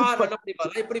ఉంది సార్ అన్నప్పుడు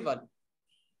ఇవ్వాలి, ఎప్పుడు ఇవ్వాలి?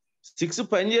 6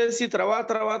 పని చేసి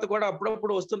తర్వాత కూడా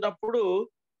అప్పుడప్పుడు వస్తున్నప్పుడు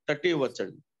 30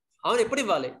 ఇవ్వచ్చండి. అవును, ఎప్పుడు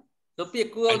ఇవ్వాలి? నొప్పి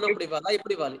ఎక్కువగా ఉన్నప్పుడు ఇవ్వాలా,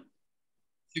 ఎప్పుడు ఇవ్వాలి?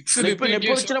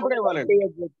 నొప్పి వచ్చినప్పుడే ఇవ్వాలండి,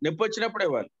 నొప్పి వచ్చినప్పుడే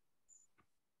ఇవ్వాలి.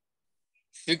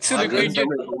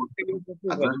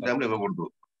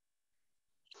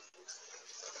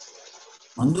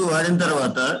 మందు వాడిన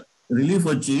తర్వాత రిలీఫ్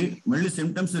వచ్చి మళ్ళీ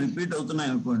సిమ్టమ్స్ రిపీట్ అవుతున్నాయి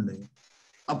అనుకోండి,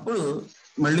 అప్పుడు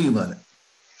మళ్ళీ ఇవ్వాలి.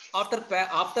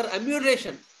 ఆఫ్టర్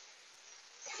అమ్యూరేషన్,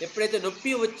 ఎప్పుడైతే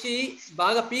నొప్పి వచ్చి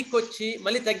బాగా పీక్ వచ్చి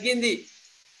మళ్ళీ తగ్గింది,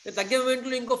 తగ్గే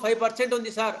మూమెంట్లో ఇంకో 5%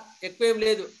 ఉంది సార్, ఎక్కువ ఏం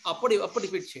లేదు, అప్పుడు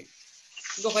రిపీట్ చేయండి.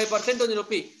 ఇంకో 5% ఉంది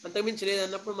నొప్పి, అంతకుమించి లేదు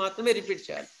అన్నప్పుడు మాత్రమే రిపీట్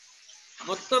చేయాలి.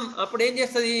 మొత్తం అప్పుడు ఏం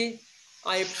చేస్తుంది,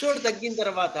 ఆ ఎపిసోడ్ తగ్గిన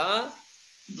తర్వాత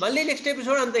మళ్ళీ నెక్స్ట్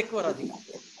ఎపిసోడ్ అంత ఎక్కువ రాదు,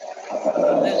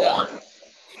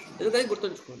 ఎందుకని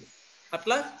గుర్తుంచుకోండి.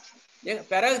 అట్లా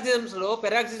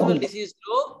పెరాక్సిజమల్ డిసీజ్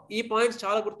లో ఈ పాయింట్స్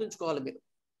చాలా గుర్తుంచుకోవాలి మీరు.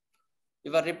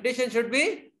 Your repetition should be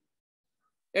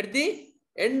at the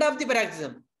end of the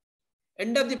paroxysm,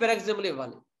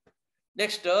 ఇవ్వాలి.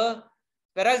 Next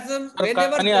paroxysm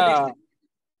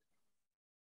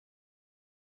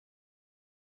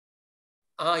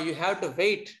you have to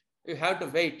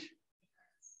wait.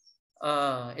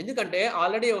 ఎందుకంటే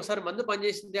ఆల్రెడీ ఒకసారి మందు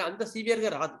పనిచేసింది, అంత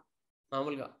సివియర్గా రాదు.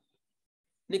 మామూలుగా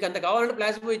నీకు అంత కావాలంటే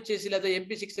ప్లాస్మో ఇచ్చేసి లేదా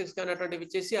MP6X కానీ అటువంటివి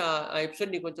ఇచ్చేసి ఆ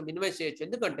ఎపిసోడ్ నీకు కొంచెం మినిమైజ్ చేయొచ్చు.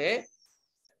 ఎందుకంటే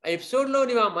ఆ ఎపిసోడ్లో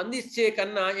నువ్వు ఆ మందు ఇచ్చే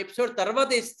కన్నా ఎపిసోడ్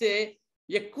తర్వాత ఇస్తే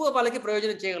ఎక్కువ వాళ్ళకి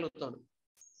ప్రయోజనం చేయగలుగుతాను.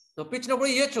 నొప్పించినప్పుడు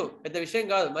ఇవ్వచ్చు, పెద్ద విషయం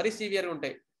కాదు, మరీ సివియర్గా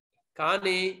ఉంటాయి.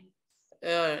 కానీ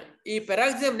ఈ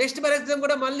పెరాక్సిజం నెక్స్ట్ పెరాక్సిజం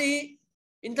కూడా మళ్ళీ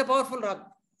ఇంత పవర్ఫుల్ రాదు.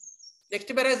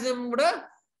 నెక్స్ట్ పెరాక్సిజం కూడా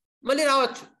మళ్ళీ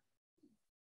రావచ్చు.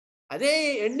 అదే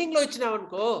ఎండింగ్లో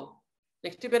ఇచ్చినామనుకో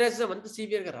నెక్స్ట్ పెరాక్సిజం అంత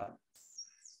సివియర్గా రాదు,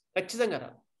 ఖచ్చితంగా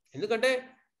రాదు. ఎందుకంటే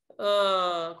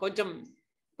కొంచెం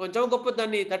కొంచెం గొప్ప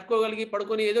దాన్ని తట్టుకోగలిగి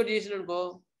పడుకొని ఏదో చేసిననుకో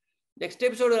నెక్స్ట్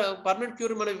ఎపిసోడ్ పర్మనెంట్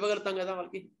క్యూర్ మనం ఇవ్వగలుగుతాం కదా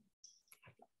వాళ్ళకి.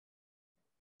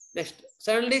 Next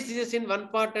suddenly ceases in one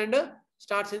part and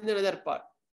starts in another part.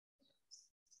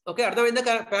 Okay, అర్థమైందా?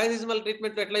 పారాసిస్మల్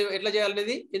ట్రీట్మెంట్ ఎట్లా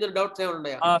చేయాలనేది ఇందులో డౌట్స్ ఏమైనా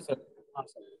ఉన్నాయా?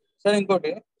 సార్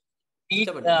ఇంకోటి,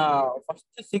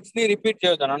 ఫస్ట్ 6 ని రిపీట్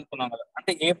చేయొద్దని అనుకున్నాం కదా,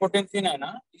 అంటే ఏ పొటెన్సీని అయినా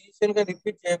ఇనిషియల్ గా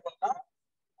రిపీట్ చేయకుండా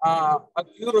ఆ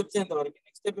క్యూర్ వచ్చేంత వరకు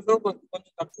నెక్స్ట్ ఎపిసోడ్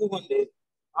కొంచెం తక్కువగా ఉంది,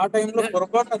 ఆ టైంలో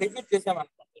పొరపాటున రిపీట్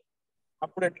చేసామనుకోండి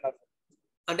అప్పుడు ఎట్లా?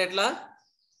 అంటే ఎట్లా?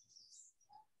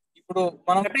 ఇప్పుడు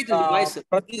మనం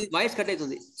వాయిస్ కట్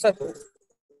అవుతుంది సార్,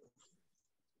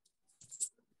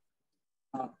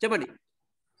 చెప్పండి.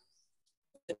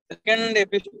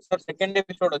 సెకండ్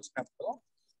ఎపిసోడ్ వచ్చినప్పుడు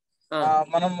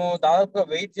మనము దాదాపుగా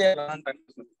వెయిట్ చేయాలంటే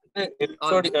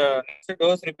ఎపిసోడ్ నెక్స్ట్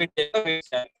డోస్ రిపీట్ చేయాలి.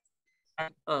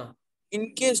 ఇన్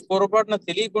కేస్ పొరపాటున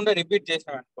తెలియకుండా రిపీట్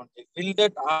చేసాం అనుకోండి, విల్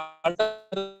దట్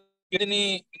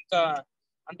ఇంకా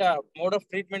అంటే మోడ్ ఆఫ్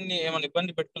ట్రీట్మెంట్ ని ఏమైనా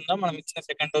ఇబ్బంది పెడుతుందా మనం ఇచ్చిన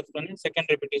సెకండ్ డోస్ లోని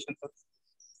సెకండ్ రిపిటేషన్ తో?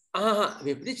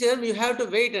 యూ హ్యావ్ టు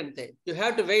వెయిట్ అంతే, యూ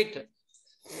హ్యావ్ టు వెయిట్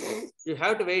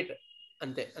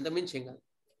అంతే, అంతకుమించి ఏం కాదు.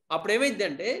 అప్పుడు ఏమైంది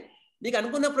అంటే నీకు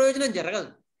అనుకున్న ప్రయోజనం జరగదు.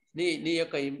 నీ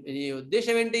యొక్క నీ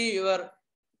ఉద్దేశం ఏంటి? You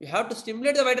have to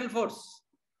stimulate the vital force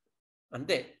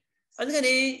అంతే.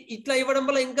 అందుకని ఇట్లా ఇవ్వడం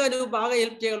వల్ల ఇంకా నువ్వు బాగా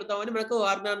హెల్ప్ చేయగలుగుతావు అని మనకు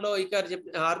ఆర్నాన్లో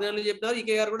చెప్పినారు.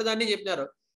 ఈకే గారు కూడా దాన్ని చెప్పినారు.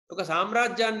 ఒక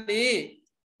సామ్రాజ్యాన్ని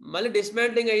మళ్ళీ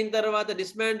డిస్మాంట్లింగ్ అయిన తర్వాత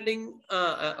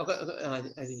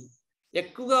అది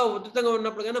ఎక్కువగా ఉధృతంగా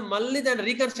ఉన్నప్పుడు కానీ మళ్ళీ దాన్ని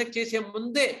రీకన్స్ట్రక్ట్ చేసే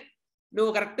ముందే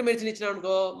నువ్వు కరెక్ట్ మెడిసిన్ ఇచ్చినావు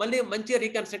అనుకో మళ్ళీ మంచిగా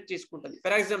రీకన్స్ట్రక్ట్ చేసుకుంటుంది.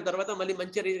 పెరాక్సిజం తర్వాత మళ్ళీ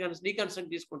మంచిగా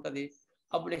రీకన్స్ట్రక్ట్ చేసుకుంటుంది.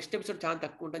 అప్పుడు నెక్స్ట్ ఎపిసోడ్ చాలా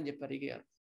తక్కువ ఉంటుందని చెప్పారు ఈకే గారు.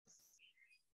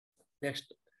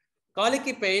 Next colic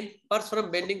pain bursts from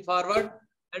bending forward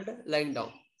and lying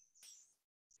down.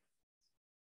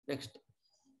 Next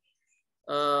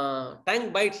tongue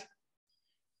bites,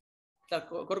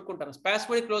 korukuntaru,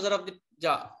 spasmodic closure of the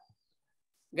jaw,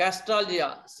 gastralgia,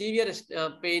 severe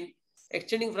pain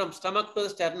extending from stomach to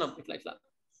the sternum, itla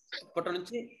పొట్ట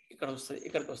నుంచి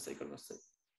ఇక్కడికి వస్తుంది.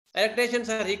 Erectations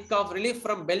are hic of relief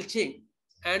from belching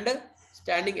and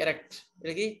standing erect.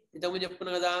 ఇది ఇంతకుముందు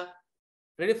చెప్పుకున్నాం కదా,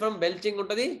 relief from belching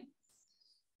ఉంటుంది,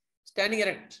 standing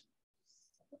erect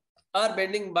are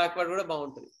bending backward కూడా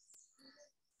బాగుంటుంది.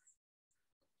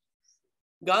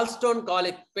 Gall stone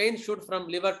కాలిక్, pain shoot from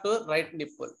liver to right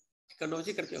nipple, ఇక్కడ నుంచి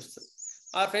ఇక్కడికి వస్తుంది.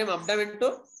 Are from abdomen to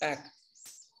back,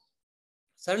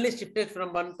 suddenly shifted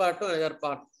from one part to another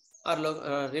part or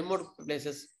remote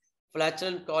places.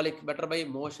 ఫ్లాచులెంట్ కాలిక్ better by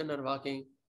motion and walking.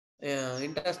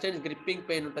 Intestine gripping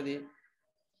pain ఉంటుంది.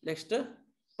 Next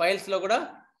పైల్స్లో కూడా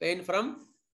pain from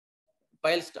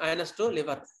piles Anas to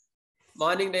liver.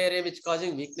 Morning diarrhea which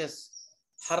causing weakness.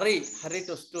 Hurry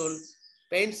to stool.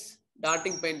 Pains,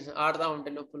 darting pains, ఆడతా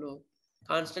ఉంటాయి నొప్పులు.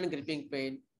 Constant gripping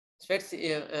pain. Sweats,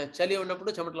 చలి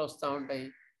ఉన్నప్పుడు చెమటలు వస్తూ ఉంటాయి.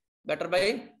 Better by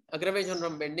aggravation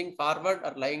from bending forward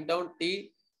or lying down, tea,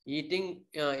 eating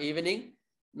evening,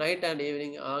 night and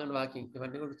evening and walking.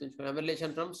 ఇవన్నీ గుర్తుంచుకోండి.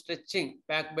 Amelioration from stretching,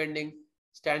 back bending,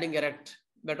 standing erect.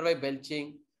 Better by belching,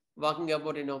 walking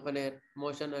about in open air,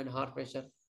 motion and heart pressure.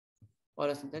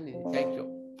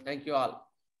 Thank you all.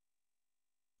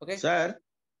 Okay sir,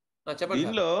 చెప్పండి.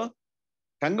 దీనిలో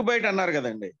tongue byte అన్నారు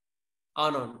కదండి,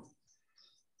 అవునవును.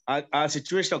 ఆ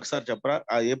situation ఒకసారి చెప్పరా?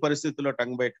 ఏ పరిస్థితుల్లో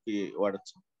టంగ్ బైట్ కి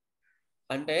వాడచ్చు?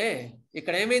 అంటే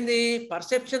ఇక్కడ ఏమైంది,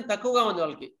 పర్సెప్షన్ తక్కువగా ఉంది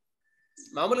వాళ్ళకి.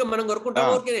 మామూలుగా మనం కొరుకుంటాం,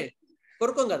 ఊరికే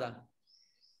కొరుకోం కదా.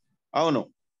 అవును.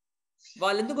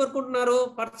 వాళ్ళు ఎందుకు కొరుకుంటున్నారు?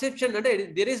 పర్సెప్షన్ అంటే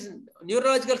దేర్ ఇస్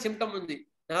న్యూరలాజికల్ సిమ్టమ్ ఉంది,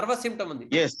 నర్వస్ సిమ్టమ్ ఉంది.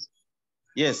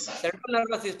 సెంట్రల్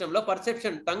నర్వస్ సిస్టమ్ లో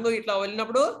పర్సెప్షన్, టంగ్ ఇట్లా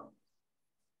వెళ్ళినప్పుడు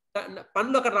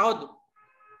పనులు అక్కడ రావద్దు.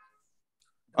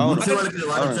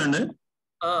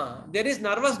 దేర్ ఇస్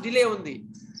నర్వస్ డిలే ఉంది.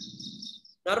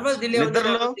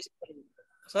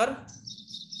 సార్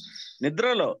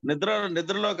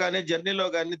నిద్రలో కానీ జర్నీలో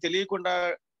కానీ తెలియకుండా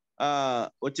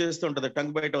వచ్చేస్తుంటది,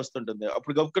 టంగ్ బయట వస్తుంటుంది.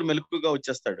 అప్పుడు గబుక్కుని మెలకుగా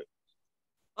వచ్చేస్తాడు.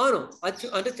 అవును,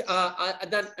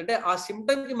 అంటే ఆ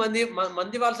సిమ్టమ్ కి మంది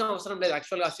ఇవ్వాల్సిన అవసరం లేదు.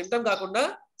 యాక్చువల్గా ఆ సిమ్టమ్ కాకుండా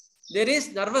దేర్ ఈస్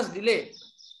నర్వస్ డిలే,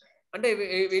 అంటే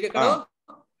వీడి ఎక్కడ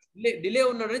డిలే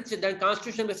ఉన్నాడని దాని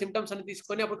కాన్స్టిట్యూషన్ సిమ్టమ్స్ అని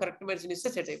తీసుకొని అప్పుడు కరెక్ట్ మెడిసిన్ ఇస్తే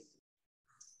సెట్ అయిపోతుంది.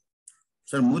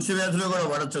 సార్ మూర్ఛ వ్యాధిలో కూడా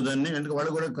వాడచ్చు దాన్ని, ఎందుకంటే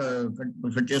వాళ్ళు కూడా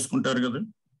కట్ చేసుకుంటారు కదా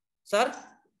సార్.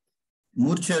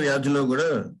 మూర్ఛ వ్యాధిలో కూడా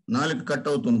నాలుక కట్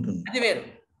అవుతుంటుంది. అది వేరు.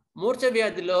 మూర్ఛ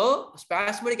వ్యాధిలో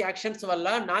స్పాస్మడిక్ యాక్షన్స్ వల్ల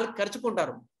నాలుగు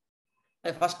ఖర్చుకుంటారు.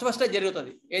 అది ఫస్ట్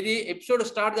జరుగుతుంది. ఏది ఎపిసోడ్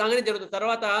స్టార్ట్ కాగానే జరుగుతుంది.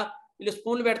 తర్వాత వీళ్ళు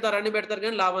స్పూన్లు పెడతారు, అన్ని పెడతారు,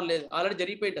 కానీ లాభం లేదు, ఆల్రెడీ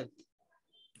జరిగిపోయింది.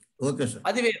 Okay sir.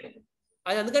 అది వేరు.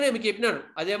 అది అందుకనే మీకు చెప్పినాను.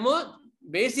 అదేమో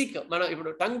బేసిక్. మనం ఇప్పుడు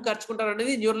టంగ్ ఖర్చుకుంటారు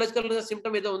అనేది న్యూరలాజికల్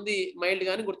సిమ్టమ్ ఏదో ఉంది మైల్డ్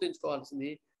గాని గుర్తుంచుకోవాల్సింది.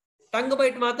 టంగ్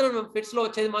బైట్ మాత్రం ఫిట్స్ లో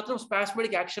వచ్చేది మాత్రం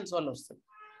స్పాస్మడిక్ యాక్షన్స్ వల్ల వస్తుంది.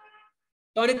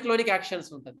 టోనిక్ క్లోనిక్ యాక్షన్స్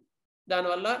ఉంటుంది,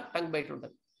 దానివల్ల టంగ్ బైట్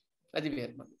ఉంటుంది. అది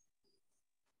వేరు.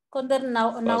 కొందరు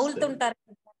నవ్వులుతుంటారు,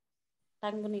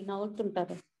 టంగుని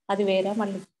నవ్వులుతుంటారు, అది వేరే.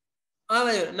 మళ్ళీ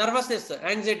నర్వస్నెస్,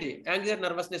 యాంగ్జైటీ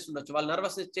నర్వస్నెస్ ఉండొచ్చు. వాళ్ళు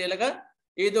నర్వస్నెస్ చేయలేక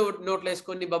ఏదో నోట్లో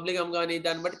వేసుకొని బబ్లీ గమ్ కానీ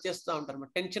దాన్ని బట్టి చేస్తూ ఉంటారు.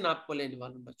 టెన్షన్ ఆపుకోలేని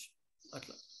వాళ్ళు ఉండొచ్చు.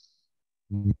 అట్లా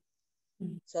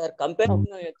సార్ కంపేర్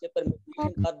చెప్పారు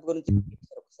మెగ్నీషియం కార్బ్ గురించి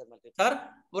సార్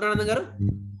పూర్ణానందం గారు.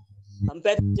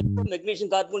 కంపేర్ చెప్పారు, మెగ్నీషియం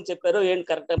కార్బ్ గురించి చెప్పారు. ఏంటి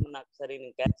కరెక్ట్ నాకు సరే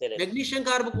నేను క్యాచ్ చేయలేదు. మెగ్నీషియం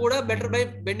కార్బ్ కూడా బెటర్ బై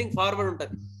బెండింగ్ ఫార్వర్డ్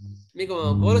ఉంటుంది. మీకు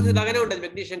కోలసిన్ లాగానే ఉంటుంది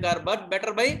magnesium carb, but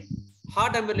better by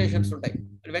hot అంబులేషన్స్ ఉంటాయి.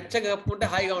 వెచ్చగా కప్పుకుంటే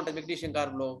హాయిగా ఉంటుంది మెగ్నీషియం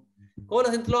కార్బ్ లో.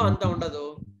 కోలసిన్ లో అంత ఉండదు.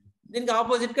 దీనికి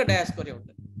ఆపోజిట్ గా డయాస్కోరియా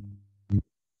ఉంటుంది.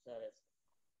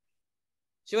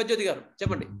 శివజ్యోతి గారు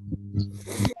చెప్పండి.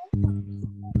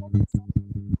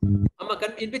 అమ్మ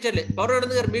వినిపించలే.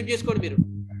 పౌరానంద్ గారు మ్యూట్ చేసుకోండి మీరు.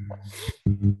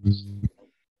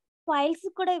 ఫైల్స్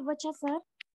కూడా ఇవ్వచ్చా సార్?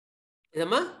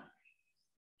 ఏదమ్మా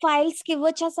ఫైల్స్ కి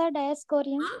ఇవ్వచ్చా సార్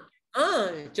డయాస్కోరియా?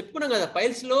 చెప్పుకున్నాం కదా,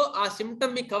 ఫైల్స్ లో ఆ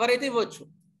సిమ్టమ్ మీకు కవర్ అయితే ఇవ్వచ్చు.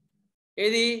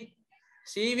 ఏది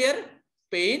severe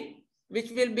pain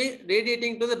which will be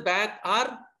radiating to the back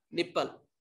or nipple.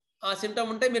 ఆ సిమ్టమ్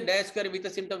ఉంటే మీరు డయాస్కోరియా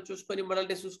మిగతా సిమ్టమ్ చూసుకొని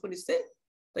మొడాలిటీ చూసుకొని ఇస్తే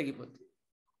తగ్గిపోతుంది.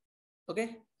 Okay,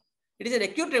 it is an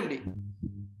acute remedy.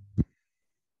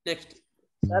 Next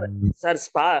sir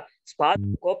spa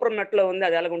కోప్రమెట్ లో ఉంది,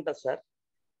 అది ఎలాగుంటుంది సార్?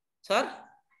 సార్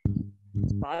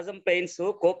స్పాజం పెయిన్స్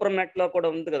కోప్రమెట్ లో కూడా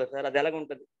ఉంది కదా సార్, అది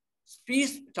ఎలాగుంటుంది?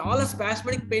 చాలా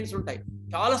స్పాస్మడిక్ పెయిన్స్ ఉంటాయి.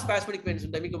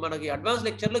 మీకు మనకి అడ్వాన్స్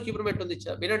లెక్చర్ లో క్యూప్రమెట్ ఉంది,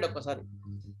 వినండి ఒక్కసారి.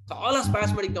 చాలా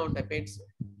స్పాస్మడిక్ గా ఉంటాయి పెయిన్స్.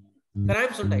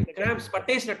 క్రాంప్స్ ఉంటాయి, క్రాంప్స్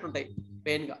పట్టేసినట్టు ఉంటాయి,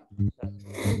 పెయిన్ గా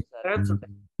క్రాంప్స్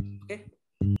ఉంటాయి. ఓకే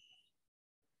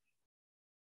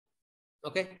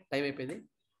ఓకే, టైం అయిపోయింది.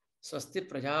 స్వస్తి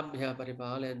ప్రజాభ్య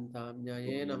పరిపాలయంతాం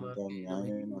న్యాయేన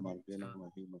మార్గేణ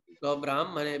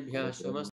గోబ్రాహ్మణేభ్యః శుభమస్తు.